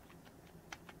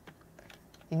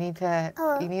 You need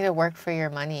to work for your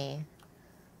money.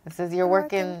 This is you're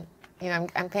working. You know,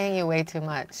 I'm paying you way too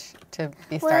much to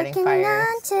be starting fires.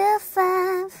 9 to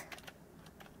 5.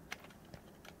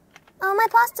 Oh, my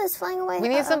pasta's flying away. We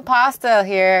need some pasta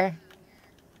here.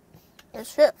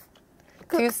 Yes, chef.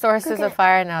 Two sources of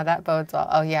fire now. That bodes well.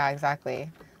 Oh yeah, exactly.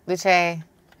 LUZZE,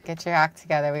 get your act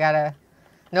together. We gotta.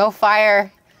 No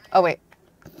fire. Oh wait.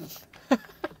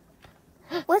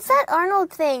 What's that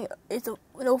Arnold thing? It's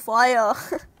no fire.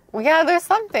 Well, yeah, there's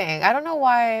something. I don't know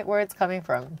where it's coming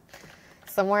from.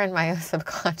 Somewhere in my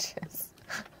subconscious.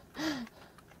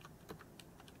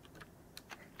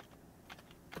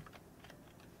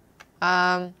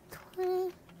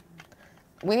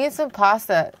 We need some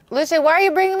pasta. LUZZE, why are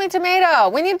you bringing me tomato?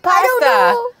 We need pasta. I don't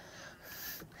know.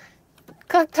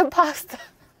 Cook the pasta.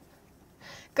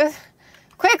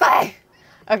 Quickly.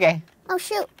 Okay. Oh,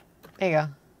 shoot. There you go.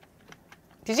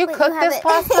 Did you cook this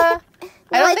pasta?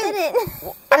 No, I didn't.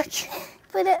 But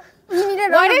you need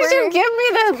it. Why did you give me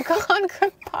the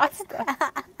uncooked pasta?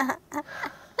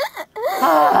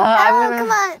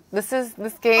 Come on. This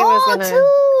game is gonna.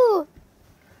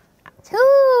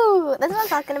 Two. That's what I'm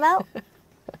talking about.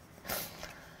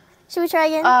 Should we try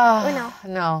again? Or no?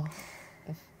 No.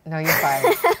 No, you're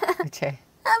fired. Okay.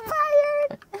 I'm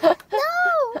fired.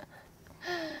 No.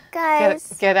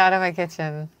 Guys. Get out of my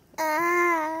kitchen.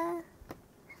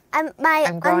 My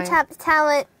untapped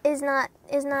talent is not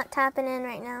tapping in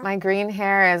right now. My green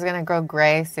hair is gonna grow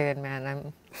gray soon,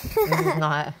 man. This is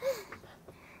not.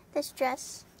 This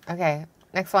dress. Okay,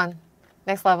 next one,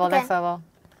 next level, Okay. next level.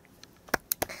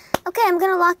 Okay, I'm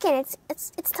gonna lock in.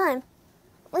 It's time.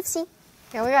 Let's see.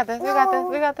 Yeah, we got this. No. We got this.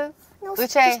 We got this. No,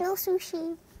 LUZZE, there's no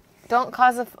sushi. don't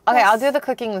cause a. Okay, Yes. I'll do the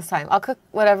cooking this time. I'll cook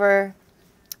whatever.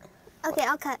 Okay,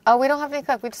 I'll cut. Oh, we don't have any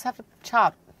cook. We just have to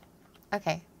chop.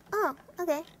 Okay. Oh,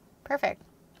 okay. Perfect.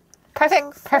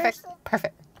 Perfect. So Perfect. first-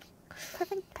 Perfect.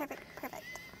 Perfect. Perfect.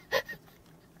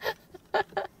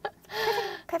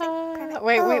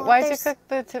 Wait, Oh, why'd you there's- cook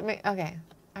the tomato? Okay.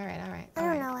 All right. I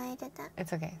don't know why I did that.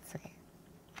 It's okay. It's okay.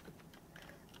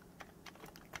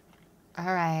 All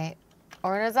right.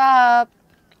 Orders up.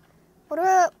 Order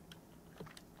up.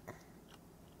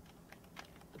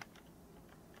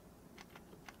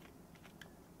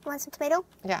 Want some tomato?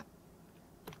 Yeah.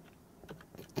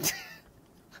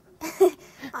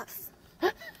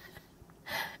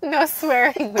 No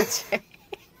swearing, LUZZE.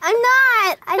 I'm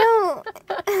not. I don't.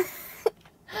 I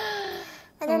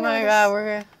Oh don't my know god, we're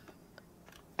gonna.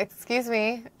 Excuse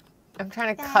me. I'm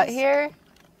trying to cut Guys. here.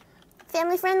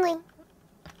 Family friendly.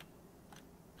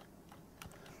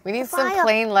 We need The some file.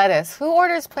 plain lettuce. Who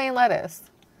orders plain lettuce?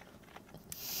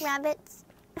 Rabbits.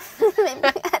 Maybe.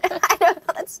 I don't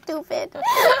know. That's stupid.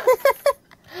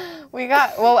 We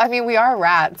got. Well, I mean, we are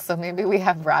rats, so maybe we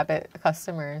have rabbit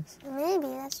customers. Maybe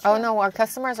that's true. Oh no, our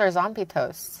customers are zombie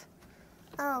toasts.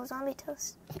 Oh, zombie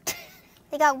toast.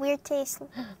 They got weird taste.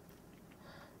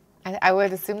 I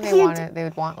would assume they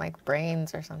would want like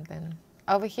brains or something.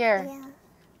 Over here. Yeah.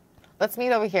 Let's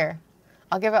meet over here.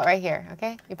 I'll give it right here,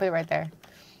 okay? You put it right there.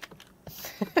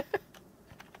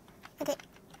 Okay.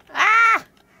 Ah!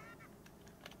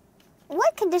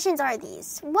 What conditions are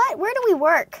these? What? Where do we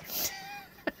work?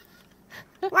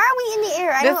 Why are we in the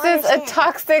air? I don't This is understand. a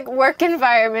toxic work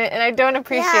environment, and I don't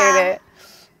appreciate Yeah. it.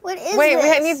 What is Wait,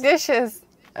 this? we need dishes.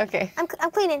 Okay, I'm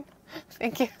cleaning.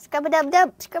 thank you.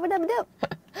 Scrub-a-dub-dub. Scrub-a-dub-dub.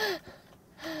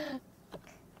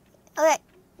 Okay.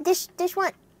 Dish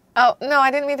one. Oh, no,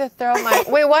 I didn't mean to throw my...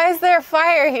 Wait, why is there a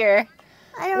fire here?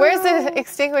 I don't Where's know. the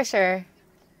extinguisher?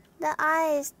 The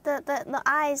eyes. The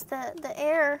eyes. The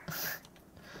air.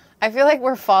 I feel like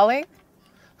we're falling.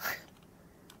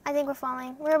 I think we're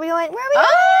falling. Where are we going? Where are we going?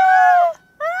 Ah!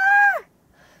 Ah!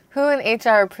 Who in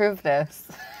HR approved this?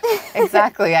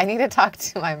 Exactly. I need to talk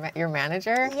to your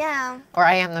manager. Yeah. Or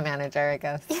I am the manager, I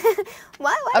guess.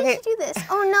 Why Okay. did you do this?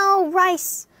 Oh no,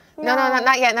 rice. No,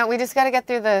 not yet. No, we just gotta get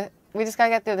through the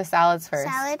salads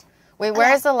first. Salad. Wait,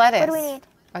 where's the lettuce? What do we need?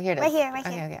 Oh, here it is. Right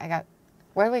here. Okay, I got.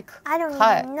 Where do we cut? I don't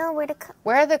even know where to cut.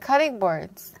 Where are the cutting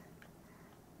boards?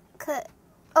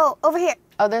 Oh, over here.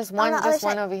 Oh, there's one, the other just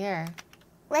one side. over here.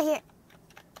 Right here.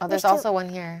 Oh, There's there's two. also one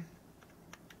here.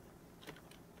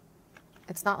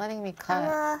 It's not letting me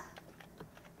cut.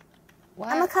 What?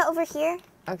 I'm gonna cut over here.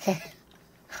 Okay.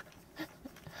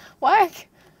 Why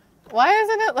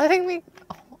isn't it letting me?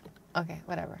 Oh, okay,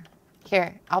 whatever.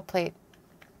 Here, I'll plate.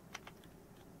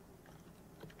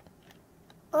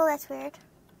 Oh, that's weird.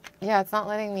 Yeah, it's not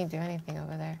letting me do anything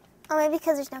over there. Oh, maybe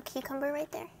because there's no cucumber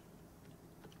right there.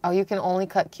 Oh, you can only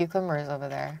cut cucumbers over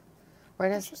there. Where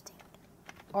does... Interesting.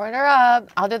 Order up.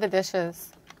 I'll do the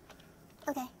dishes.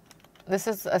 Okay. This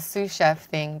is a sous-chef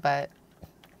thing, but,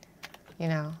 you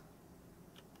know.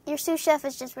 Your sous-chef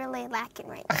is just really lacking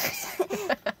right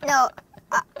now. No,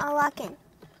 I'm locking.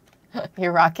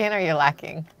 You're rocking or you're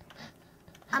lacking?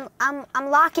 I'm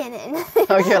locking in.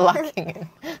 Oh, you're locking in.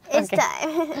 It's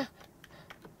time.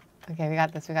 Okay, we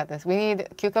got this. We got this. We need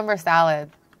cucumber salad.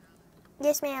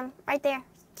 Yes, ma'am. Right there.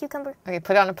 Cucumber. Okay,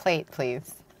 put it on a plate,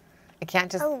 please. I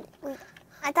can't just... Oh, wait.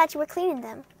 I thought you were cleaning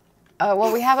them. Oh,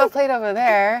 well, we have a plate over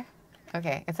there.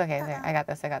 Okay, it's okay. There, I got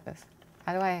this. I got this.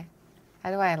 How do I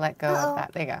let go of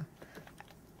that? There you go.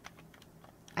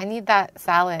 I need that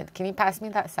salad. Can you pass me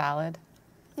that salad?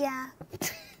 Yeah.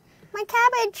 My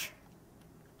cabbage.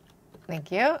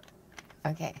 Thank you.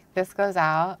 Okay, this goes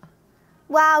out.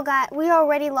 Wow, God, we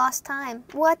already lost time.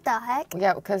 What the heck?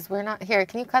 Yeah, because we're not... Here,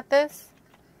 can you cut this?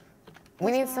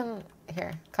 We need ma'am. some...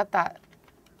 Here, cut that.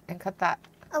 And cut that.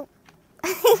 Oh.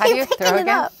 How do you throw picking it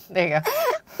again? up. There you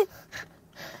go.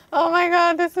 Oh my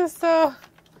God, this is so...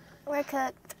 We're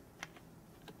cooked.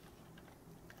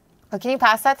 Oh, can you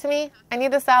pass that to me? I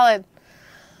need the salad.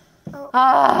 Oh.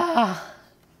 Ah,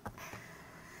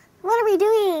 What are we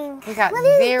doing? we got What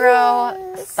is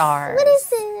 0 this? stars. What is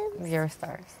this? 0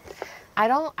 stars.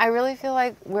 I really feel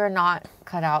like we're not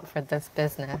cut out for this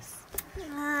business.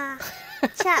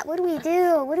 Chat, what do we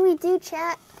do? What do we do,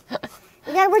 chat?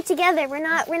 We gotta work together. We're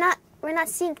not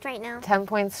synced right now. 10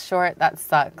 points short, that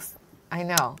sucks. I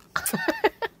know.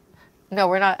 No,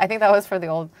 we're not. I think that was for the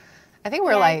old. I think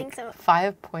we're Yeah, I like think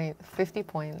so. 50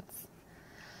 points.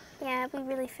 Yeah, we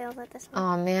really failed at this one.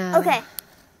 Oh man. Okay.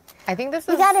 I think this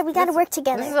We is. gotta work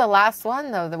together. This is the last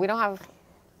one though that we don't have.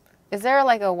 Is there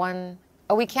like a one?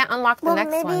 Oh, we can't unlock the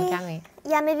next one, can we?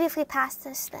 Yeah, maybe if we pass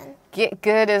this then. Get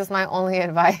good is my only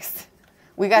advice.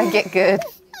 We gotta get good.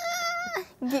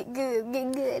 Get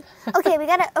good. Okay, we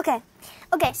gotta. Okay.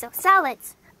 So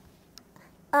salads.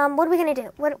 What are we gonna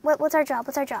do? What's our job?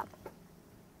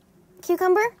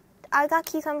 Cucumber. I got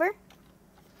cucumber.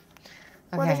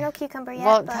 Well, there's no cucumber yet.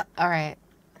 Well, but... all right.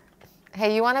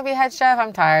 Hey, you want to be head chef?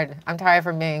 I'm tired. I'm tired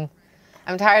from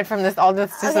all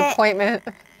this disappointment.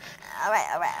 All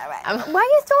right. Why are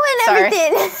you throwing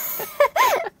everything?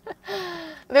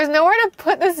 There's nowhere to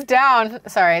put this down.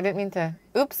 Sorry, I didn't mean to.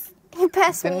 Oops. You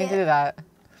passed Didn't me mean to do that.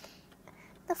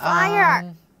 The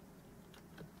fire.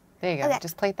 There you go. Okay.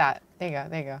 Just plate that. There you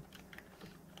go.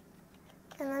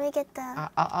 And let me get the.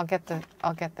 I'll get this.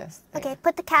 There. Okay,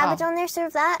 put the cabbage on there.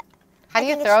 Serve that. How do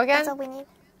you throw again? That's all we need.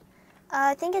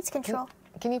 I think it's control.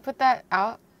 Can you put that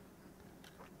out?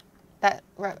 That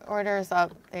order is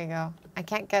up. There you go. I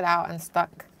can't get out. I'm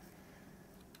stuck.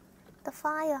 The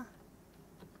fire.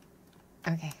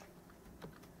 Okay.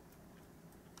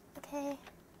 Okay.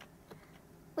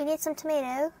 We need some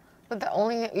tomato. But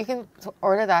you can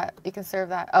order that. You can serve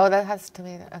that. Oh, that has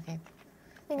tomato. Okay.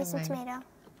 We need some tomato.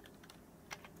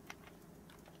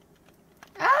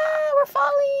 Ah, we're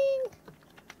falling.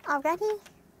 Already?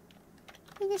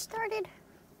 We just started.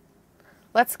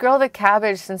 Let's grill the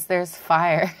cabbage since there's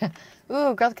fire.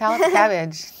 Ooh, grilled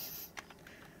cabbage.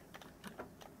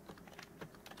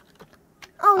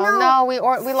 Oh no! Oh no, we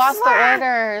lost the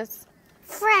orders.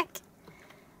 Frick!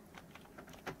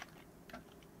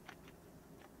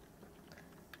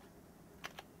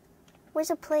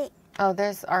 Where's a plate? Oh,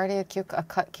 there's already a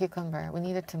cut cucumber. We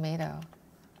need a tomato.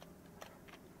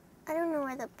 I don't know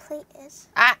where the plate is.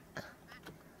 Ah!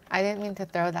 I didn't mean to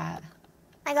throw that.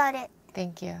 I got it.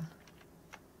 Thank you.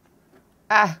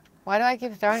 Ah! Why do I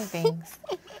keep throwing things?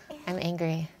 I'm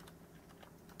angry.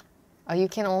 Oh, you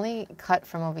can only cut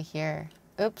from over here.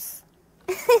 Oops.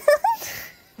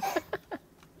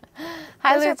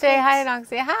 Hi, LUZZE. Hi,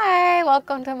 NOXXE. Hi.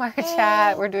 Welcome to my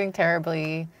chat. We're doing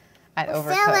terribly at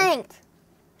Overcooked. Failing.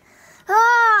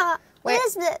 Ah! Wait. What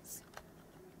is this?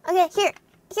 Okay, here,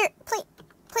 plate.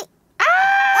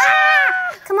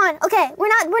 Ah! Come on. Okay, we're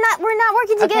not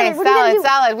working together. Okay, What are you gonna do?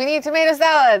 salad. We need tomato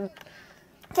salad.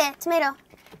 Okay, tomato.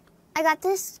 I got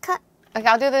this cut. Okay,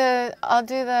 I'll do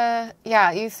the.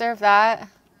 Yeah, you serve that.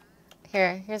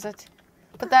 Here's a.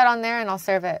 Put that on there, and I'll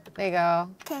serve it. There you go.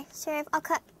 Okay, serve. I'll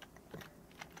cut.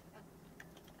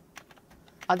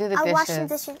 I'll do the I'll dishes. wash some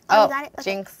dishes. Oh, you got it? Okay.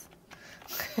 Jinx.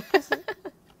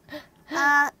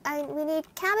 We need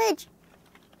cabbage.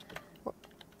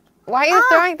 Why are you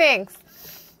throwing things?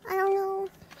 I don't know.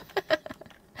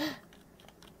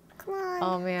 Come on.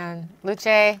 Oh man,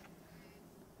 LUZZE.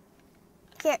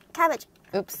 Here, cabbage.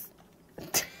 Oops.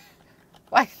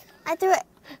 Why? I threw it.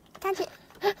 Catch it.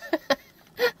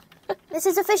 This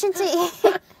is efficiency.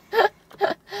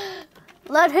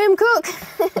 Let him cook.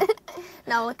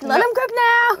 No, let him cook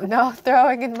now. No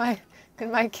throwing in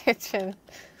my kitchen.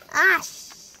 Ash.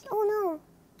 Oh no.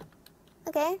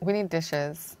 Okay. We need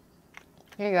dishes.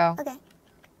 Here you go. Okay.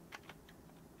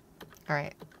 All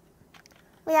right.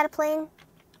 We got a plane.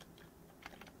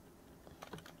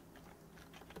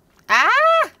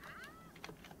 Ah!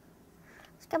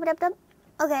 Scrub-a-dub-dub.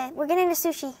 Okay, we're getting to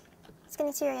sushi. It's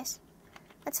getting serious.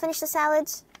 Let's finish the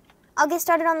salads. I'll get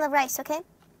started on the rice, okay?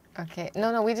 Okay.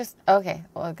 No, we just... Okay,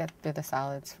 we'll get through the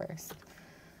salads first.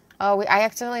 Oh, I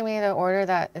accidentally made an order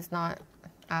that is not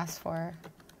asked for.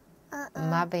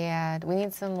 My bad. We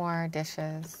need some more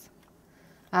dishes.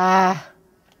 Ah.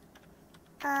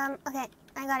 Okay.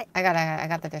 I got it. I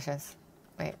got the dishes.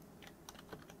 Wait.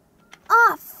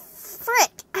 Oh,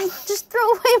 frick. I just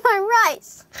threw away my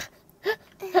rice.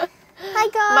 Hi,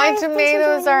 guys. My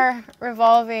tomatoes are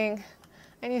revolving.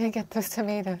 I need to get those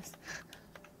tomatoes.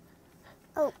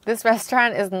 Oh. This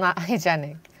restaurant is not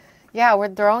hygienic. Yeah,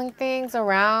 we're throwing things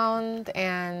around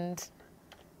and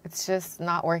it's just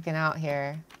not working out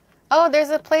here. Oh, there's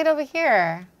a plate over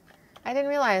here. I didn't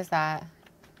realize that.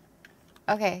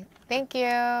 Okay, thank you.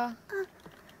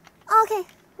 Okay,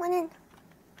 went in.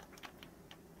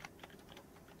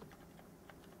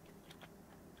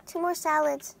 2 more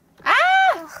salads.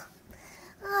 Ah!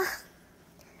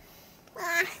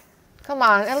 Come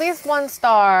on, at least 1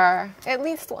 star. At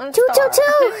least 1 star.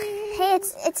 222. Hey,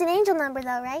 it's an angel number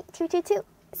though, right? 222.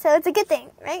 So it's a good thing,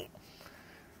 right?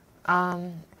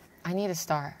 I need a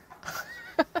star.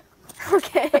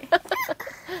 Okay.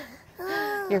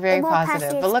 You're very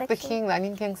positive. But look, the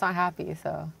Onion King's not happy,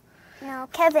 so. No,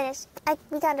 Kevin is.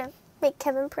 We gotta make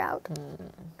Kevin proud.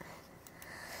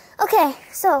 Okay,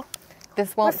 so.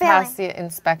 This won't pass the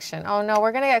inspection. Oh no,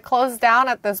 we're gonna get closed down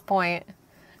at this point.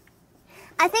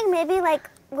 I think maybe like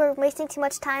we're wasting too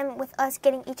much time with us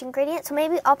getting each ingredient. So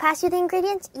maybe I'll pass you the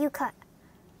ingredients. You cut.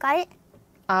 Got it?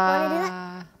 Want to do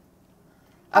that?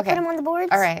 I'll put them on the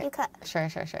boards. All right. You cut. Sure.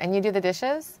 And you do the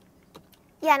dishes?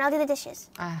 Yeah, and I'll do the dishes.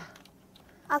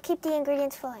 I'll keep the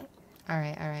ingredients flowing. All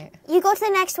right. You go to the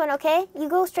next one, okay? You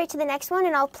go straight to the next one,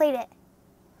 and I'll plate it.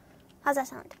 How's that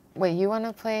sound? Wait, you want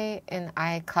to play and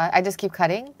I cut? I just keep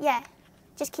cutting? Yeah,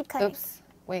 just keep cutting. Oops.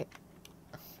 Wait.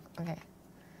 Okay.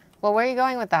 Well, where are you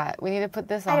going with that? We need to put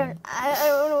this on. I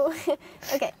don't know.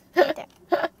 Okay, right there.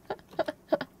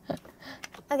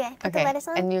 Okay, put the lettuce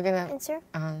on. And you're gonna insert.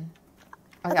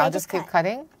 Okay, I'll just keep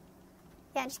cutting.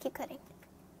 Yeah, just keep cutting.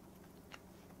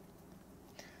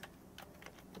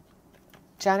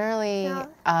 Generally,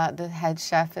 the head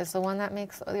chef is the one that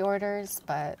makes the orders,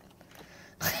 but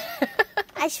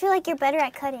I just feel like you're better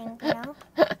at cutting, you know?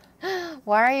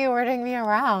 Why are you ordering me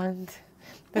around?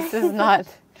 This is not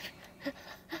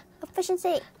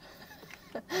efficiency.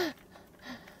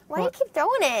 Why do you keep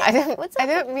throwing it? I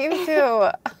didn't mean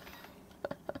to.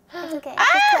 It's okay.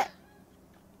 Just cut.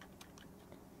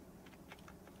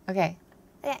 Okay.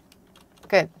 Okay.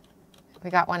 Good. We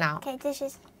got one out. Okay,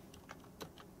 dishes.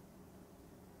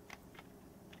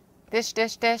 Dish.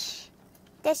 Dish.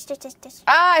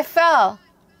 Ah, I fell.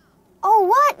 Oh,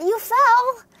 what? You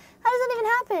fell? How does that even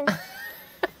happen?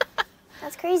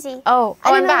 That's crazy. Oh,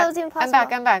 I didn't know back. that was even possible.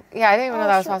 I'm back. Yeah, I didn't even know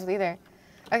that was possible either.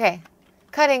 Okay.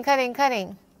 Cutting.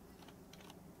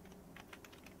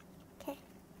 Okay.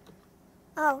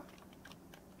 Oh.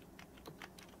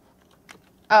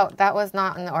 Oh, that was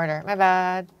not in the order. My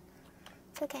bad.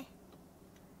 It's okay.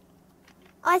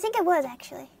 Oh, I think it was,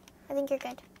 actually. I think you're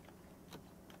good.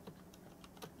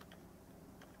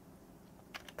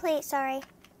 Please, sorry.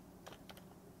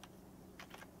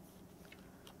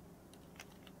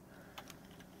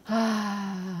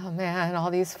 Oh, man,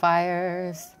 all these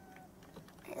fires.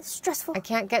 It's stressful. I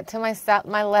can't get to my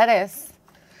lettuce.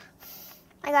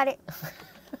 I got it.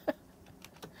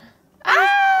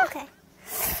 Okay.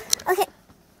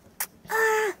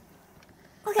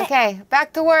 Okay,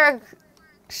 back to work.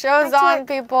 Show's on,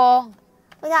 people.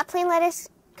 We got plain lettuce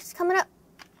coming up.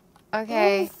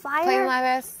 Okay, plain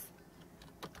lettuce.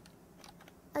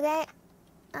 Okay,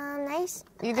 nice.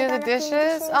 You do the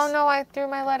dishes? Oh no, I threw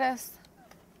my lettuce.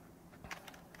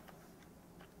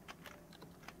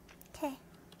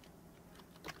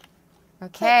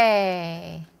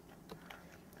 Okay.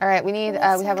 All right, we need,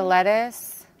 we have a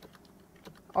lettuce.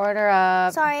 Order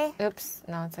up. Sorry. Oops,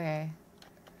 no, it's okay.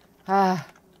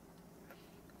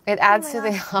 It adds to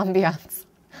the ambiance.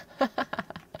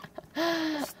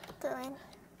 Doing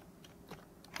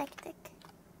hectic.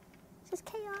 This is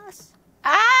chaos.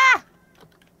 Ah!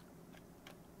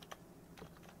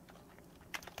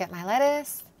 Get my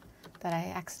lettuce that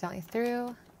I accidentally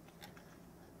threw.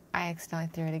 I accidentally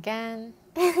threw it again.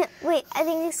 Wait, I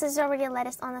think this is already a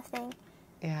lettuce on the thing.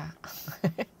 Yeah.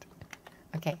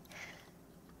 Okay.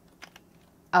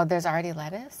 Oh, there's already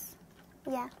lettuce?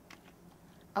 Yeah.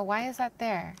 Oh, why is that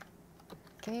there?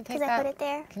 Can you take that? Because I put it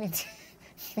there. Can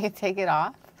you take it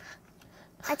off?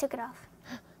 I took it off.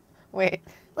 Wait.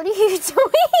 What are you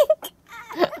doing?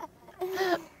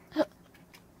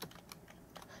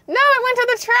 No, it went to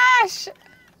the trash!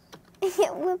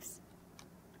 Yeah, whoops.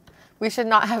 We should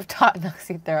not have taught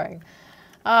NOXXE throwing.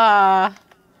 I'm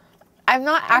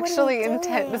not actually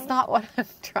intent. That's not what I'm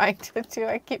trying to do.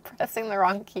 I keep pressing the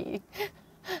wrong key.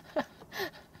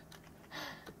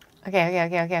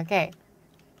 Okay.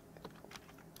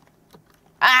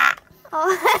 Ah!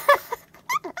 Oh.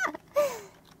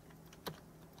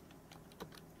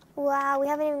 Wow, we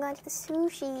haven't even gone to the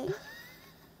sushi.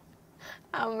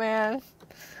 Oh, man.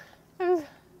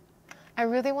 I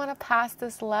really want to pass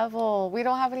this level. We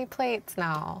don't have any plates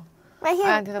now. Right here,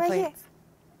 I'll do the right plates. here.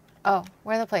 Oh,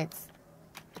 where are the plates?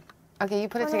 Okay, you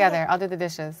put it Right together. here. I'll do the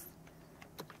dishes.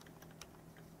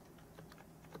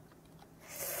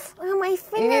 Oh, my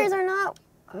fingers are not...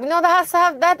 No, that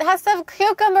has to have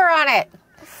cucumber on it.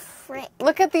 Frick.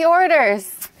 Look at the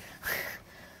orders.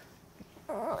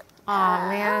 Oh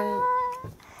man,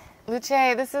 Luce,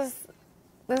 this is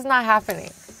not happening.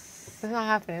 This is not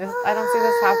happening. I don't see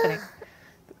this happening.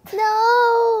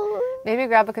 No. Maybe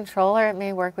grab a controller. It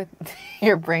may work with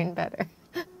your brain better.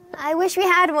 I wish we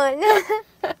had one.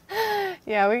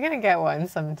 Yeah, we're gonna get one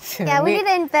soon. Yeah, we need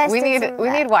to invest. We need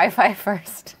Wi-Fi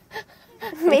first.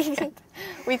 Maybe.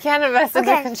 We can't invest in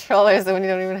the controllers when we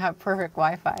don't even have perfect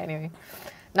Wi-Fi. Anyway,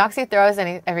 NOXXE throws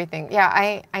everything. Yeah,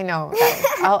 I know. Guys.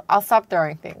 I'll stop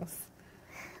throwing things.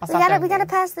 We gotta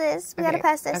pass this. We gotta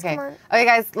pass this. Okay. Come on. Okay,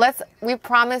 guys. We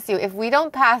promise you, if we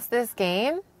don't pass this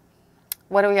game,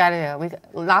 what do we gotta do?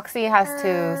 NOXXE has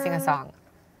to sing a song.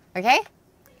 Okay?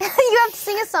 You have to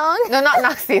sing a song? No, not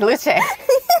NOXXE. Luce.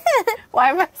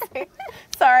 Why am I saying?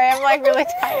 Sorry, I'm like really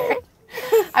tired.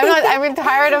 I'm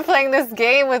tired of playing this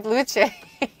game with Luce.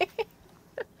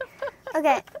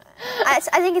 Okay. I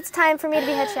think it's time for me to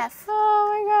be head chef.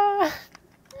 Oh my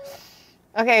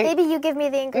god. Okay. Maybe you give me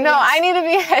the ingredients. No, I need to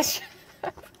be head chef.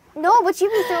 No, but you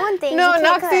be throwing things. No,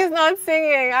 NOXXE is not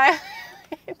singing.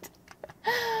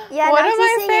 Yeah, what NOXXE am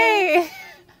I singing. saying?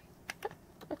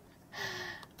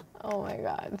 Oh my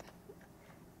god.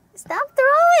 Stop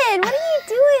throwing. What are you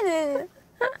doing?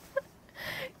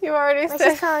 You already Let's said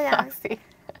just calm down. NOXXE.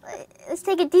 Let's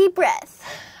take a deep breath.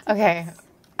 Okay.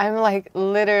 I'm like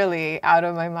literally out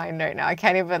of my mind right now. I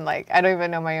can't even I don't even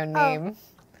know my own name.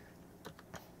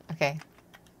 Okay.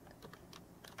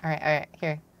 All right,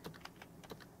 here.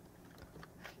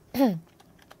 All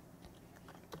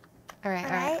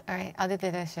right. I'll do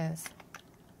the dishes.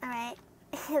 All right.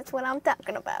 That's what I'm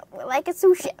talking about. We're like a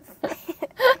sous chef.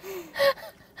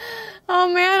 Oh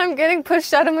man, I'm getting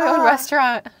pushed out of my own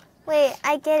restaurant. Wait,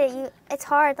 I get it. It's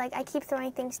hard. Like, I keep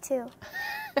throwing things too.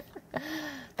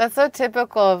 That's so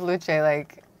typical of Luce.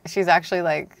 Like, she's actually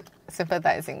like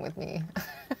sympathizing with me.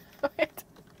 Wait.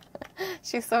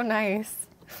 She's so nice.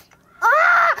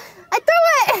 Ah! I threw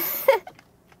it!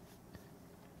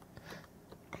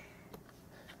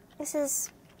 This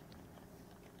is...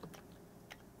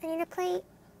 I need a plate.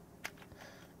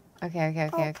 Okay.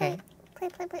 Plate.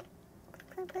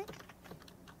 Okay.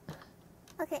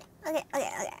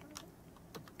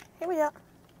 Here we go.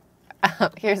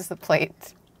 Here's the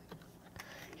plate.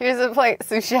 Here's the plate,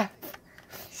 sous chef.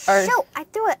 Shoot, I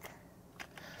threw it.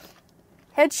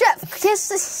 Head chef.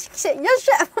 Yes,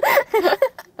 chef.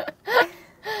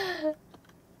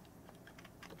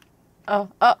 Oh.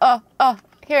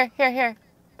 Here.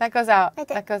 That goes out. Right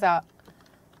there. That goes out.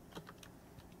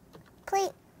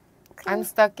 Plate. I'm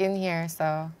stuck in here,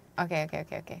 so... Okay.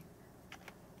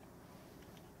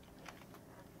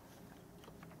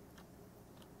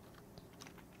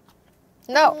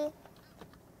 No.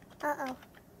 Uh-oh.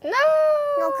 No.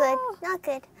 Not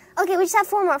good. Okay, we just have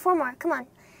four more. Come on.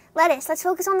 Lettuce. Let's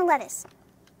focus on the lettuce.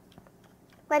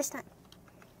 Lettuce time.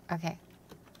 Okay.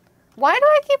 Why do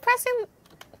I keep pressing...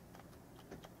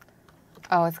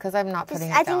 Oh, it's because I'm not putting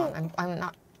it down. I'm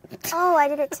not... Oh, I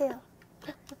did it too.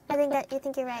 You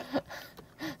think you're right.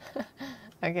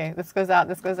 Okay, this goes out.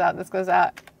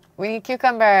 We need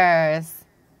cucumbers.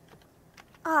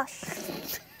 Oh,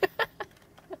 shit.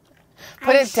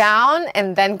 Put it down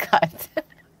and then cut.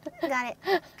 Got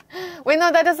it. Wait,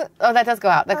 no, that doesn't... Oh, that does go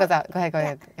out. That goes out. Go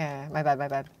ahead. Yeah, my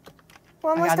bad.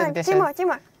 We're almost done. Three more.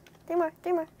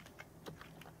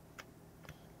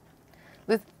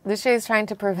 Luce is trying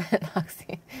to prevent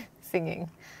NOXXE singing.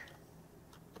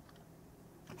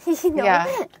 No. Yeah.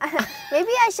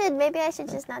 Maybe I should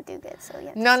just not do good. So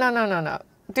yeah. No.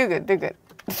 Do good, do good.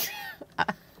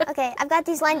 Okay, I've got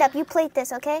these lined up. You plate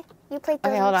this, okay? You plate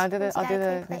those. Okay, hold on. I'll do once you got a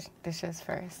the clean plate. dishes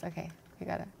first. Okay, you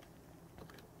got it.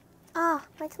 Ah,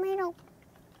 my tomato.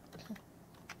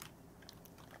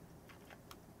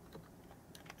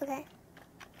 Okay.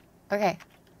 Okay,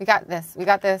 we got this. We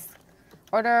got this.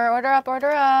 Order up,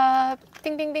 order up.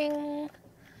 Ding, ding, ding.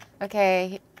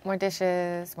 Okay, more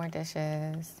dishes, more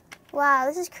dishes. Wow,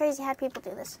 this is crazy. How do people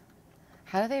do this?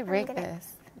 How do they rate get it.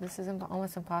 this? This is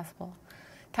almost impossible.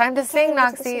 Time to Can't sing, even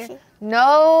get to the Noxie. sushi.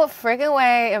 No friggin'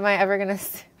 way am I ever gonna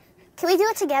sing. Can we do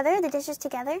it together? The dishes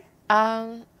together?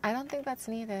 I don't think that's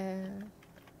needed.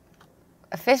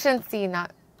 Efficiency,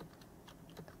 not...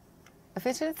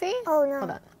 Efficiency? Oh, no.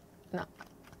 Hold on. No.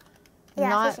 Yeah,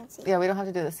 Not, efficiency. yeah, we don't have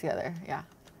to do this together. Yeah.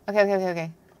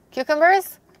 Okay.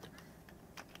 Cucumbers?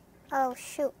 Oh,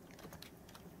 shoot.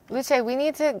 Luce, we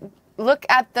need to look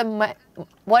at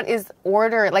what is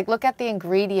order. Like, look at the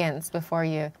ingredients before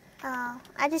you... Oh,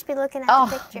 I'd just be looking at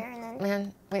the picture and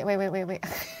then... Man, wait.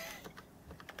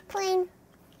 Plain.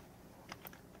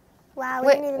 Wow, we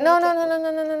Wait, didn't even no.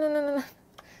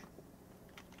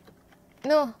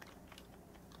 No.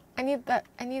 I need that.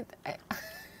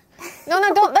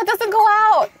 No, don't. That doesn't go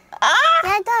out. Ah!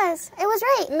 Yeah, it does. It was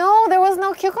right. No, there was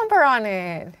no cucumber on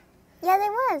it. Yeah,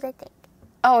 there was, I think.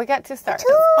 Oh, we got 2 stars. 2!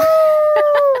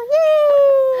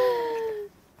 Yay!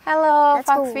 Hello, That's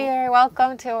Fox cool. Fear.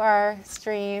 Welcome to our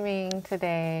streaming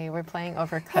today. We're playing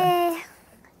Overcooked. Hey,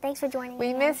 thanks for joining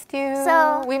We me. missed you.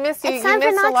 So, We missed you. It's You time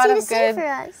for missed a lot Noxie to of sing for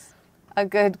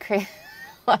good, us.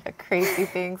 a lot of crazy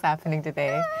things happening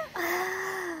today.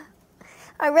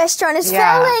 Our restaurant is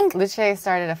Yeah, failing. Luce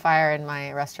started a fire in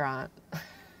my restaurant.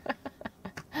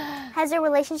 Has their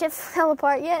relationship fell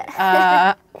apart yet?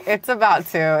 It's about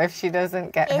to if she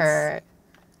doesn't get It's-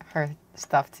 her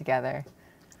stuff together.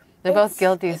 They're both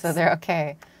guilty, so they're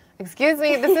okay. Excuse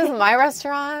me, this is my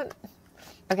restaurant.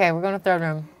 Okay, we're going to third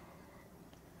room.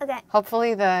 Okay,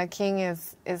 Hopefully the king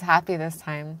is happy this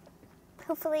time.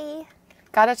 hopefully.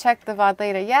 Gotta check the VOD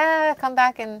later. Yeah, come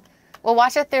back and we'll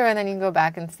watch it through and then you can go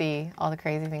back and see all the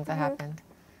crazy things that happened.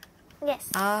 Yes.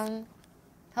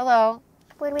 Hello.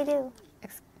 What do we do?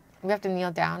 We have to kneel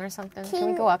down or something. Can we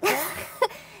King- go up here?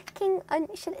 King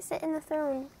should it sit in the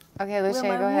throne? Okay, Luce, Well, go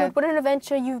my ahead. lord, what an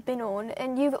adventure you've been on,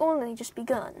 and you've only just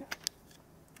begun.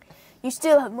 You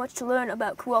still have much to learn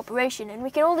about cooperation, and we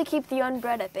can only keep the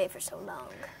unbred at bay for so long.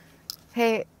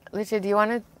 Hey, Lucia, do you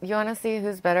wanna see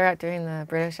who's better at doing the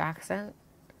British accent?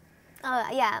 Oh,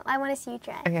 yeah, I want to see you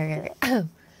try. Okay.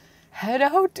 Head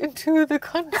out into the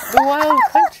wild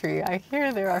country. I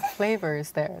hear there are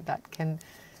flavors there that can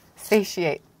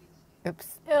satiate. Oops.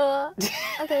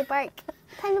 Okay, bark.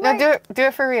 Time to No, bark. do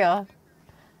it for real.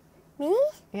 Me?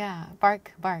 Yeah,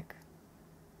 bark. Bark.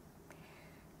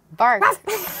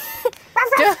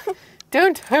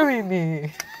 Don't hurry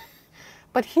me.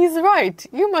 But he's right.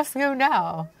 You must go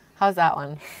now. How's that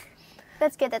one?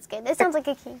 That's good. That sounds like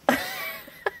a king.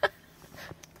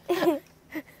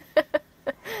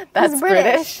 That's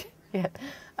British. Yeah.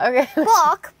 Okay.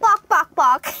 Bark.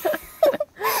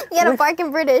 You gotta bark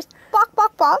in British.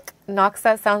 Bark. Knox,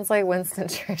 that sounds like Winston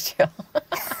Churchill.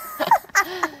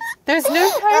 There's no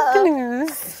time to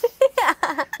lose.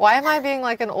 Why am I being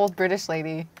like an old British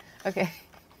lady? Okay.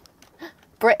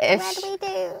 British. What do we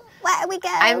do? Where do we go?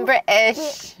 I'm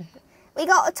British. We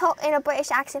gotta talk in a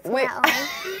British accent from Wait. now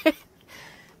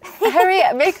on. Hurry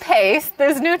up, make pace.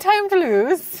 There's no time to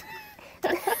lose.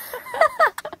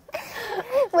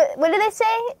 What did they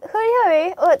say?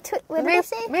 Hurry. What did they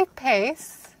say? Make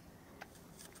pace.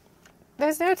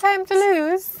 There's no time to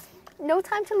lose. No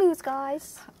time to lose,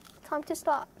 guys. Time to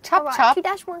start. Chop, All right, chop.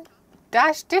 2-1.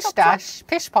 Dash, dish, Chop, dash,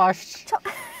 pish, posh. Chop.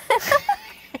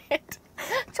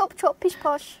 Chop, pish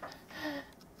posh.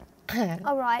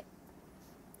 All right.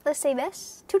 Let's say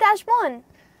this. 2-1.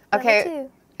 Okay.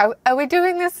 Are we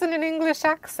doing this in an English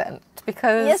accent?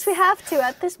 Because Yes, we have to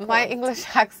at this point. my English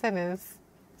accent is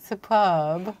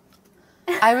superb.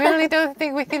 I really don't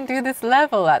think we can do this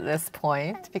level at this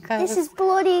point because This is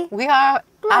bloody. we are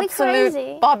bloody absolute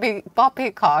crazy.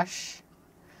 boppycosh.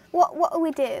 What do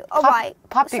we do? All right.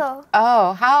 So,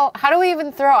 How do we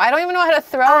even throw? I don't even know how to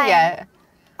throw yet.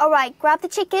 all right. Grab the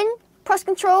chicken. Press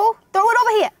control. Throw it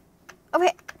over here. Over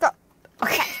here. Throw.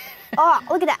 Okay. Oh,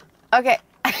 look at that. Okay.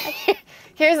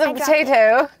 Here's a I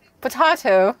dropped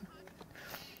potato.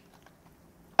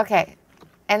 Okay.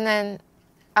 And then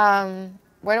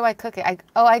where do I cook it?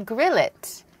 I grill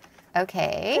it.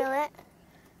 Okay. Grill it.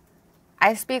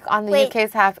 I speak on the Wait.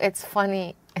 UK's half. It's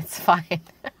funny. It's fine.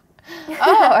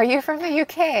 Oh, are you from the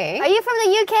UK? Are you from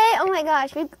the UK? Oh my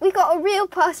gosh, we got a real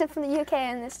person from the UK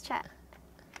in this chat.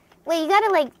 Wait, you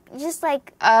gotta like just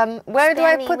like. Where do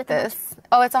I spam me put with this?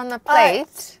 Oh, it's on the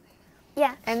plate.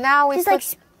 Yeah. And now we Just put. like.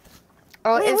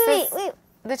 Oh, Wait, is wait, this wait.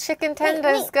 the chicken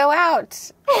tenders wait. go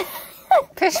out?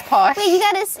 Pish posh. Wait, you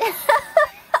gotta.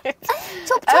 Chop,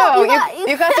 chop. Oh, you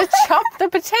you got to chop the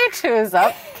potatoes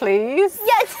up, please.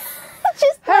 Yes.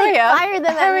 Just Hurry like up. fire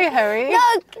them. Hurry, hurry. No,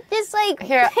 just like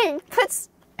Here. puts.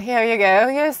 Here you go.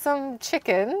 Here's some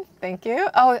chicken. Thank you.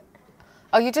 Oh,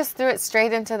 you just threw it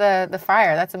straight into the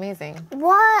fryer. That's amazing.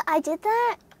 What? I did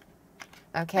that?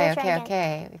 Okay, Let me try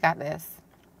okay. We got this.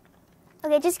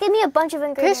 Okay, just give me a bunch of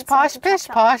ingredients. Pish posh, so I can pish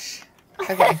chop, chop. posh.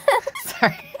 Okay,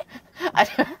 sorry.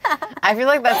 I feel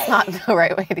like that's not the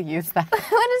right way to use that.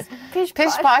 What does pish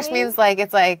Pish posh posh mean? means like,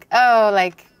 it's like, oh,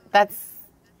 like, that's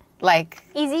like,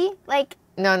 Easy? Like,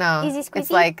 no. Easy It's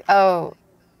squeezy? like, oh,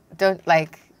 don't,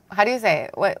 like, how do you say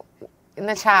it? What, in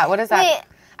the chat, what is that? Wait.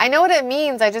 I know what it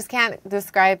means, I just can't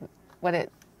describe what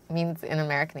it means in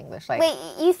American English. Like, wait,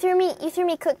 you threw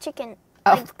me cooked chicken.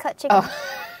 Oh. Like, cut chicken. oh.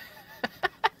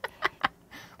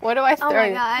 What do I throw Oh my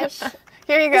you? gosh.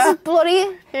 Here you This go. is bloody.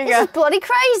 Here you This go. is bloody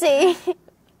crazy.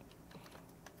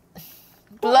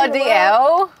 Bloody world?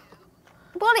 hell.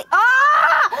 Bloody.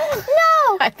 Ah!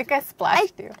 No! I think I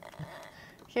splashed you.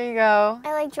 Here you go.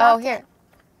 I like Oh, dropped here.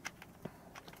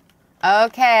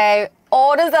 Okay,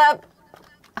 orders up.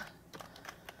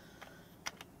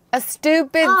 A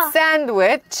stupid Ah.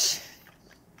 sandwich.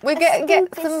 We get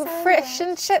stupid some fish sandwich.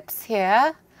 and chips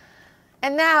here.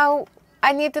 And now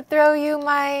I need to throw you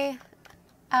my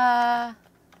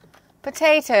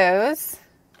potatoes.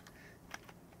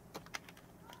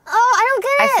 Oh, I don't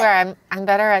get I it. swear I'm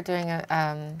better at doing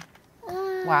a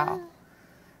wow.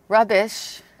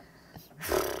 Rubbish.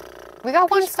 We got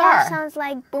one Pish star. posh sounds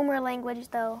like boomer language,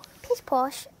 though. Pish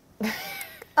posh.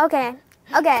 Okay.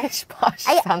 Okay. Pish posh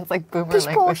I- sounds like boomer Pish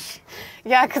language. posh.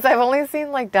 Yeah, because I've only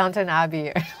seen like Downton Abbey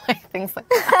or like things like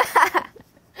that.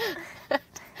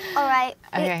 All right.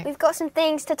 Okay. We've got some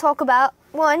things to talk about.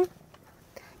 One,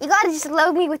 you gotta just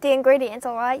load me with the ingredients.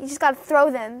 All right. You just gotta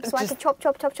throw them so I Just- can chop,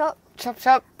 chop, chop, chop, Chop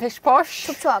chop, pish posh.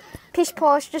 chop, chop. Pish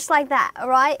posh, just like that. All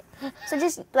right. So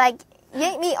just like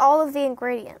yank me all of the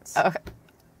ingredients. Okay.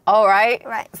 All right.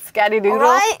 Right. Scatty doodle.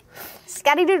 All right.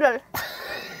 Scatty doodle.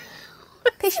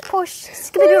 Pish posh.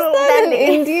 Scatty What is doodle. that, an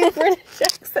dandy. Indian British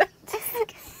accent?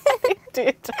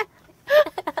 Doodle.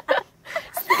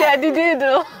 Scatty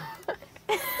doodle.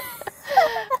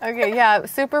 Okay, yeah,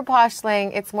 super posh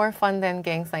slang. It's more fun than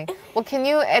gang slang. Well, can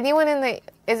you? Anyone in the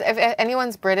if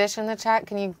anyone's British in the chat,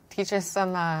 can you teach us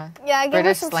some Yeah, give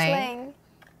British us some slang?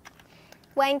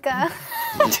 Wanker.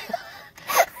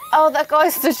 Oh, that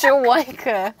guy's such a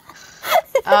wanker.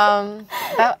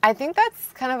 I think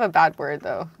that's kind of a bad word,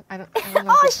 though. I don't know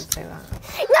if we should say that.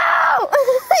 No!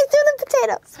 I threw the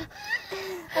potatoes.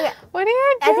 Okay. What are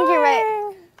you doing? I think you're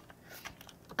right.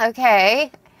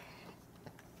 Okay.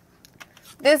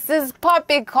 This is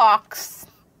poppycocks.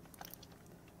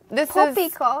 This is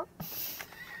Poppycock.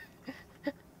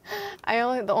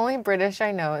 the only British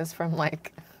I know is from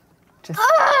like just Ah!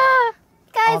 all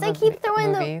Guys, I the keep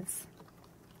throwing them. movies.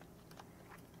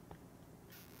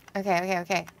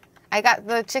 Okay. I got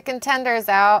the chicken tenders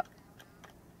out.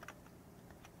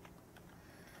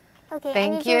 Okay,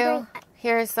 Thank you.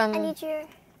 Here's I some need your.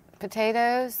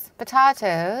 potatoes.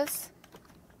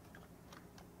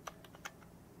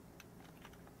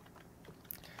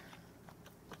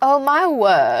 Oh my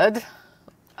word.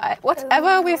 Whatever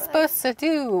are we supposed to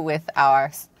do with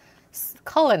our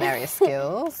culinary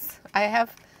skills? I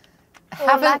haven't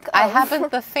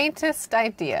the faintest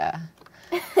idea.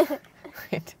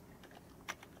 Wait.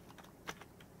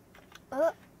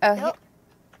 Oh, Oh, Nope.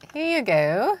 here you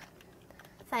go.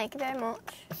 thank you very much.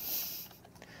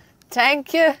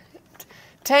 Thank you.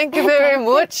 Thank you very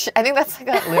much. I think that's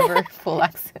like a Liverpool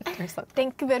accent or something.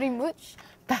 Thank you very much.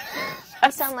 You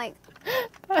That's- sound like.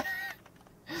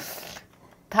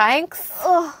 Thanks.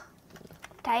 Oh,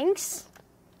 thanks.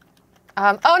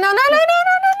 Oh, no.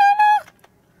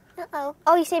 Uh-oh.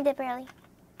 Oh, you saved it barely.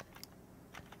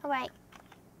 All right.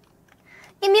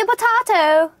 Give me a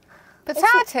potato. Give me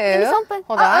Potato. something.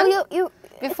 Hold on. Oh, you.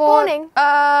 It's Before, spawning.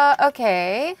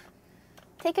 Okay.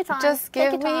 Take your time. Just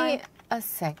Take give your me time. a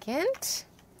second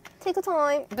Take your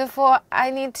time. before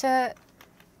I need to.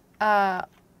 How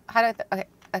do I?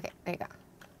 Okay. There you go.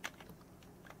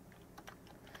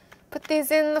 Put these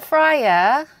in the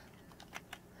fryer.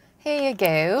 Here you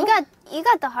go. You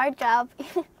got the hard job.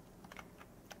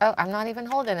 Oh, I'm not even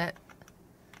holding it.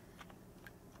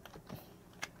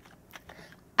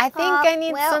 I think I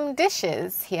need well- some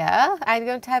dishes here. I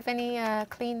don't have any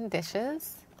clean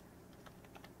dishes.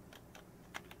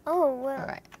 Oh, well, All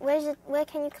right. where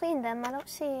can you clean them? I don't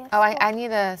see it. Oh, I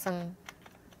need some...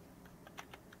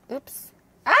 Oops.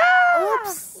 Ah!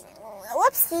 Oops.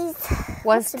 Whoopsies.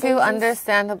 Was too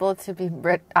understandable to be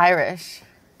Irish,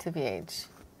 to BH.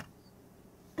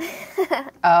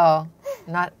 Oh,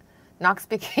 Knox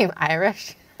became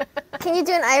Irish. Can you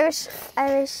do an Irish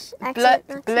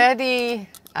accent? Bloody.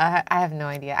 I have no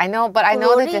idea. I know, but I know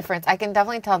the Bloody? difference. I can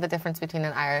definitely tell the difference between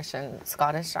an Irish and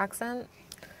Scottish accent.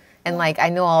 And like, I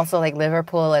know also like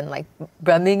Liverpool and like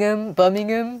Birmingham.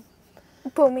 Birmingham.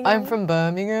 I'm from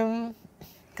Birmingham.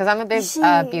 Because I'm a big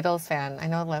Beatles fan. I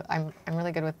know I'm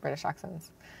really good with British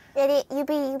accents. Ready? You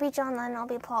be John Lennon, I'll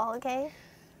be Paul, okay?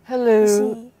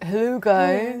 Hello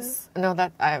guys. No,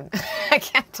 that I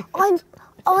can't do it.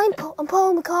 I'm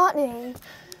Paul McCartney.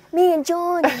 Me and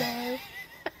John, you know,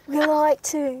 we like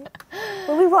to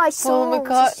when we write songs. Paul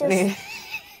McCartney.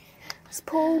 It's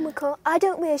Paul McCartney. I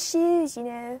don't wear shoes, you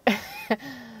know.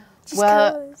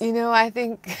 Well, 'cause. you know, I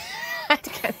think I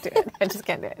can't do it. I just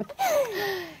can't do it.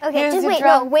 Okay, Here's just your wait.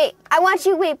 drum. No, wait. I want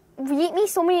you. Wait. Eat me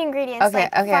so many ingredients. Okay,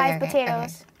 like okay, 5 okay,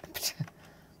 potatoes. okay.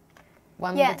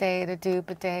 1 Yeah. potato, 2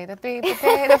 potato, 3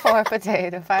 potato, 4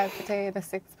 potato, 5 potato,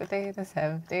 6 potato,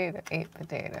 7 potato, 8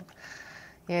 potato.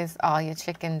 Here's all your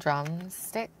chicken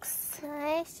drumsticks.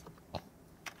 Nice.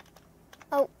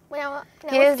 Oh, no.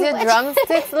 Here's your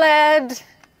drumsticks, lad.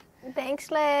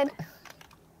 Thanks, lad.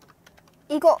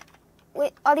 You got.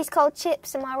 Wait, are these called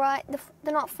chips? Am I right?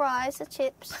 They're not fries. They're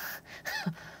chips.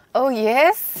 Oh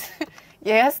yes,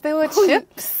 yes, they were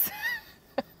chips.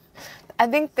 I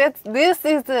think this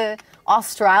is the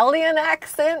Australian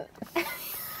accent.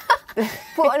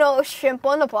 Putting all shrimp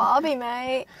on the barbie,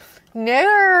 mate.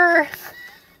 No.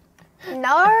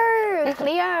 No,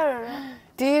 clear.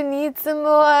 Do you need some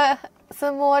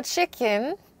more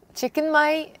chicken? Chicken,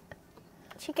 mate.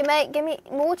 Chicken, mate. Give me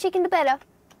more chicken, the better.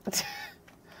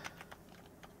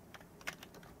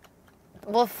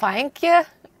 Well, thank you.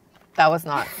 That was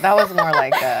more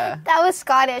like a That was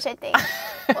Scottish, I think.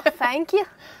 Well, thank you.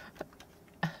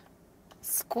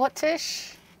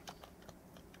 Scottish.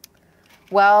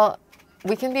 Well,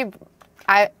 we can be.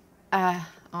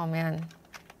 Oh man.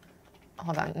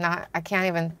 Hold on. I can't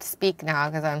even speak now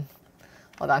because I'm.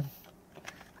 Hold on.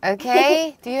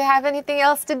 Okay. Do you have anything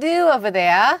else to do over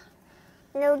there?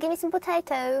 No, give me some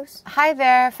potatoes. Hi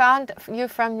there. Found you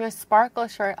from your sparkle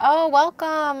shirt. Oh,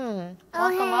 welcome.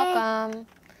 Welcome, hey. welcome.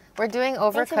 We're doing for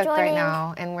Overcooked right joining.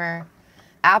 now, and we're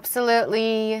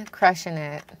absolutely crushing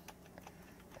it.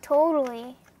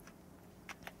 Totally.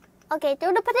 Okay,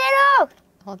 throw the potato.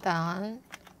 Hold on.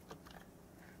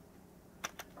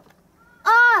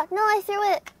 Ah, no, I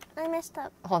threw it. I messed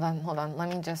up. Hold on. Let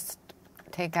me just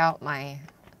take out my...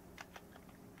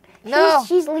 No!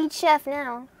 She's lead chef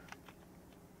now.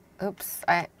 Oops,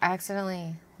 I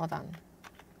accidentally... Hold on.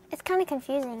 It's kind of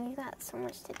confusing. You got so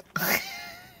much to do.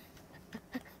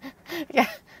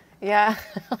 Yeah,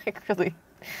 like really,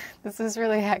 this is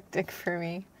really hectic for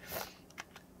me.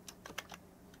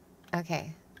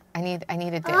 Okay, I need a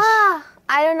dish. Ah,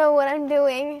 I don't know what I'm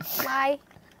doing.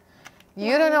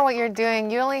 You don't know what you're doing.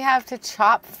 You only have to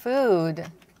chop food.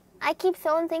 I keep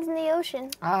throwing things in the ocean.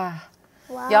 Ah,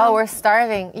 Wow. y'all, we're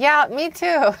starving. Yeah, me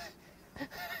too.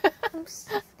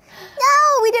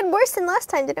 No, we did worse than last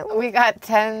time, didn't we? We got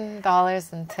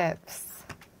 $10 in tips.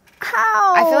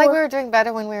 How? I feel like we were doing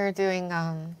better when we were doing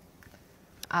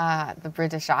the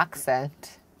British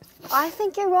accent. I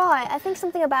think you're right. I think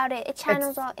something about it. It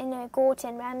channels our inner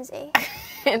Gordon Ramsay.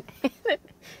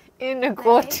 in a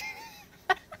Gordon.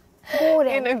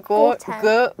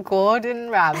 Gordon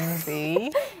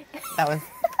Ramsay.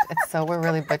 We're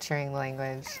really butchering the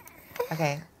language.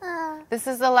 Okay. This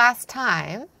is the last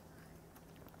time.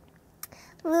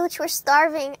 Luch, we're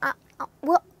starving.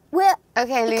 We're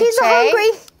Okay, the Luce. kids are hungry.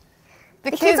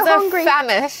 The kids are hungry.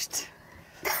 famished.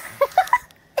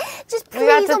 Just We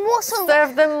got please, to a morsel.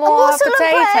 serve them a more morsel of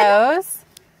bread. potatoes.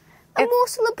 A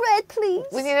morsel of bread, please.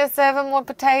 We need to serve them more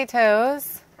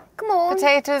potatoes. Come on.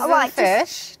 Potatoes All right, and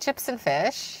fish. Chips and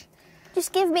fish.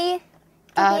 Just give me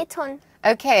a ton.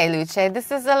 Okay, Luce,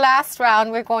 this is the last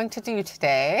round we're going to do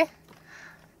today.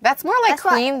 That's more like That's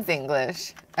what- Queen's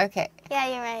English. Okay. Yeah,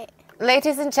 you're right.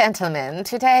 Ladies and gentlemen,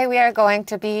 today we are going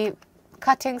to be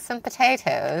cutting some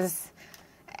potatoes.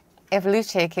 If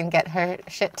Luce can get her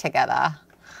shit together.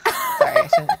 Sorry, I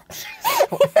shouldn't.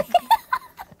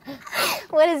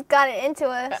 What has gotten into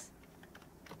us?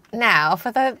 Now,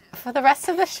 for the rest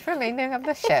of the remaining of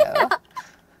the show,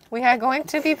 we are going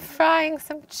to be frying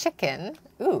some chicken.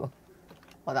 Ooh.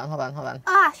 Hold on.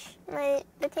 Gosh, my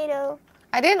potato.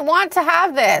 I didn't want to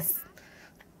have this.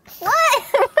 What?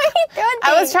 Why are you throwing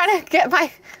I was things? trying to get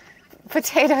my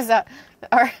potatoes out.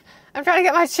 Or I'm trying to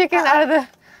get my chicken out of the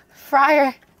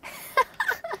fryer.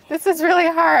 This is really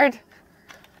hard.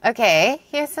 Okay,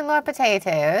 here's some more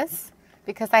potatoes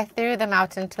because I threw them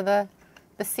out into the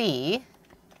sea,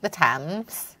 the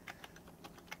Thames.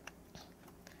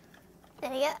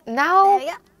 There you go. Now, There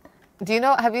you go. do you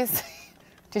know,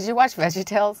 did you watch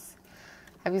VeggieTales?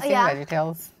 Have you seen Yeah.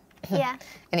 VeggieTales? Yeah.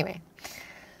 Anyway.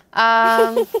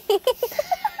 That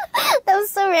was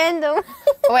so random.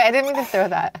 Wait, I didn't mean to throw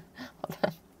that.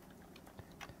 Hold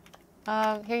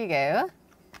on. Here you go.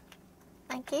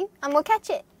 Thank you. I'm gonna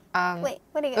catch it. Wait,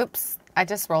 where'd it go? Oops, I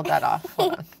just rolled that off.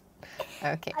 Hold on.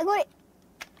 Okay. I got it.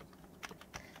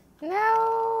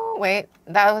 No, wait,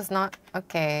 that was not,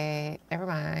 okay, never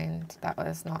mind. That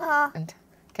was not,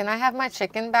 can I have my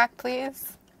chicken back,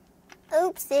 please?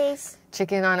 Oopsies.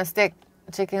 Chicken on a stick,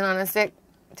 chicken on a stick,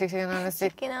 chicken on a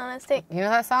stick. Chicken on a stick. You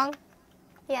know that song?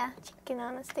 Yeah, chicken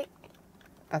on a stick.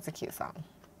 That's a cute song.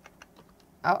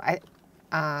 Oh,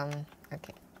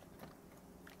 okay.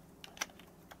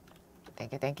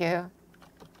 Thank you, thank you.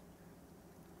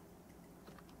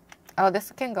 Oh,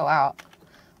 this can go out.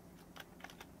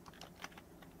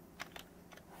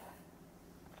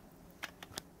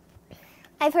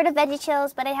 I've heard of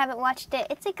VeggieTales, but I haven't watched it.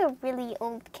 It's like a really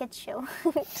old kids show.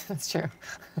 That's true.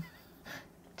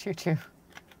 True.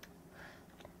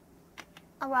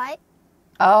 All right.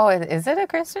 Oh, is it a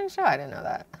Christian show? I didn't know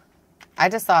that. I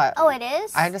just saw it. Oh, it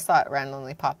is? I just saw it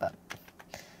randomly pop up.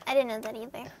 I didn't know that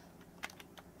either.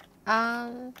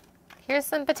 Here's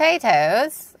some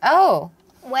potatoes. Oh.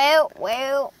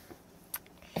 Well.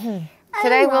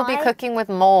 Today we'll be cooking with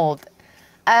mold.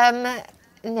 No.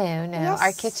 Yes,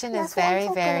 our kitchen is that's what I'm very,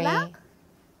 talking very... about.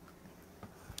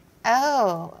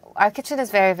 Oh, our kitchen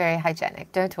is very, very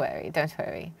hygienic. Don't worry.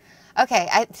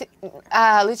 Okay,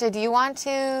 Lucia, do you want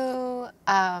to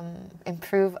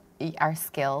improve our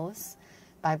skills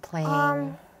by playing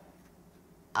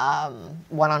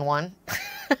one-on-one?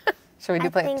 Should we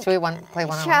play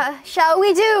one-on-one? Shall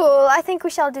we do? I think we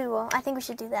shall do. I think we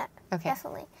should do that. Okay.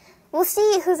 Definitely. We'll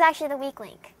see who's actually the weak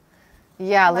link.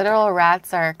 Yeah, literal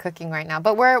rats are cooking right now.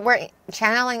 But we're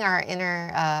channeling our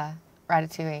inner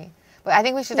ratatouille. But I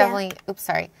think we should definitely... Oops,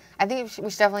 sorry. I think we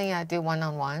should definitely do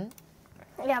one-on-one.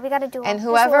 Yeah, we got to do it. And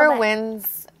whoever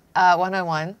wins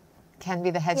one-on-one can be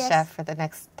the head Yes. chef for the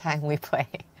next time we play.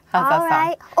 How's All that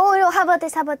right. sound? Oh, no, how about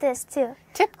this too?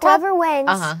 Tip-top.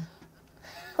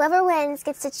 Whoever wins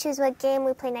gets to choose what game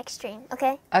we play next stream,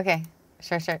 okay? Okay.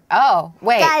 Sure. Oh,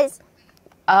 wait. Guys.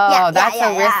 That's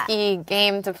a risky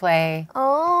game to play.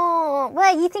 Oh,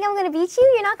 what? You think I'm going to beat you?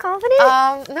 You're not confident?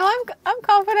 No, I'm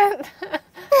confident.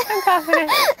 I'm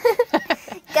confident.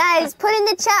 Guys, put in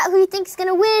the chat who you think's going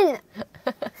to win.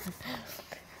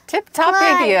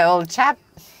 Tip-top radio, old chap.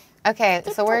 Okay,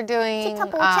 so we're doing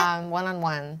tip-top, old chap.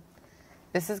 one-on-one.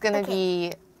 This is going to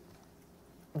be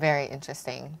very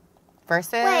interesting.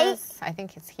 Versus, Wait. I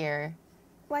think it's here.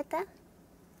 Right there.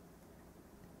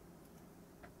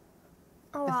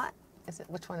 All right.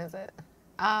 Which one is it?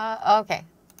 Okay.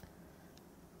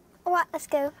 All right, let's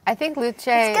go. I think Luce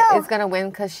Let's go. is gonna win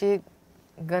because she's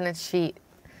gonna cheat.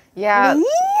 Yeah, Me?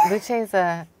 Luce's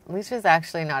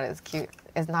actually not as cute,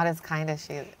 is not as kind as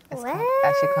she comes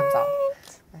off.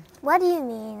 What do you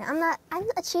mean? I'm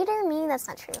a cheater? Me? That's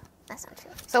not true.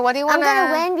 So what do you want? I'm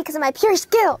gonna win because of my pure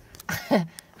skill.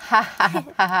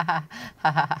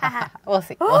 We'll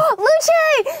see. Luce!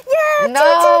 Yeah! No,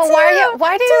 2-2-2.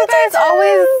 why do you guys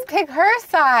always pick her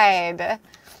side?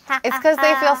 It's because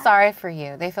they feel sorry for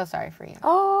you.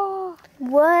 Oh,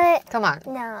 what? Come on.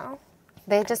 No.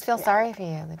 They just feel sorry for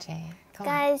you, Luce. Come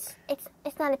on. Guys,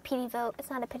 it's not a pity vote.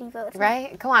 It's not a pity vote.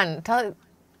 Right? Come on.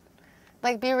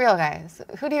 Be real, guys.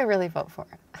 Who do you really vote for?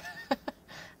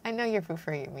 I know you're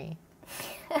for me.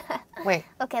 Wait.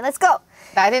 Okay, let's go.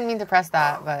 I didn't mean to press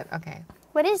that, but okay.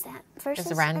 What is that? Versus?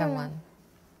 It's a random one.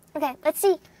 Okay, let's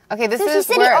see. Okay, this Sushi is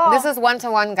City. this is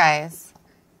 1-to-1, guys.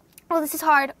 Oh, this is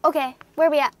hard. Okay, where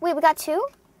are we at? Wait, we got 2?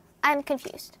 I'm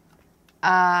confused. We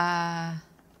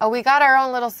got our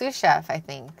own little sous chef, I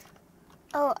think.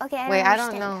 Oh, okay. I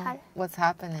don't know what's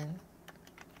happening.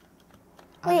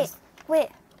 Wait.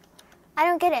 I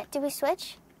don't get it. Did we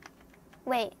switch?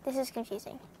 Wait, this is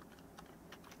confusing.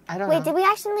 I don't know. Wait, did we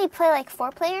actually play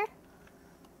 4-player?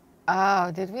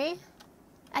 Oh, did we?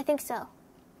 I think so.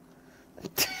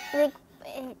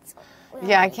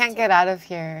 Yeah, I can't get out of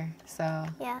here, so.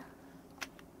 Yeah.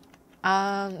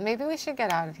 Maybe we should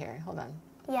get out of here. Hold on.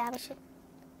 Yeah, we should.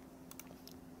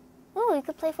 Ooh, we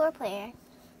could play 4-player.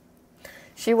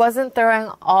 She wasn't throwing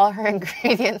all her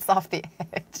ingredients off the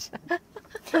edge.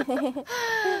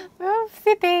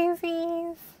 Oopsie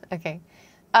daisies. Okay.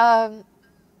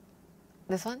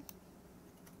 This one?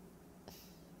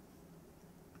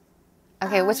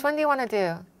 Okay, which one do you want to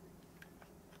do?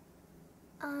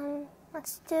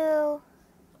 Let's do.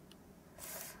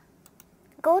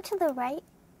 Go to the right.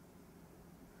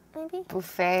 Maybe.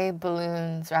 Buffet,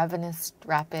 balloons, ravenous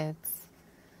rapids,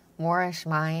 Moorish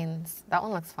mines. That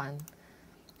one looks fun.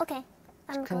 Okay.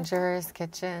 Conjurer's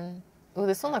kitchen. Ooh,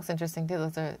 this one looks interesting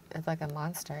too. It's like a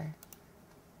monster.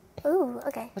 Ooh,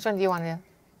 okay. Which one do you want to do?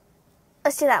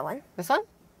 Let's do that one. This one?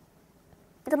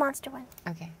 The monster one.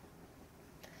 Okay.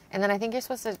 And then I think you're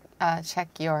supposed to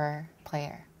check your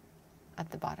player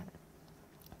at the bottom.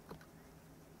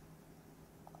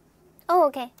 Oh,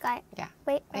 okay. Got it. Yeah.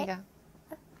 Wait. There you go.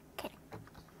 Okay.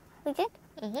 We good?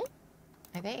 Mm-hmm.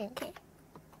 I think. Okay.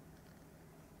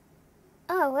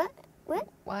 Oh, what?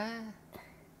 What?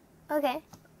 Okay.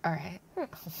 All right.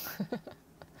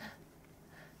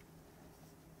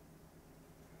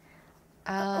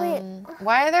 Wait.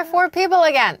 Why are there 4 people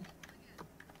again?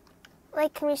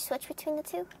 Like, can we switch between the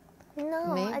two?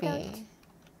 No, Maybe.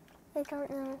 I don't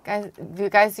know.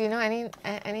 Guys, do you know any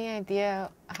idea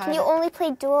how Can you only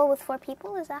play duo with 4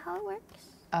 people? Is that how it works?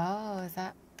 Oh, is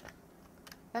that...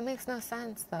 That makes no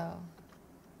sense, though.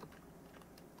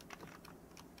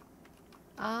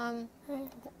 I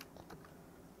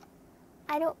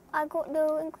got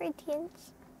no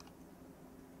ingredients.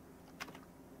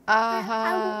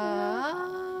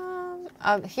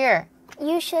 Here.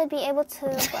 You should be able to,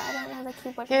 but I don't know the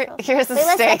keyboard controls. Here's the Wait,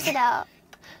 steak. let's exit out.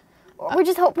 We're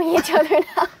just helping each other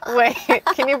now. Wait,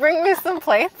 can you bring me some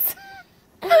plates?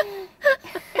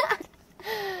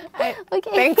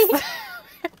 Okay. Thanks.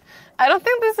 I don't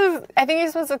think this is... I think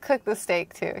you're supposed to cook the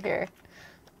steak, too, here.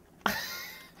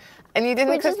 And you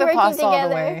didn't cook the pasta all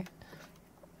the way.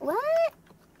 What?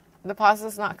 The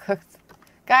pasta's not cooked.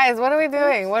 Guys, what are we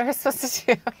doing? What are we supposed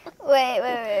to do? Wait.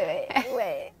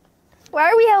 Why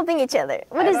are we helping each other?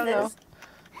 What is this? Know.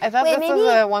 I thought Wait, this was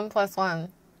a 1+1.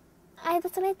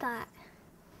 That's what I thought.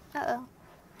 Uh-oh.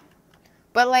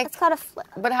 But like... It's called a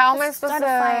But how am I supposed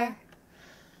to...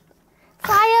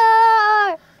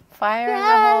 Fire! Fire in the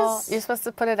Yes! hole. You're supposed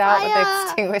to put it out with the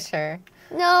extinguisher.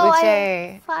 No,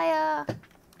 LUZZE. Fire!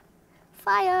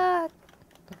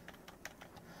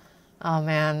 Oh,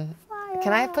 man. Fire!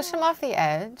 Can I push him off the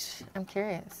edge? I'm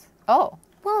curious. Oh.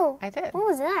 Whoa. I did. What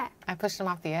was that? I pushed him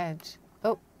off the edge.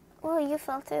 Oh. Whoa, you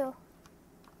fell too.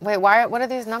 Wait, what are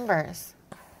these numbers?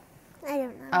 I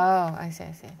don't know. Oh, I see.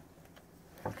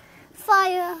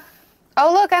 Fire!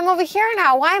 Oh, look, I'm over here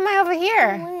now. Why am I over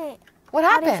here? Wait. What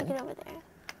How did happened? you get over there?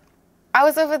 I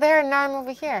was over there and now I'm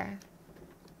over here.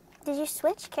 Did you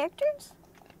switch characters?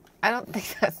 I don't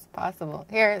think that's possible.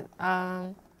 Here,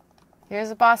 here's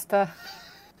a pasta.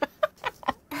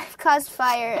 I've caused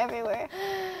fire everywhere.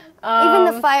 Even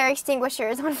the fire extinguisher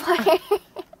is on fire.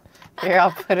 Here,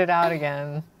 I'll put it out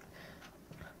again.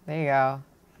 There you go.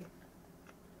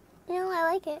 You know, I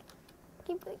like it.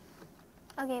 Keep going.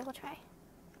 Okay, we'll try.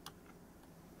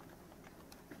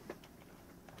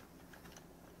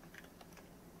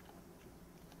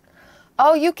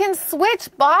 Oh, you can switch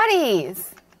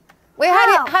bodies. Wait, how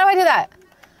do I do that?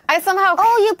 I somehow...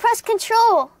 Oh, you press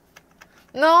control.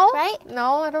 No? Right?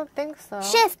 No, I don't think so.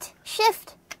 Shift.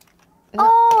 No.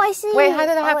 Oh, I see. Wait, how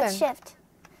did that happen? It's shift.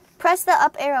 Press the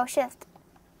up arrow, shift.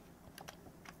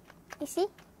 You see?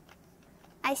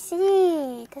 I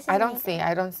see. I don't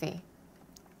see.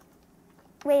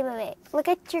 Wait. Look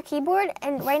at your keyboard,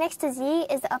 and right next to Z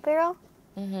is the up arrow.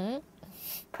 Mm-hmm.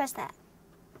 Press that.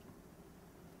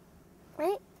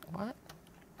 Right? What?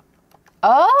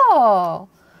 Oh!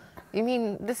 You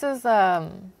mean this is, yeah,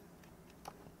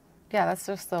 that's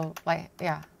just the, like,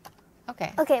 yeah.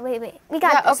 Okay. Okay, wait. We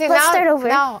got this. Okay, Let's start over.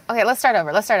 Okay, let's start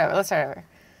over.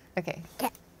 Okay.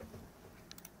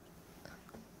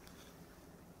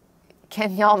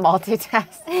 Can y'all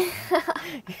multitask?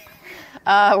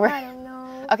 I don't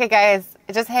know. Okay, guys,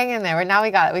 just hang in there. We know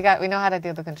how to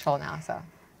do the control now, so.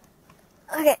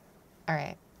 Okay. All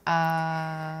right.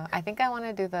 I think I want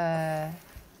to do the,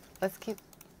 let's do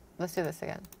this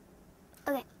again.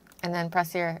 Okay. And then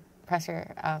press your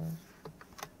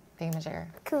thingamajigger.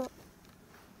 Cool.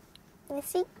 Let me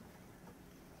see.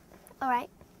 All right.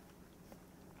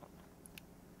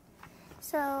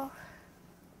 So,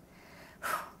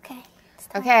 okay.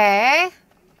 Okay.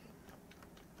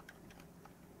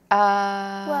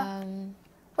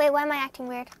 Wait, why am I acting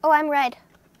weird? Oh, I'm red.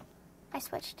 I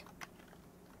switched.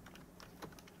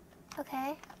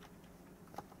 Okay.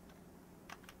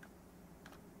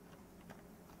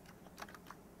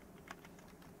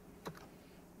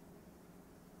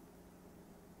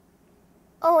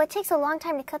 Oh, it takes a long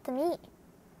time to cut the meat.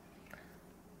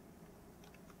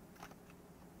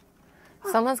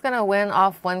 Someone's gonna win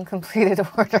off one completed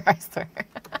order, I swear.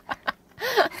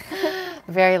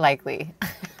 Very likely.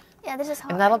 Yeah, this is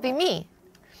hard. And that'll be me.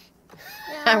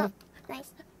 No.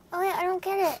 Nice. Oh, yeah, I don't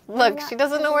get it. Look, she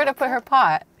doesn't know where to put her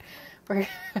pot. Wait,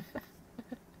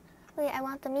 I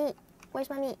want the meat. Where's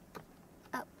my meat?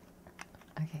 Oh.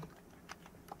 Okay.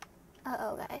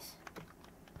 Uh-oh, guys.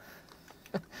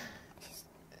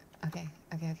 Okay.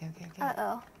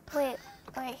 Uh-oh. Wait,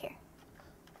 right here.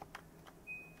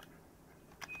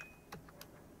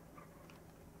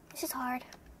 This is hard.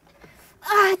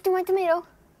 Ah, I threw my tomato.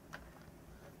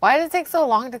 Why did it take so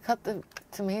long to cut the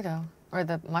tomato or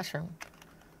the mushroom?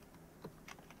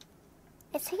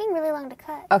 It's taking really long to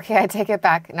cut. Okay, I take it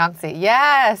back. NOXXE.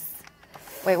 Yes!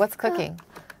 Wait, what's cooking?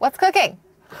 What's cooking?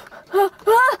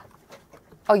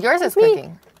 Oh, yours is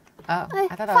cooking. Oh, I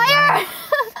thought that was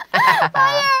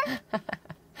Fire!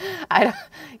 Fire!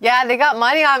 Yeah, they got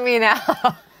money on me now.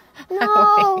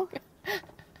 No.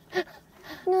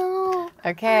 No.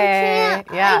 Okay.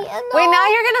 Yeah. No. Wait, now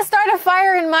you're gonna start a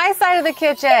fire in my side of the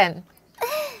kitchen.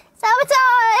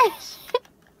 Sabotage!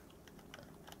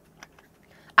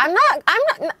 I'm not.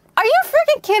 Are you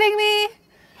freaking kidding me?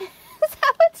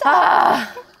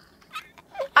 Sabotage!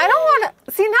 I don't want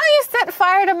to. See, now you set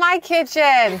fire to my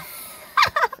kitchen.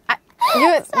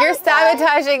 You're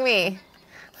sabotaging me.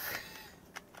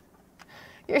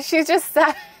 She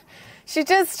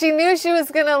knew she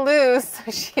was gonna lose,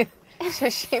 so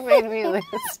she made me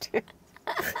lose too.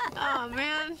 Oh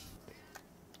man.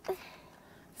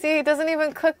 See, it doesn't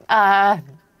even cook.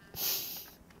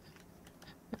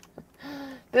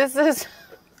 This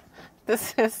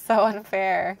is so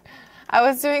unfair. I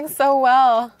was doing so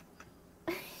well.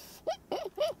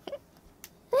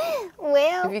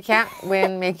 Well. If you can't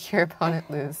win, make your opponent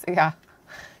lose. Yeah.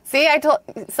 See,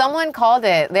 someone called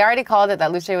it. They already called it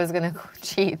that Luce was gonna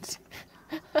cheat.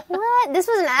 What? This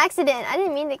was an accident. I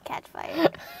didn't mean to catch fire.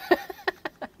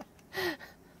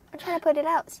 I'm trying to put it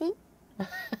out. See?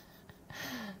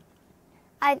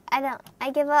 I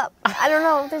give up. I don't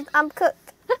know. I'm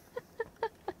cooked.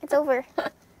 It's over.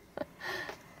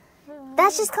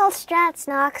 That's just called strats,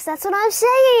 Nox. That's what I'm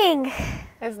saying.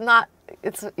 It's not.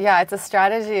 It's a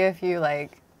strategy if you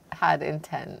had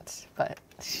intent, but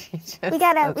she just. We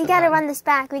gotta run this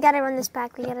back. We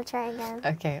gotta try again.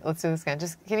 Okay, let's do this again.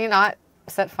 Just can you not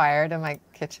set fire to my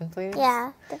kitchen, please?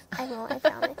 Yeah, I won't. I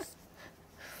promise.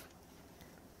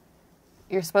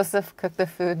 You're supposed to cook the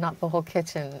food, not the whole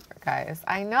kitchen, guys.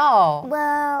 I know.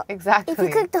 Well, exactly. If you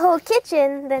cook the whole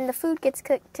kitchen, then the food gets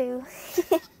cooked too.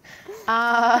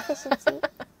 Efficiency.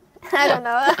 I don't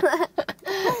know.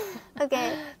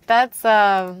 Okay. That's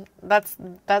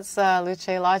Luce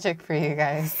logic for you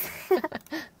guys.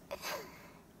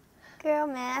 Girl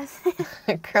math.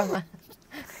 Girl math.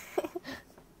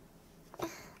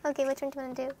 Okay, which one do you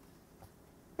want to do?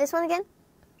 This one again?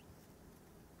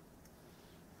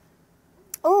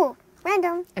 Oh,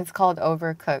 random. It's called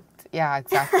overcooked. Yeah,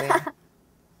 exactly.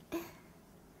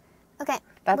 Okay.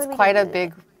 That's quite a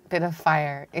big bit of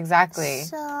fire. Exactly.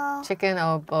 So, chicken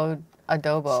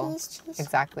adobo. Cheese.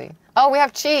 Exactly. Oh, we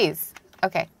have cheese.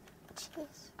 Okay.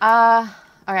 Cheese. All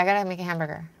right, I gotta make a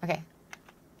hamburger. Okay.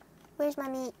 Where's my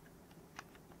meat?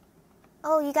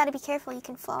 Oh, you gotta be careful. You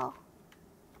can fall.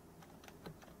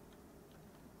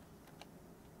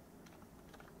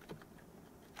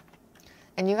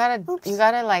 And you gotta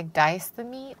dice the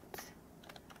meat.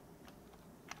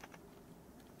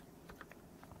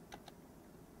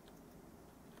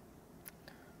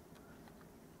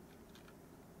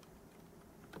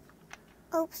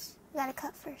 Oops, you gotta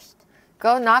cut first.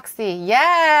 Go NOXXE.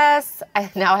 Yes!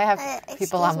 Now I have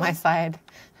people on my side.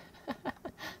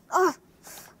 Oh!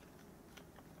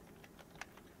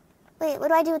 Wait, what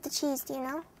do I do with the cheese? Do you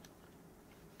know?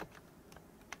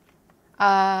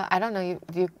 I don't know.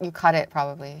 You cut it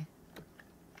probably.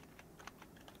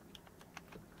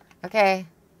 Okay.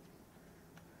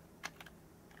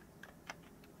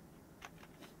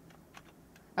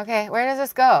 Okay, where does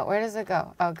this go? Where does it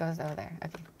go? Oh, it goes over there.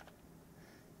 Okay.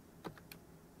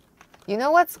 You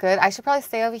know what's good? I should probably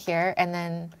stay over here and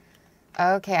then...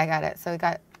 Okay, I got it. So we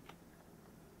got...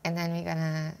 And then we're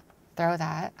gonna throw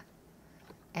that.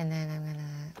 And then I'm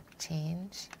gonna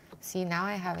change. See, now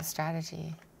I have a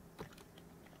strategy.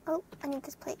 Oh, I need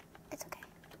this plate. It's okay.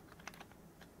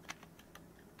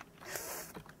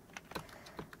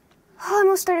 Oh, I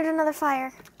almost started another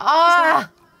fire. Ah!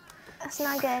 That's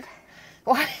not good.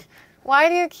 Why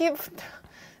do you keep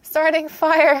starting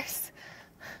fires?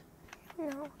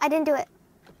 No, I didn't do it.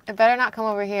 It better not come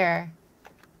over here.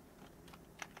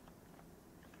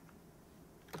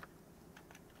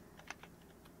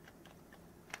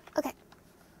 Okay.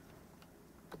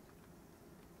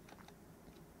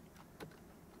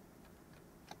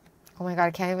 Oh my god,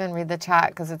 I can't even read the chat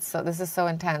because this is so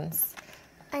intense.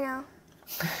 I know.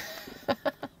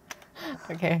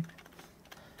 Okay.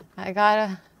 I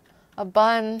got a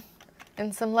bun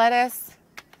and some lettuce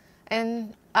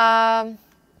and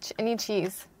any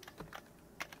cheese.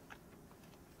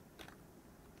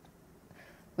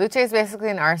 Luce is basically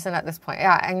an arson at this point.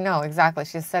 Yeah, I know, exactly.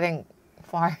 She's setting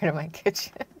fire to my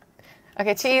kitchen.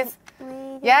 Okay, cheese.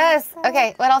 Yes.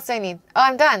 Okay, what else do I need? Oh,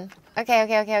 I'm done.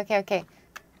 Okay.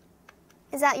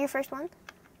 Is that your first one?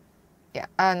 Yeah.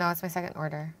 No, it's my second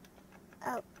order.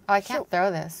 Oh. Oh, I can't throw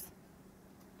this.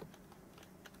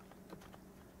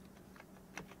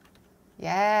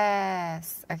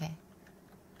 Yes. Okay.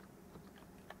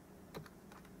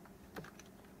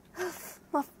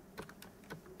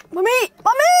 Mommy!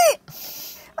 Mommy!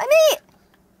 My meat!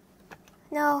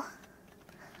 No.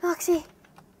 Noxie.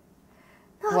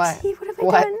 What? Noxie, what have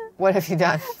I done? What have you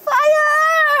done?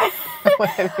 Fire! What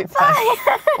have you done?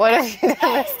 Fire! What have you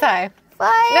done this time?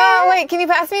 Fire! No, wait, can you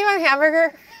pass me my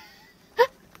hamburger?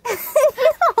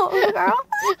 No, girl.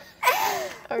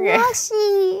 Okay.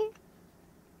 Noxie.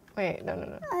 Wait,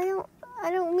 no. I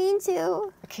don't mean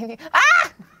to. Can you...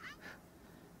 Ah!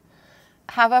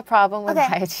 Have a problem with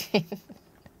hygiene.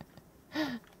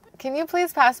 Can you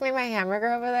please pass me my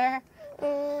hamburger over there?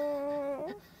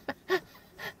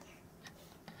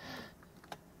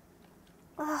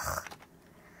 Ugh.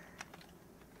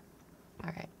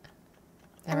 Alright.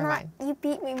 Never mind. You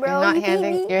beat me, bro. You're not you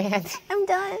handing... beat me. You're handing... I'm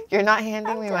done. You're not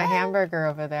handing me my done. hamburger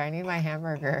over there. I need my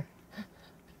hamburger.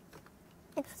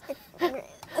 It's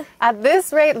At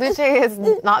this rate, Luce is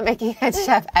not making head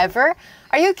chef ever.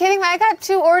 Are you kidding me? I got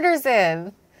 2 orders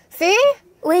in. See?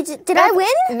 Wait, did I win?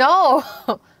 No.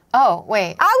 Oh,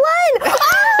 wait. I won!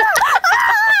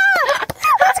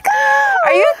 Let's go!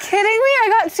 Are you kidding me? I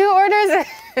got 2 orders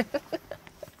in.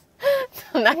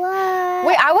 What?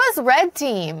 Wait, I was red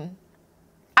team.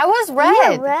 I was You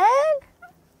red. were red?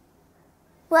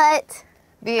 What?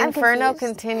 The I'm inferno confused.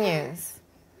 continues.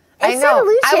 It I said know.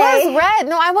 Luce. I was red.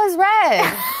 No, I was red.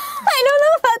 I don't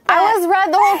know about that. I was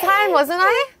red the whole time, wasn't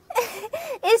I?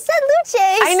 It said Luce.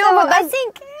 I know, so but I that's...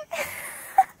 think.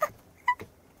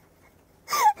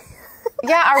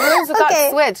 Yeah, our rooms got Okay.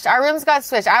 switched. Our rooms got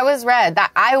switched. I was red.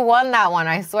 I won that one.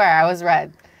 I swear, I was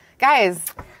red. Guys.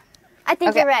 I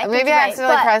think you're right. Maybe I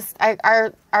accidentally pressed.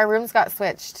 Our rooms got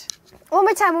switched. One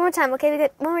more time. Okay, we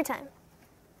good. One more time.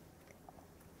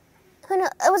 Who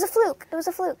knows? It was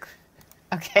a fluke.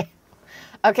 Okay.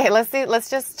 Okay, let's see. Let's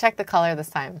just check the color this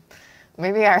time.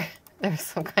 Maybe there's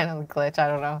some kind of glitch. I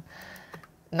don't know.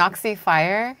 NOXXE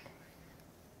fire.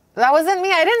 That wasn't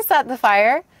me. I didn't set the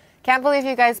fire. Can't believe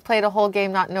you guys played a whole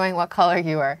game not knowing what color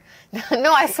you were.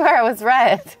 No, I swear I was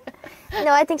red.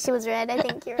 No, I think she was red. I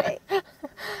think you're right.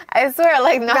 I swear,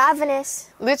 like, no.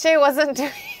 Ravenous. Luce wasn't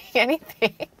doing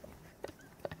anything.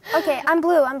 Okay, I'm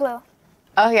blue.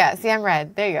 Oh, yeah. See, I'm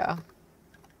red. There you go.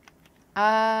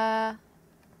 Ah,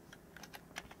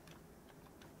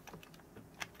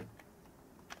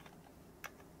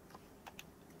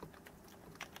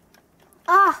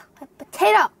 a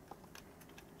potato.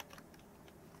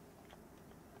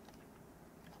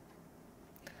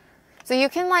 So you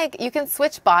can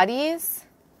switch bodies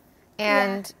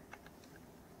and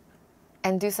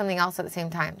do something else at the same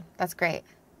time. That's great.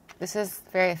 This is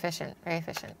very efficient.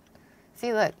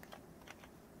 See, look.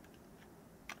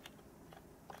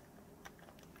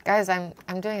 Guys, I'm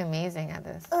doing amazing at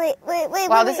this. Wait.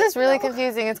 Wow, this is really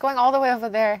confusing. It's going all the way over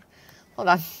there. Hold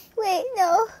on. Wait,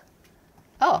 no.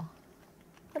 Oh.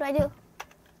 What do I do?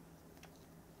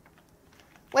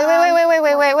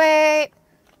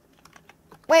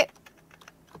 Wait.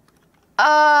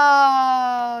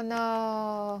 Oh,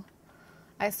 no.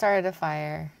 I started a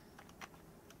fire.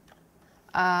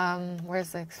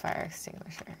 Where's the fire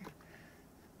extinguisher?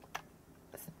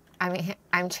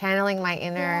 I'm channeling my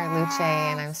inner Luce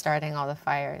and I'm starting all the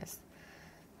fires.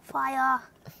 Fire.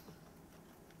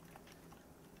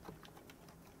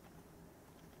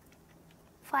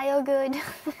 Fire good.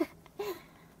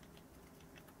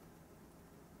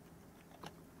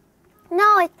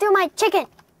 No, I threw my chicken.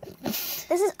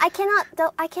 I cannot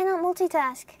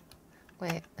multitask.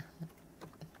 Wait.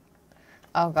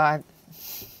 Oh God.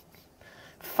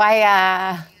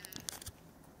 Fire.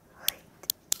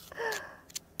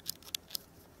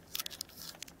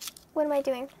 What am I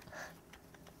doing?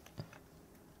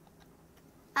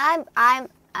 I'm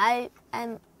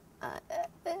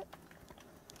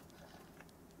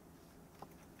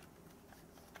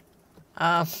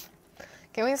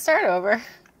Can we start over?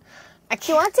 Do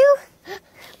you want to?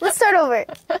 Let's start over.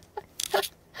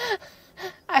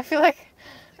 I feel like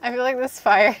this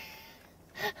fire.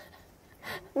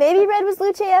 Maybe red was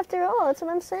Luce after all. That's what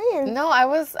I'm saying. No, I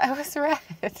was red.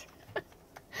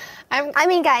 I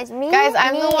mean, guys, I'm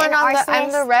the one on the.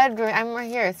 I'm the arsonist. red. I'm right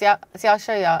here. See, I'll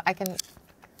show you.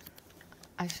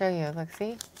 I'll show you. Look,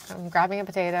 see, I'm grabbing a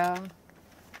potato.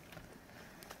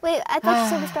 Wait, I thought you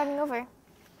said we're starting over.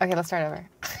 Okay, let's start over.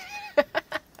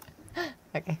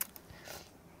 Okay.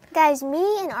 Guys,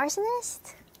 me an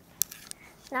arsonist?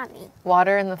 Not me.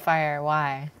 Water in the fire.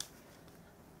 Why?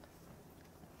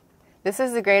 This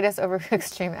is the greatest overcooked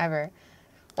stream ever.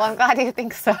 Well, I'm glad you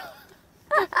think so.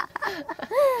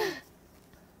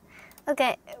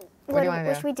 Okay. What do you want to do?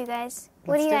 What should we do, guys?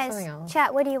 What Let's do you do guys something else.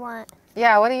 chat? What do you want?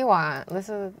 Yeah, what do you want? What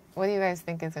do you guys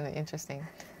think is interesting?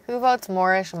 Who votes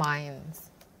Moorish Minds?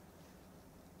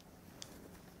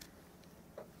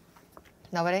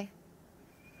 Nobody?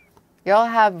 Y'all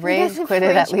have rage have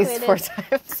quitted at rage least quitted.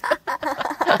 4 times.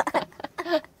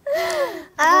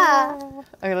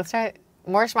 Okay, let's try it.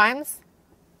 Moorish Minds?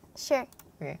 Sure.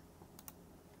 Okay.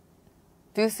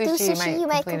 Do sushi, Do sushi, you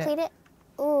might complete complete it.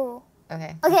 Ooh.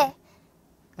 Okay. Okay.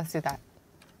 Let's do that.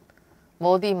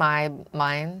 Moldy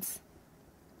Minds.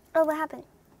 Oh, what happened?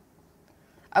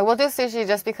 I will do sushi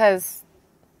just because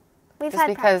We've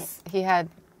had practice. he had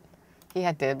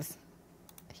dibs.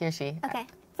 He or she. Okay.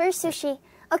 First sushi.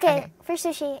 Okay. Okay. First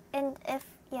sushi, and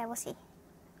we'll see.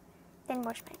 Then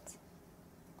more spins.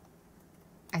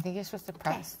 I think you're supposed to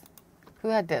press. Who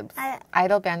had dibs? I-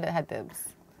 Idle Bandit had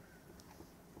dibs.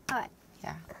 All right.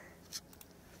 Yeah.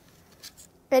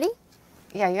 Ready?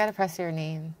 Yeah, you gotta press your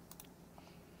name.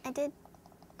 I did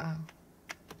Oh.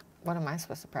 What am I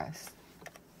supposed to press?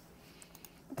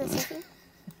 the sushi.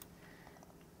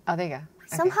 Oh, there you go.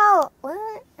 Okay. Somehow,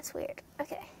 what? That's weird.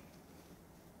 Okay.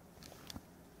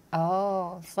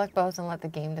 Oh, select both and let the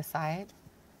game decide.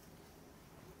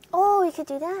 Oh, we could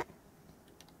do that.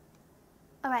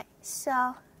 All right.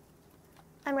 So,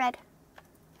 I'm red.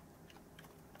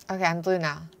 Okay, I'm blue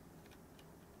now.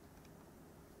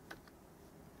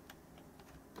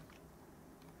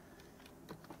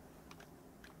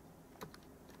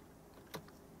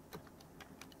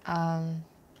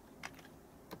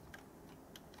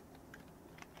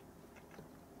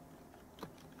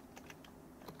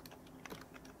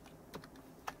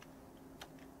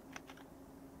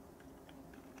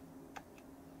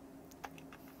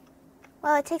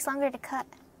 Well, it takes longer to cut.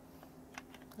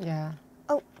 Yeah.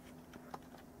 Oh.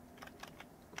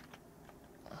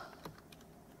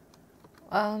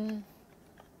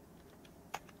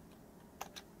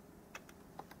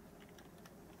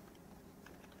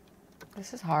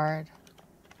 This is hard.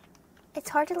 It's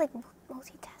hard to like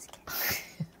multitask.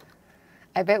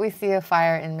 I bet we see a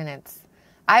fire in minutes.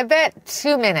 I bet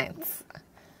 2 minutes.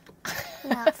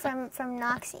 No, from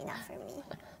NOXXE, not from me.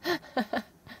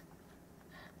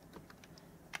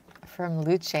 From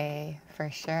Luce, for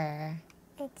sure.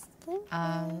 Excuse me.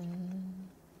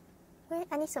 Wait,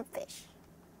 I need some fish.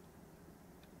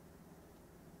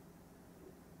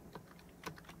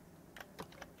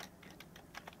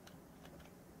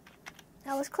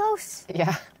 That was close.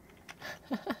 Yeah.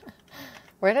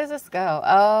 Where does this go?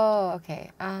 Oh, okay.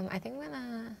 I think I'm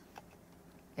gonna...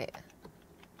 Wait.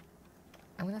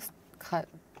 I'm gonna cut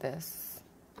this.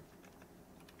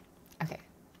 Okay.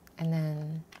 And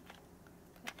then...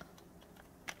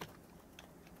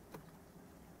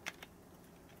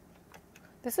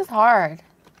 This is hard.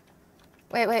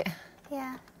 Wait.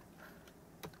 Yeah.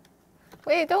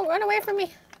 Wait, don't run away from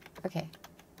me. Okay.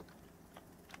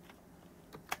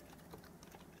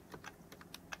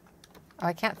 Oh,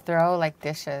 I can't throw like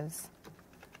dishes.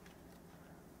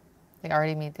 Like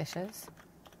already made dishes.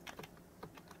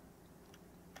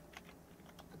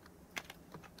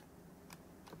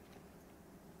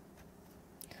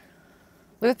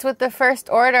 Lutz with the first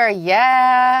order.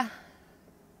 Yeah.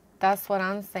 That's what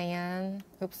I'm saying.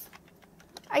 Oops.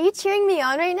 Are you cheering me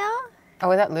on right now? Oh,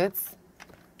 was that Lutz?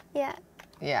 Yeah.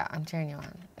 Yeah, I'm cheering you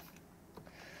on.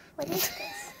 What is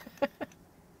this?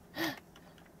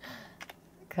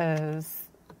 Because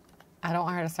I don't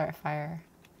want her to start a fire.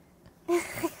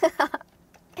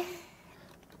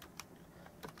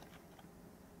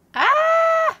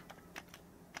 Ah!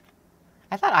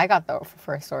 I thought I got the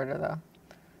first order, though.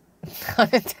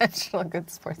 Unintentional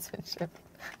good sportsmanship.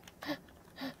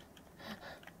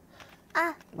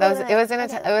 It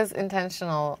was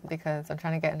intentional because I'm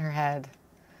trying to get in her head.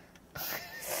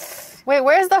 Wait,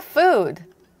 where's the food?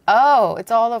 Oh,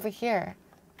 it's all over here.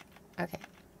 Okay.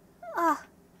 Oh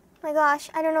my gosh,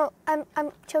 I don't know.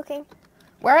 I'm choking.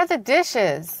 Where are the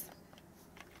dishes?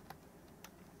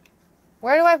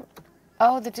 Where do I...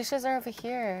 Oh, the dishes are over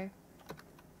here.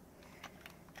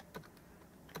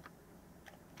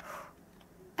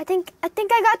 I think I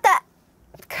got that.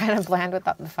 kind of bland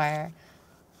without the fire.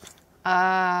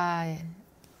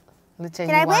 Luce, Did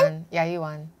you I won. win? Yeah, you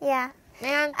won. Yeah.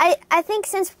 Man. I think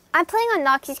since I'm playing on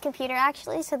NOXXE's computer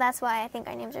actually, so that's why I think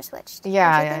our names are switched.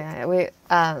 Yeah. Wait.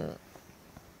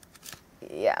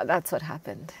 Yeah, that's what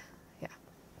happened. Yeah.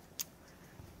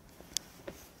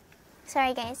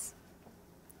 Sorry, guys.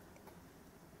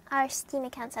 Our Steam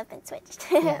accounts have been switched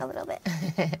Yeah. a little bit.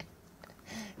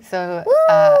 So,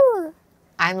 Woo!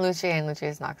 I'm Luce and Luce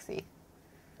is NOXXE.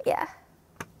 Yeah.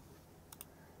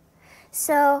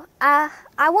 So, I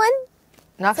won.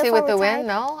 NOXXE So far with the we're win?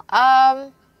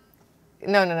 tied.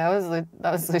 No? No, that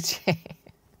was Luce.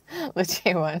 Luce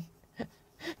won.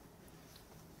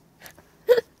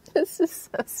 This is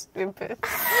so stupid.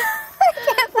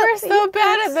 We're so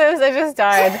bad at this. I just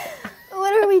died.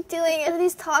 What are we doing? Are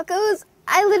these tacos?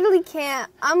 I literally can't.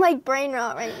 I'm like brain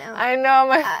rot right now. I know,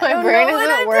 my don't brain know what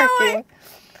isn't I'm working. doing.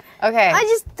 Okay. I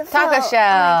just Taco felt-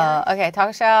 shell. Oh my Okay,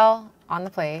 taco shell on the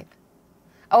plate.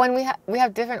 Oh, and we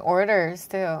have different orders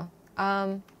too.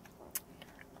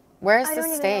 Where's I the don't even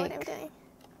know steak? what I'm doing.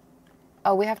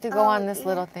 Oh, we have to go Oh, on this yeah.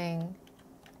 little thing.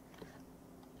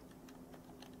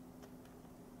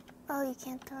 Oh, you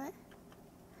can't throw it.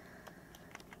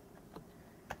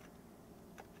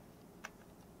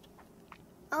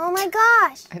 Oh my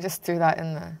gosh! I just threw that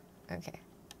in the. Okay.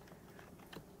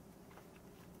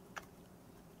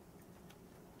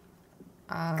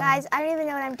 Guys, I don't even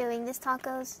know what I'm doing. This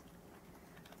tacos.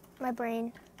 My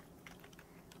brain.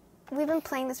 We've been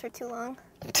playing this for too long.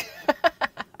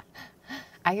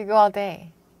 I could go all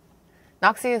day.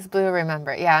 NOXXE is blue,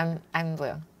 remember. Yeah, I'm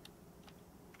blue.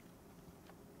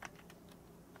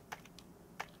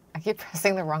 I keep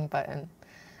pressing the wrong button.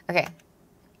 Okay,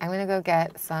 I'm gonna go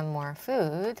get some more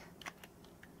food.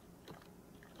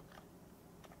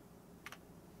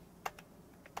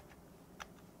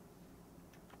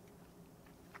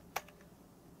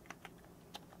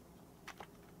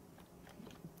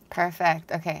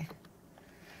 Perfect, okay.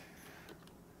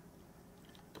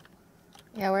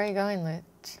 Yeah, where are you going,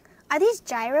 Luch? Are these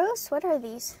gyros? What are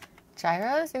these?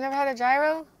 Gyros? You never had a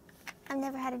gyro? I've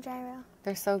never had a gyro.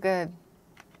 They're so good.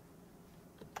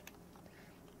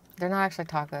 They're not actually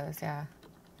tacos, yeah.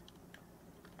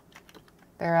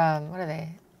 They're, what are they?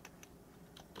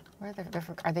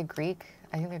 Are they Greek?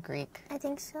 I think they're Greek. I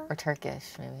think so. Or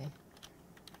Turkish, maybe.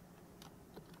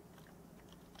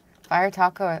 Fire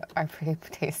taco are pretty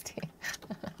tasty.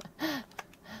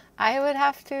 I would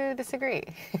have to disagree.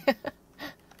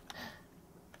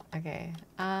 Okay,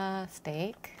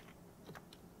 steak.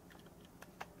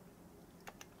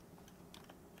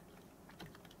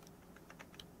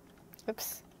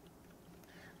 Oops.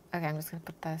 Okay, I'm just gonna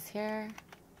put this here.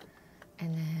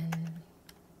 And then,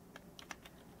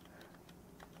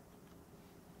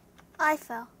 I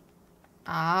fell.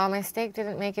 ah, my steak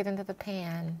didn't make it into the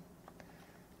pan.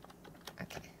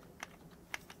 Okay.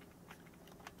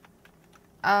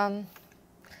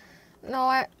 No,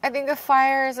 I think a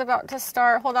fire is about to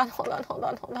start. Hold on.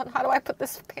 How do I put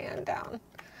this pan down?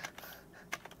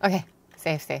 Okay,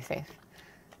 safe.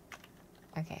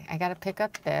 Okay, I gotta pick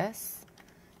up this,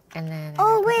 and then.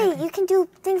 Oh wait, you can do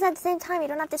things at the same time. You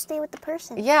don't have to stay with the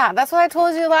person. Yeah, that's what I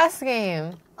told you last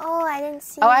game. Oh, I didn't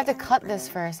see. Oh, I have to it. cut this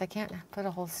first. I can't put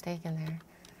a whole steak in there.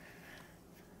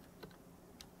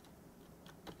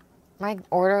 My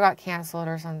order got canceled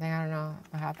or something. I don't know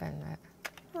what happened. But...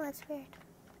 Oh, that's weird.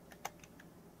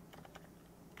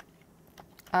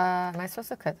 am I supposed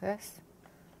to cut this?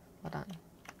 Hold on.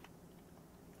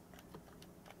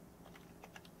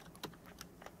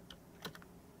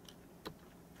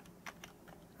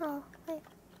 Oh, wait.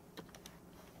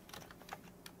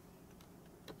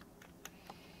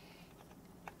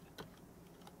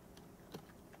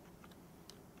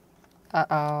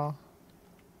 Uh-oh.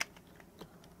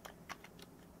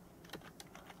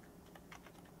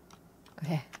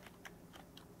 Okay.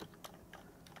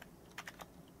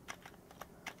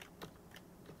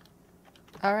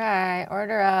 All right,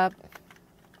 order up.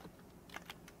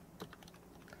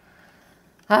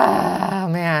 Ah,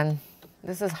 man.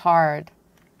 This is hard.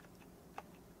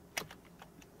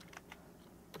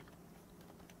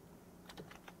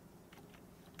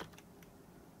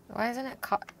 Why isn't it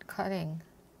cutting?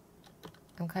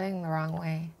 I'm cutting the wrong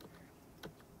way.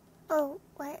 Oh,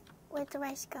 what? Where'd the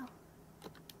rice go?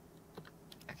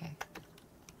 Okay.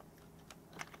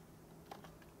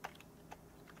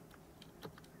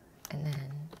 And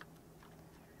then...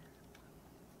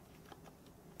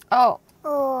 Oh!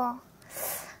 Oh,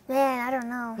 man, I don't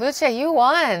know. Lucia, you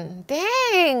won!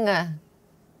 Dang!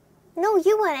 No,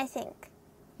 you won, I think.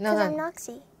 No, Because I'm no.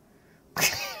 NOXXE.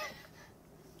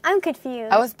 I'm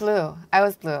confused. I was blue. I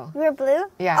was blue. You were blue?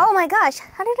 Yeah. Oh my gosh,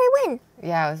 how did I win?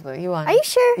 Yeah, I was blue. You won. Are you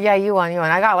sure? Yeah, you won. You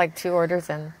won. I got like 2 orders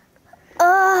in.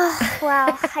 Oh,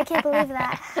 wow. I can't believe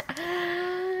that.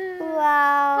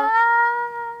 Wow.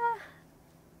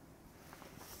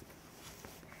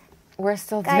 We're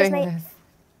still Guys, doing this.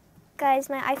 Guys,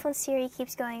 my iPhone Siri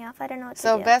keeps going off. I don't know what to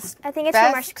So do. I think it's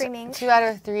from our screaming. 2 out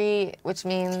of 3, which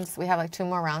means we have like 2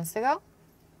 more rounds to go.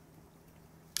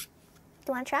 Do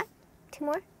you want to try? 2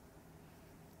 more?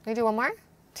 We do 1 more?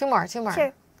 2 more.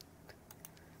 Sure.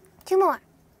 2 more.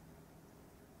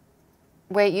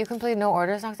 Wait, you completed no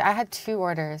orders? I had 2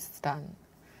 orders done.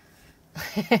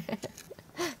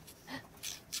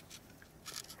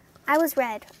 I was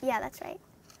red. Yeah, that's right.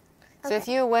 So if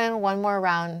you win 1 more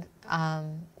round,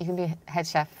 you can be head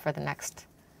chef for the next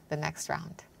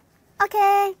round.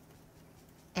 Okay.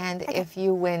 And if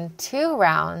you win 2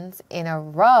 rounds in a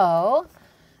row,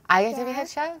 I get to be head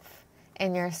chef,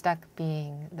 and you're stuck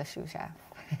being the sous chef.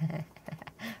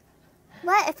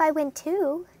 What if I win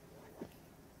 2?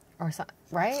 Or so,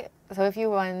 right? So if you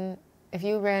win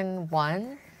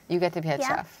 1, you get to be head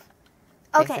chef.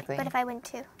 Okay, basically. but if I win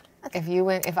 2. Okay.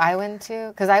 If I win 2,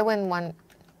 because I win 1,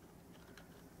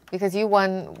 because you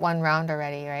won 1 round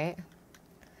already, right?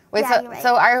 Wait, Yeah, you're right.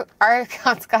 so our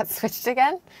accounts got switched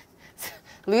again?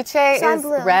 LUZZE is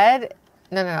blue. red.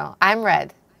 No. I'm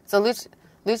red. So LUZZE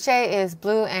is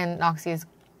blue and NOXXE is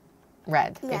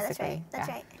red, Yeah, basically. that's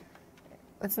right.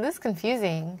 It's this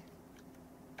confusing.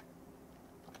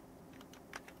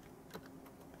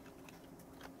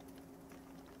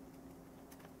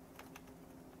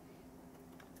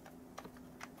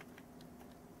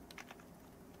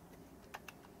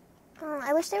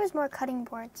 I wish there was more cutting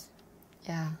boards.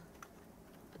 Yeah.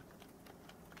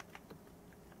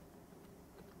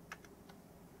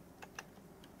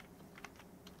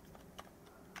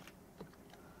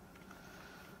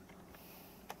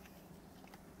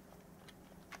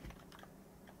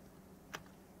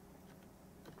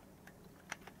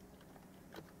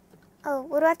 Oh,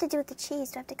 what do I have to do with the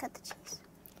cheese? Do I have to cut the cheese?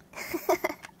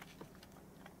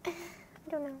 I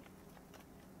don't know.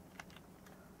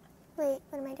 Wait,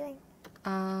 what am I doing?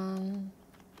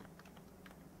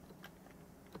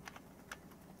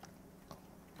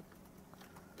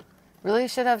 Really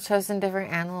should have chosen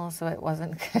different animals so it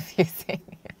wasn't confusing.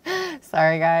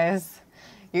 Sorry, guys.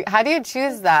 How do you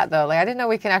choose that, though? Like, I didn't know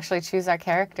we can actually choose our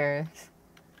characters.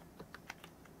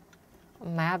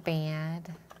 My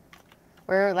bad.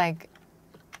 We're, like,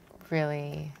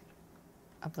 really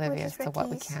oblivious to what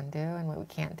we can do and what we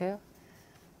can't do.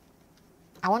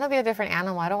 I want to be a different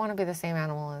animal. I don't want to be the same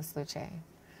animal as LUZZE.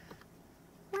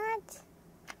 What?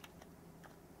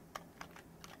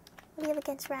 What do you have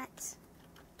against rats?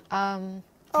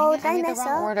 Oh, did I mess the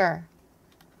wrong up? order.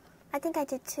 I think I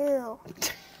did too.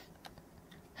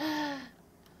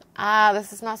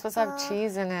 This is not supposed to have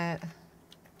cheese in it.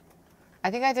 I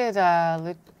think I did,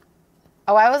 oh,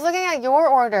 I was looking at your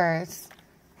orders.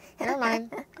 Never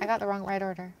mind. I got the right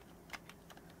order.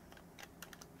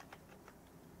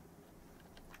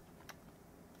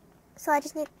 So I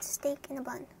just need steak in a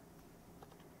bun.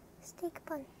 Steak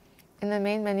bun. In the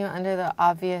main menu under the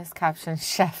obvious caption,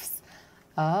 chefs.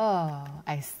 Oh,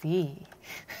 I see.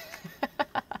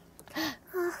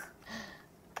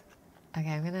 Okay,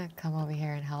 I'm gonna come over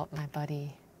here and help my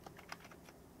buddy.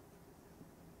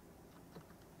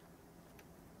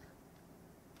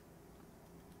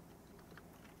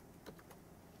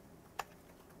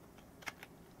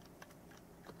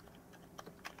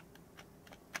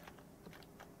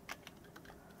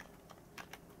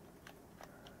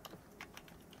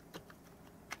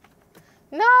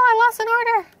 No, I lost an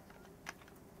order.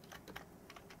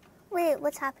 Wait,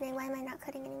 what's happening? Why am I not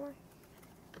cutting anymore?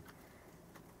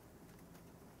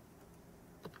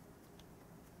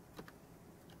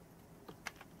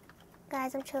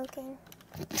 Guys, I'm choking.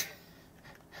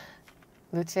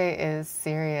 LUZZE is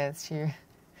serious.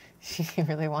 She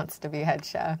really wants to be head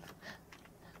chef.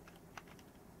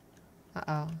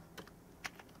 Uh-oh.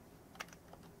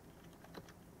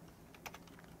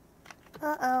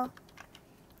 Uh-oh.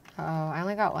 Uh-oh, I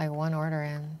only got like 1 order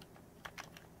in.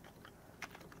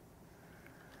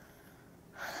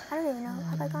 I don't even know.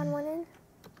 Have I gotten 1 in?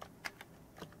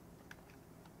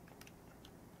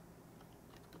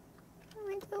 What am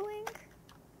I doing?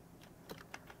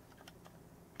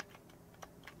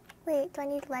 Wait, do I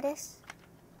need lettuce?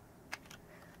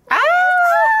 Ah!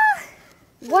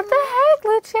 What the heck,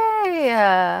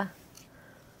 LUZZE?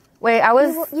 Wait, I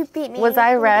was... You beat me. Was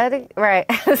I red? Right.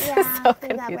 This is so you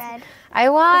confusing. got red. I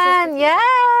won!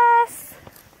 Yes!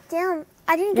 Damn,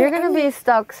 I didn't get You're gonna any. be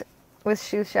stuck with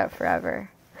sous chef forever.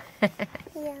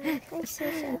 Yeah, I'm sous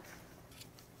chef.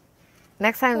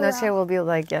 Next time, Noche will be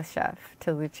like, yes, chef,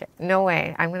 to Luce. No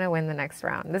way. I'm going to win the next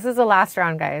round. This is the last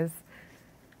round, guys.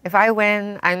 If I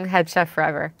win, I'm head chef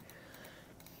forever.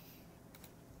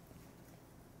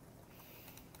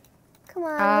 Come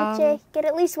on, Luce. Get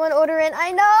at least one order in.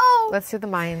 I know! Let's do the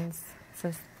mines.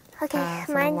 Since, okay,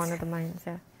 mines. One of the mines,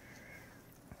 yeah.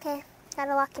 Okay,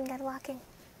 gotta lock in, gotta lock in.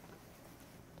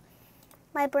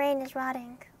 My brain is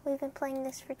rotting. We've been playing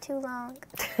this for too long.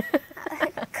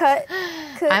 Cut.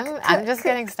 I'm just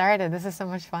getting started. This is so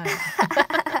much fun.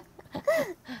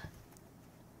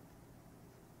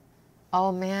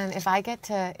 Oh man, if I get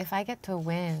to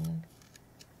win,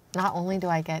 not only do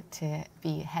I get to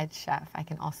be head chef, I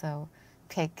can also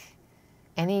pick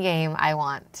any game I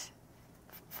want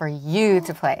for you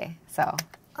to play. So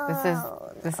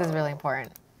this is really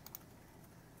important.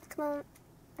 Come on,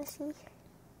 let's see.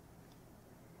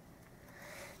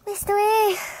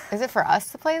 Mystery. Is it for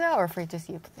us to play though, or for just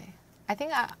you to play? I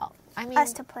think I mean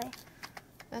us to play.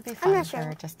 That'd be fun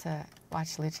for just to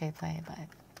watch Luce play. But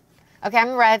okay,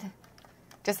 I'm red,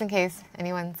 just in case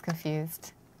anyone's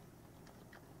confused.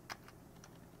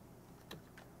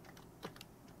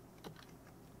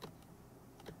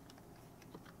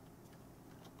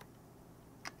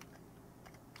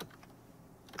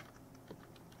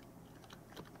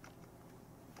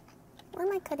 Why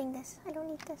am I cutting this? I don't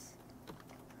need this.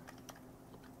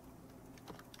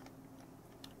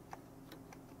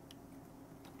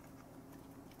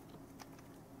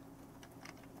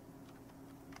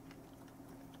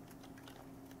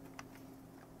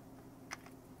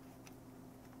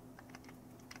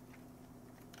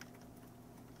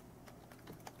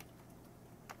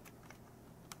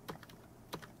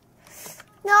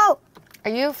 No!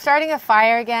 Are you starting a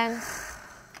fire again?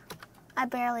 I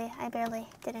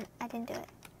didn't do it.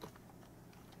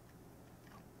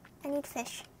 I need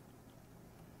fish.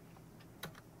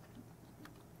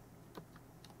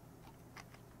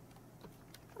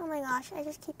 Oh my gosh, I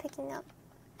just keep picking up.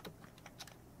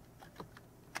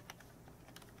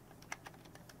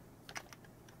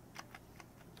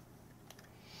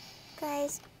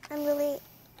 Guys, I don't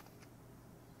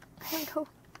know.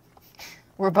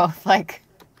 We're both like,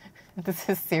 this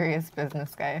is serious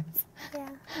business, guys. Yeah.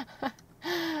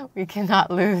 We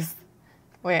cannot lose.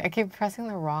 Wait, I keep pressing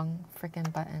the wrong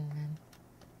freaking button, man.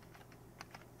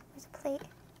 There's a plate.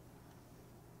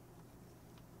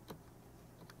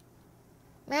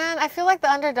 Man, I feel like the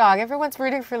underdog. Everyone's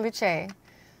rooting for Luce. Okay,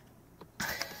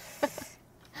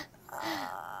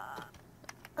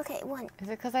 one. Is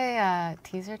it because I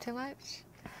tease her too much?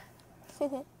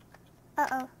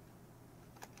 Uh-oh.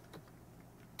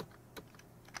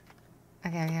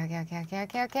 Okay.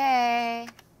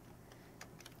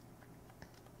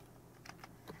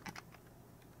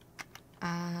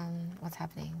 What's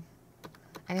happening?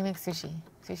 I need to make sushi.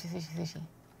 Sushi.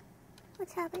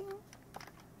 What's happening?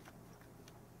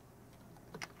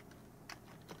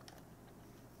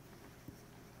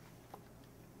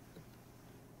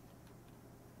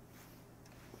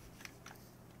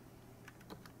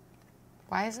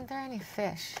 Why isn't there any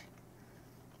fish?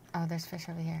 Oh, there's fish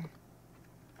over here.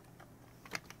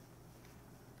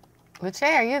 Luce,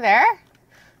 are you there?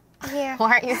 Here.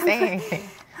 Why aren't you saying anything?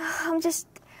 I'm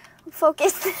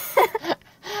focused.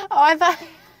 Oh, I thought...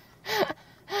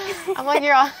 I'm like,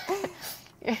 you're all...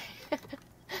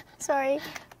 Sorry.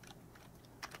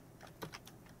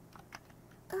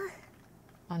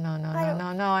 Oh,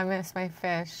 no, I missed my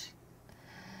fish.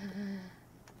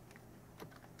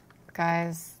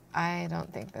 Guys, I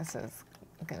don't think this is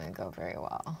gonna go very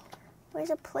well. Where's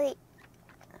a plate?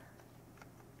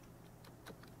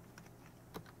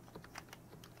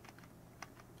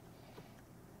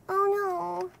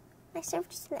 Oh no, I served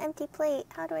just an empty plate.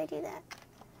 How do I do that?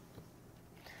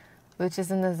 Luch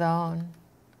is in the zone.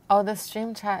 Oh, the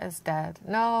stream chat is dead.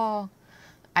 No,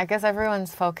 I guess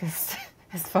everyone's focused,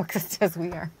 as focused as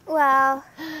we are. Wow.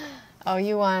 Oh,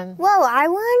 you won. Whoa, I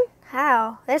won?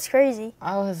 How? That's crazy.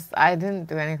 I didn't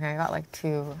do anything. I got like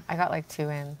two in.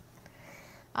 Aww.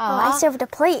 Oh, I served a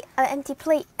plate, an empty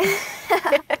plate.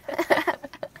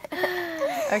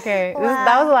 Okay, wow.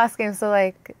 That was the last game, so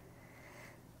like,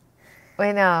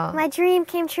 wait, no. My dream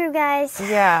came true, guys.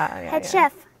 Yeah. Head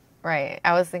chef. Right.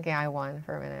 I was thinking I won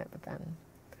for a minute, but then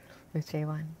Luce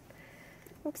won.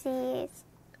 Oopsies.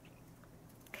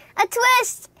 A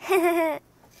twist!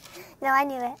 No, I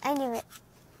knew it.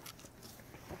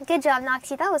 Good job,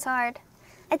 NOXXE. That was hard.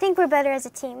 I think we're better as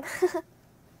a team.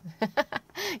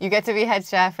 You get to be head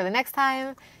chef for the next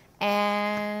time.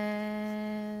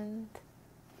 And...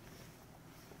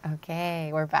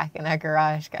 okay, we're back in our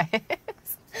garage, guys.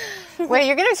 Wait,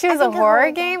 you're going to choose a horror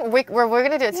game? We're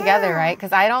going to do it together, right?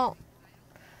 Because I don't...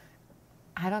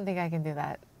 I don't think I can do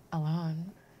that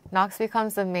alone. Nox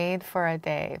becomes a maid for a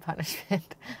day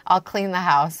punishment. I'll clean the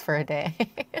house for a day.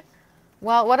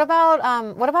 Well, what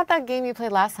about that game you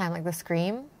played last time, like the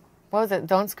Scream? What was it?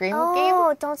 Don't Scream game?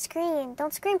 Oh, Don't Scream.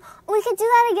 Don't Scream. Oh, we could do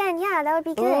that again. Yeah, that would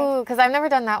be good. Ooh, because I've never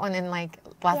done that one in like,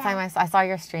 last time I saw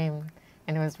your stream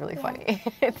and it was really funny.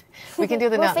 We can do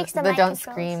the, the Don't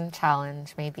Scream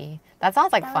challenge maybe. That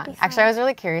sounds like fun. Actually, I was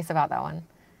really curious about that one.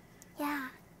 Yeah.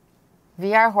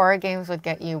 VR horror games would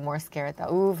get you more scared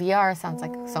though. Ooh, VR sounds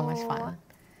like so much fun.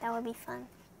 That would be fun.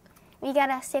 We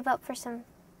gotta save up for some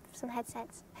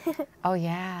headsets. Oh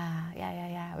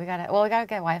yeah. We gotta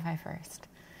get Wi-Fi first.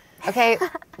 Okay,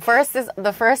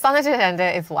 the first on the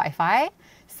agenda is Wi-Fi.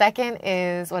 Second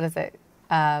is, what is it?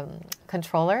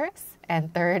 Controllers.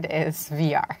 And third is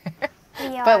VR.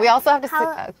 But we also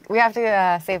have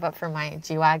to save up for my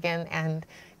G-Wagon and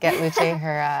get Luce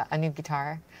her a new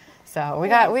guitar. So we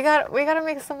gotta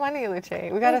make some money, Luce.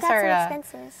 We gotta start. Some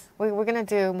expenses. We're gonna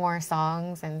do more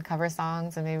songs and cover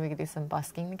songs, and maybe we could do some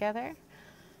busking together.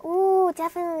 Ooh,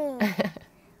 definitely.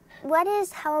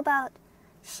 How about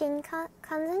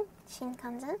Shinkansen?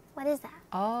 Shinkansen? What is that?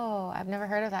 Oh, I've never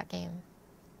heard of that game.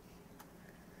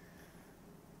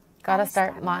 Gotta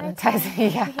start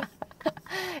monetizing. Yeah.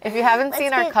 If you haven't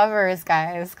seen our covers,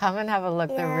 guys, come and have a look.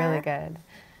 They're really good.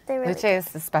 Luce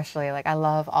is especially, like, I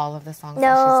love all of the songs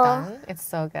that she's done. It's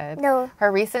so good.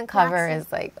 Her recent cover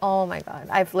is like, oh my god.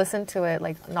 I've listened to it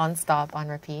like nonstop on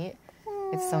repeat.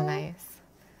 It's so nice.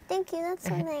 Thank you, that's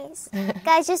so nice.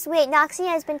 Guys, just wait. NOXXE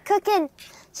has been cooking.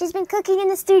 She's been cooking in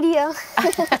the studio.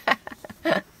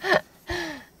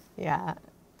 Yeah.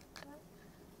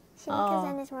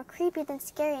 Shinkansen is more creepy than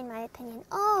scary in my opinion.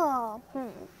 Oh,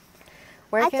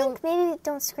 I think maybe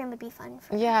Don't Scream would be fun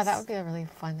for us. That would be a really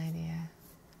fun idea.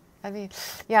 Maybe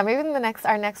in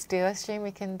our next duo stream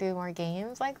we can do more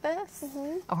games like this.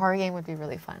 A horror game would be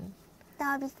really fun.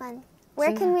 That would be fun.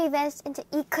 Where can we invest into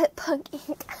ılılılllılılı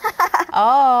Inc?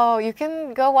 Oh, you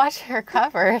can go watch her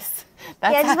covers.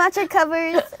 Just watch her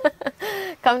covers.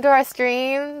 Come to our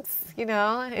streams,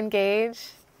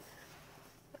 engage.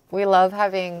 We love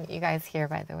having you guys here,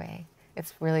 by the way.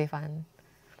 It's really fun.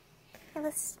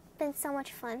 It's been so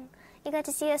much fun. You got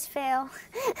to see us fail.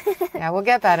 Yeah, we'll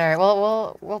get better.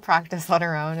 We'll practice on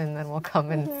our own, and then we'll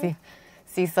come and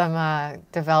see some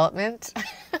development.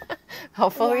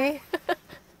 Hopefully. Yeah.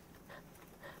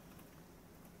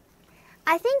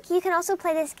 I think you can also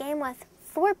play this game with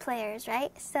 4 players,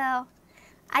 right? So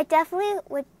I definitely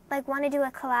would want to do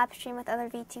a collab stream with other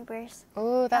VTubers.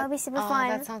 Ooh, that would be super fun.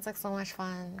 That sounds like so much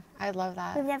fun. I'd love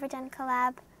that. We've never done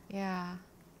collab. Yeah.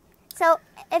 So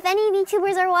if any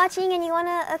VTubers are watching and you want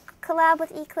to collab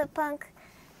with ılılılllılılı,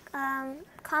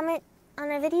 comment on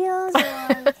our videos,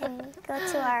 or you can go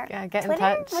to our get Twitter. In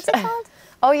touch. What's it called?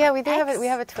 Oh yeah, we do have it. We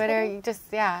have a Twitter. Twitter? You just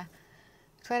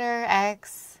Twitter,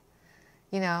 X.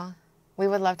 We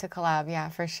would love to collab. Yeah,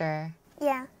 for sure.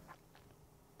 Yeah.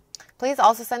 Please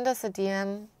also send us a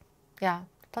DM. Yeah,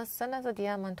 plus send us a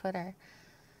DM on Twitter,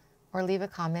 or leave a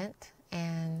comment,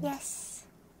 and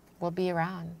we'll be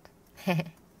around.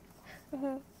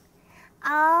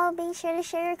 I'll be sure to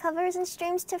share your covers and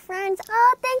streams to friends.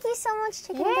 Oh, thank you so much,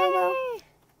 Chicken Bobo.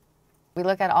 We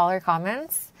look at all our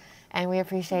comments, and we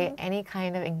appreciate any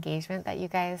kind of engagement that you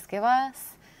guys give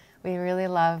us. We really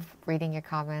love reading your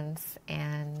comments,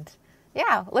 and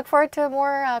look forward to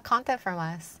more content from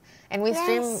us. And we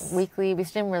stream weekly. We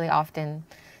stream really often.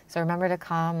 So remember to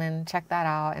come and check that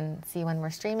out and see when we're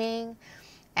streaming.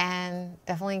 And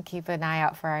definitely keep an eye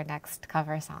out for our next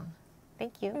cover song.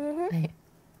 Thank you.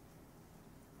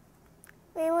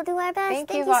 We will do our best.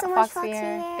 Thank you so much,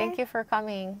 Foxfier. Thank you for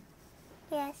coming.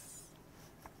 Yes.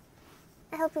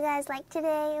 I hope you guys liked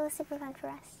today. It was super fun for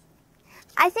us.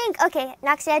 I think,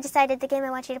 NOXXE, I decided the game I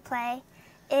want you to play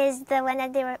is the one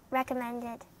that they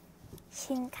recommended.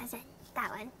 Shinkansen. That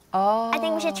one. Oh. I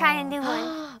think we should try a new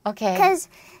one. Okay. Because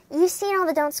you've seen all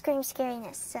the Don't Scream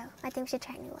scariness, so I think we should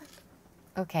try a new one.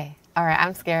 Okay. All right.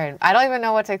 I'm scared. I don't even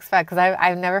know what to expect because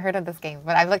I've never heard of this game,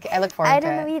 but I look forward to it. I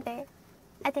don't know either.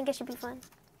 I think it should be fun.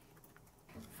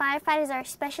 Firefighters are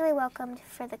especially welcomed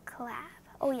for the collab.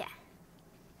 Oh yeah.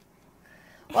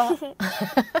 Well.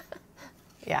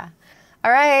 Yeah.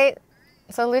 All right.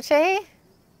 So Luce.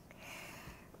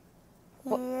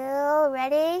 You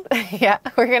ready? Yeah,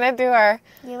 we're gonna do our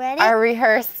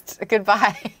rehearsed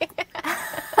goodbye.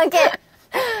 Okay.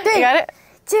 3, you got it?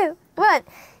 2, 1.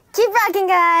 Keep rocking,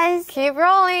 guys. Keep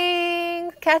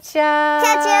rolling. Catch ya.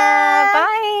 Catch ya.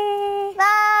 Bye.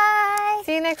 Bye.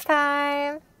 See you next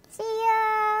time.